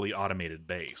more heavily automated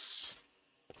base.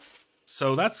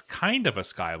 So that's kind of a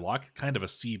sky block, kind of a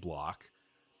C block,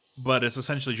 but it's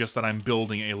essentially just that I'm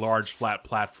building a large flat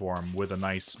platform with a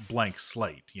nice blank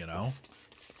slate, you know?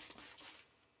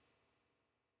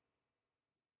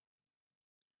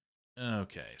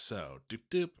 Okay, so doop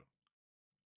doop,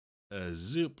 a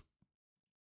zoop,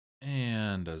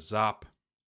 and a zop.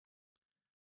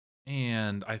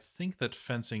 And I think that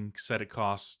fencing said it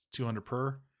costs 200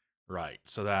 per. Right,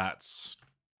 so that's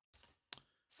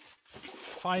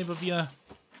 5 of you,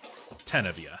 10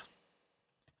 of you.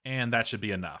 And that should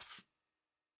be enough.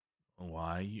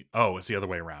 Why? Oh, it's the other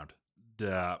way around.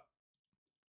 Duh.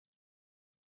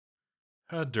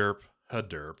 Haderp,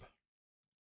 haderp.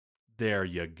 There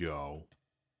you go.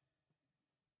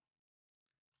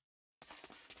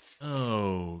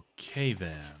 Okay,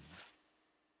 then.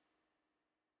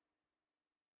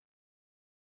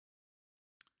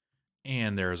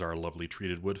 And there's our lovely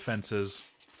treated wood fences.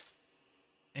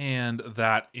 And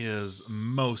that is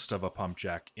most of a pump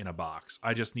jack in a box.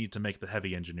 I just need to make the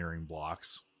heavy engineering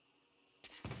blocks.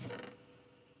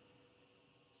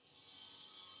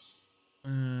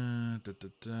 You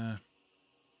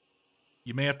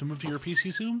may have to move to your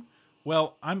PC soon?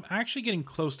 Well, I'm actually getting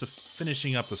close to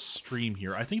finishing up the stream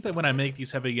here. I think that when I make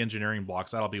these heavy engineering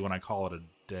blocks, that'll be when I call it a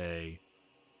day.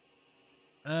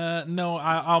 No,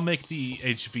 I'll make the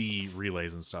HV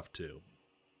relays and stuff too.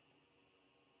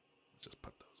 Just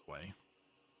put those away.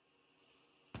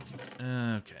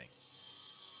 Okay.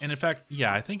 And in fact,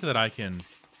 yeah, I think that I can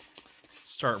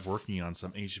start working on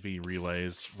some HV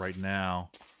relays right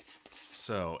now.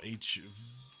 So,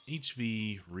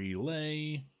 HV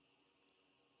relay.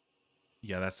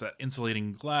 Yeah, that's that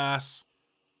insulating glass.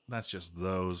 That's just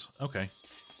those. Okay.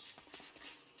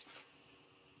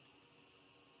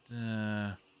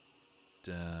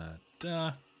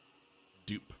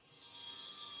 Dupe.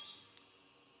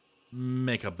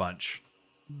 Make a bunch.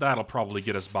 That'll probably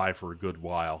get us by for a good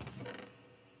while.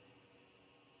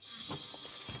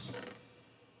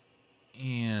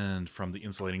 And from the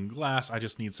insulating glass, I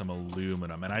just need some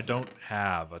aluminum, and I don't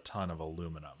have a ton of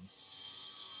aluminum.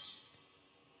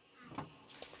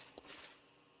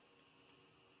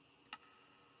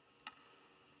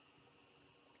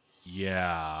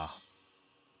 Yeah.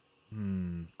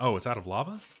 Oh, it's out of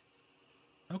lava?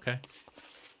 Okay.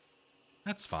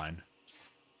 That's fine.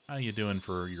 How you doing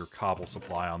for your cobble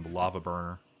supply on the lava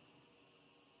burner?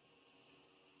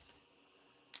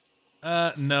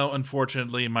 No,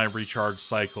 unfortunately, my recharge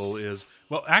cycle is...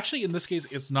 Well, actually, in this case,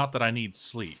 it's not that I need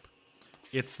sleep.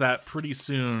 It's that pretty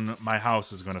soon my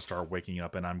house is going to start waking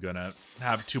up and I'm going to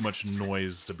have too much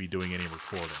noise to be doing any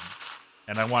recording.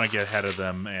 And I want to get ahead of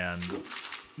them and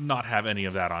not have any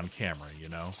of that on camera, you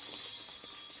know?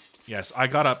 Yes, I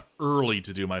got up early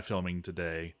to do my filming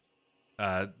today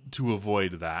to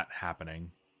avoid that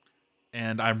happening.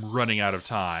 And I'm running out of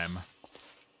time.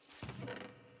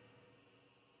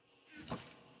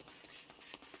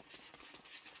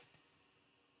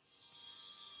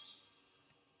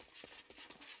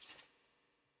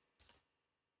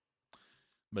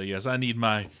 But yes, I need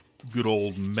my good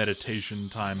old meditation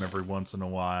time every once in a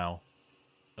while.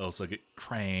 Else I get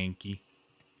cranky.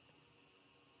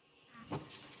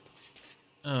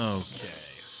 Okay,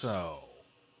 so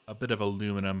a bit of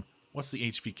aluminum. What's the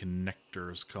HV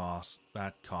connectors cost?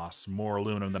 That costs more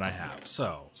aluminum than I have.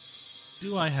 So,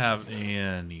 do I have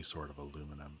any sort of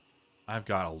aluminum? I've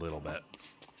got a little bit.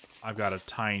 I've got a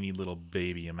tiny little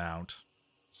baby amount.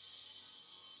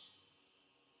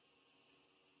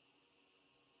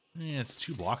 It's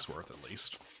 2 blocks worth at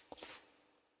least.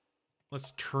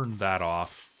 Let's turn that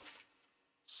off.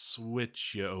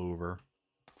 Switch you over.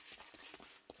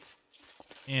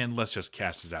 And let's just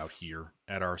cast it out here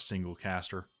at our single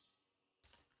caster.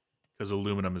 Because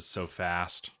aluminum is so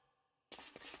fast.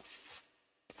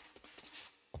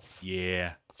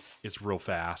 Yeah, it's real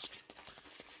fast.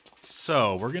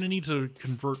 So, we're going to need to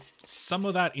convert some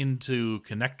of that into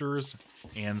connectors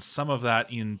and some of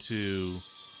that into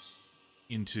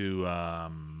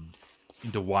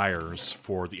wires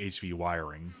for the HV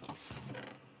wiring.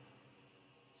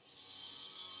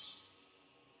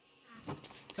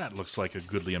 That looks like a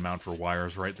goodly amount for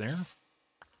wires right there.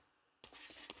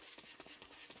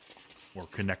 Or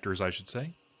connectors, I should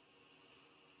say.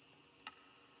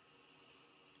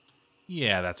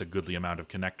 Yeah, that's a goodly amount of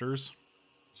connectors.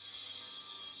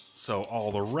 So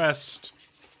all the rest,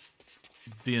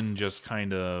 then just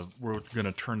kind of, we're going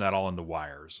to turn that all into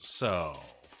wires. So,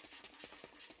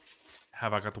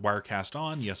 have I got the wire cast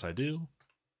on? Yes, I do.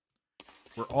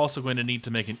 We're also going to need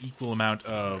to make an equal amount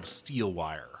of steel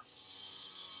wire.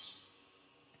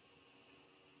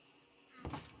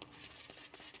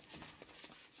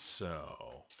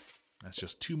 So, that's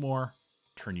just 2 more.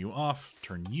 Turn you off,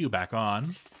 turn you back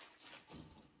on.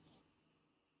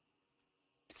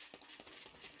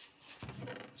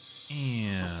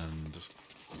 And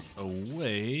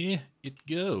away it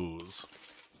goes.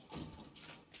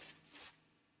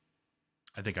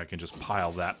 I think I can just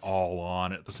pile that all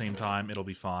on at the same time. It'll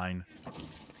be fine.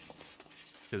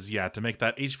 Because, yeah, to make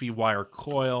that HV wire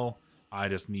coil, I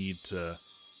just need to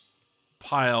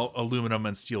pile aluminum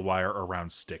and steel wire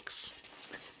around sticks.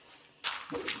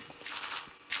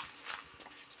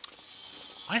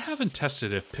 I haven't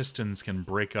tested if pistons can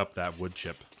break up that wood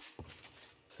chip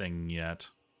thing yet.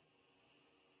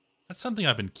 That's something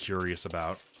I've been curious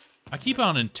about. I keep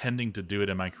on intending to do it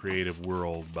in my creative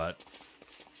world, but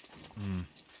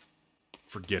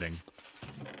forgetting.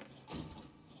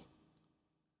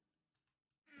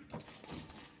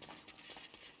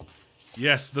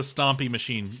 Yes, the Stompy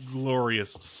Machine.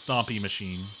 Glorious Stompy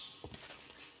Machine.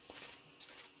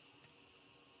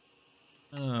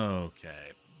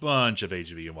 Okay. Bunch of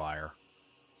HV wire.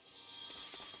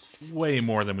 Way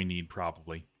more than we need,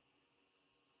 probably.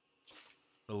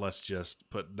 But let's just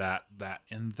put that,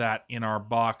 and that in our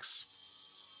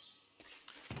box.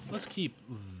 Let's keep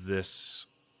this.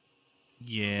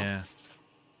 Yeah.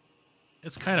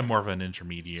 It's kind of more of an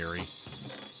intermediary.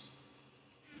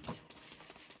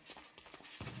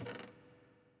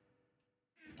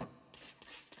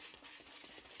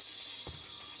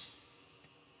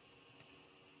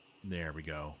 There we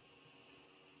go.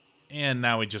 And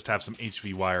now we just have some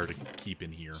HV wire to keep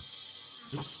in here.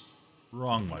 Oops.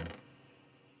 Wrong one.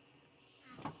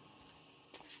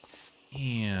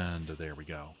 And there we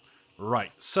go.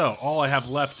 Right. So all I have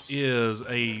left is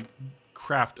a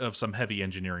craft of some heavy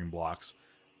engineering blocks,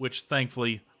 which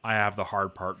thankfully I have the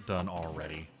hard part done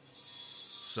already.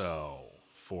 So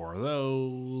for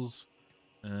those,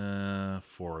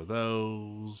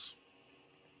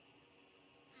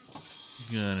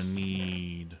 gonna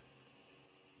need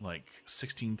like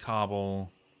 16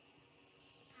 cobble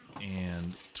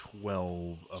and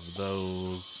 12 of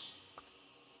those.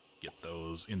 Get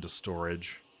those into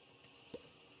storage.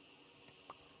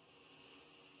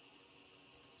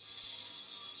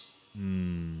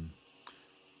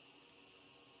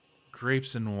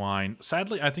 Grapes and wine.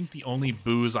 Sadly, I think the only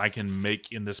booze I can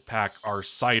make in this pack are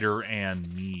cider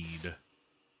and mead.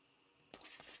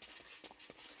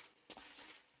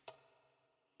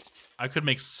 I could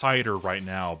make cider right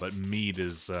now, but mead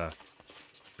is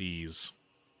bees.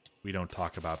 We don't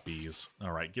talk about bees.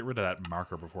 All right, get rid of that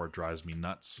marker before it drives me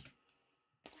nuts.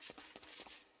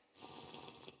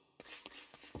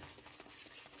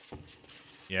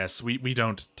 Yes, we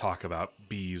don't talk about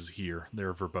bees here.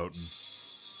 They're verboten.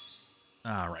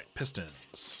 All right,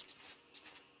 pistons.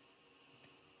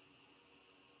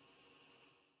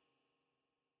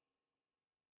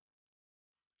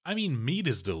 I mean, meat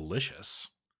is delicious.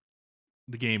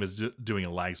 The game is doing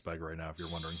a lag spike right now, if you're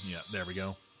wondering. Yeah, there we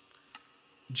go.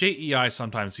 JEI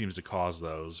sometimes seems to cause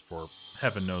those for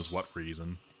heaven knows what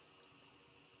reason.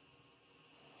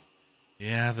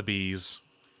 Yeah, the bees.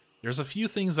 There's a few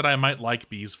things that I might like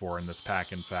bees for in this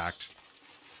pack, in fact.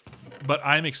 But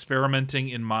I'm experimenting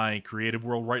in my creative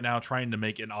world right now, trying to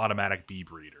make an automatic bee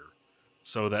breeder,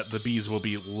 so that the bees will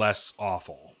be less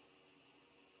awful.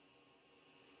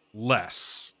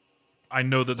 Less. I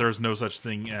know that there's no such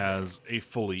thing as a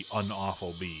fully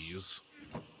unawful bees.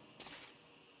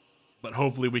 But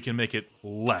hopefully we can make it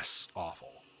less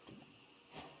awful.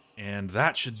 And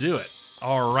that should do it.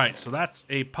 Alright, so that's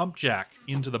a pump jack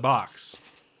into the box.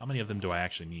 How many of them do I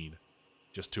actually need?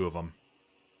 Just 2 of them.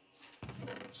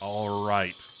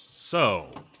 Alright,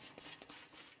 so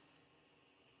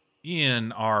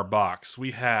in our box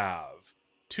we have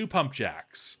 2 pump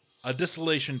jacks, a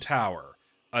distillation tower,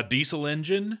 a diesel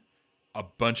engine, a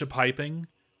bunch of piping,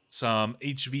 some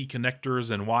HV connectors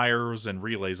and wires and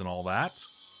relays and all that,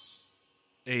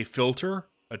 a filter,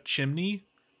 a chimney.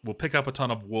 We'll pick up a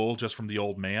ton of wool just from the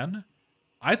old man.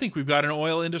 I think we've got an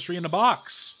oil industry in a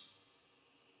box.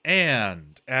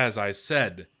 And as I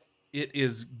said, it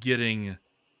is getting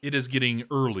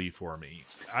early for me.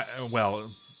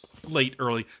 Well, late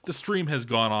early. The stream has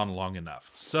gone on long enough.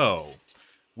 So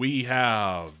we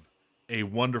have a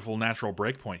wonderful natural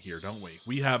breakpoint here, don't we?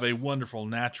 We have a wonderful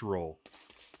natural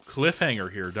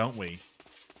cliffhanger here, don't we?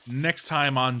 Next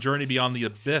time on Journey Beyond the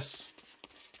Abyss,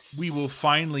 we will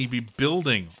finally be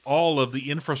building all of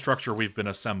the infrastructure we've been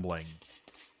assembling.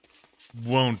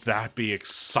 Won't that be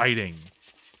exciting?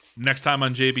 Next time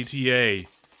on JBTA,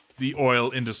 the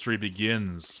oil industry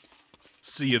begins.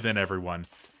 See you then, everyone.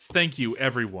 Thank you,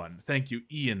 everyone. Thank you,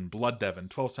 Ian, Blood Devon,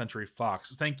 12th Century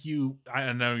Fox. Thank you.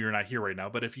 I know you're not here right now,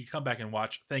 but if you come back and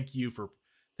watch, thank you,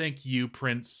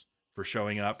 Prince, for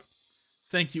showing up.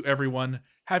 Thank you, everyone.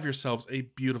 Have yourselves a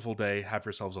beautiful day. Have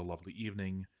yourselves a lovely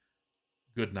evening.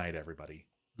 Good night, everybody.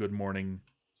 Good morning.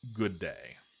 Good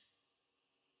day.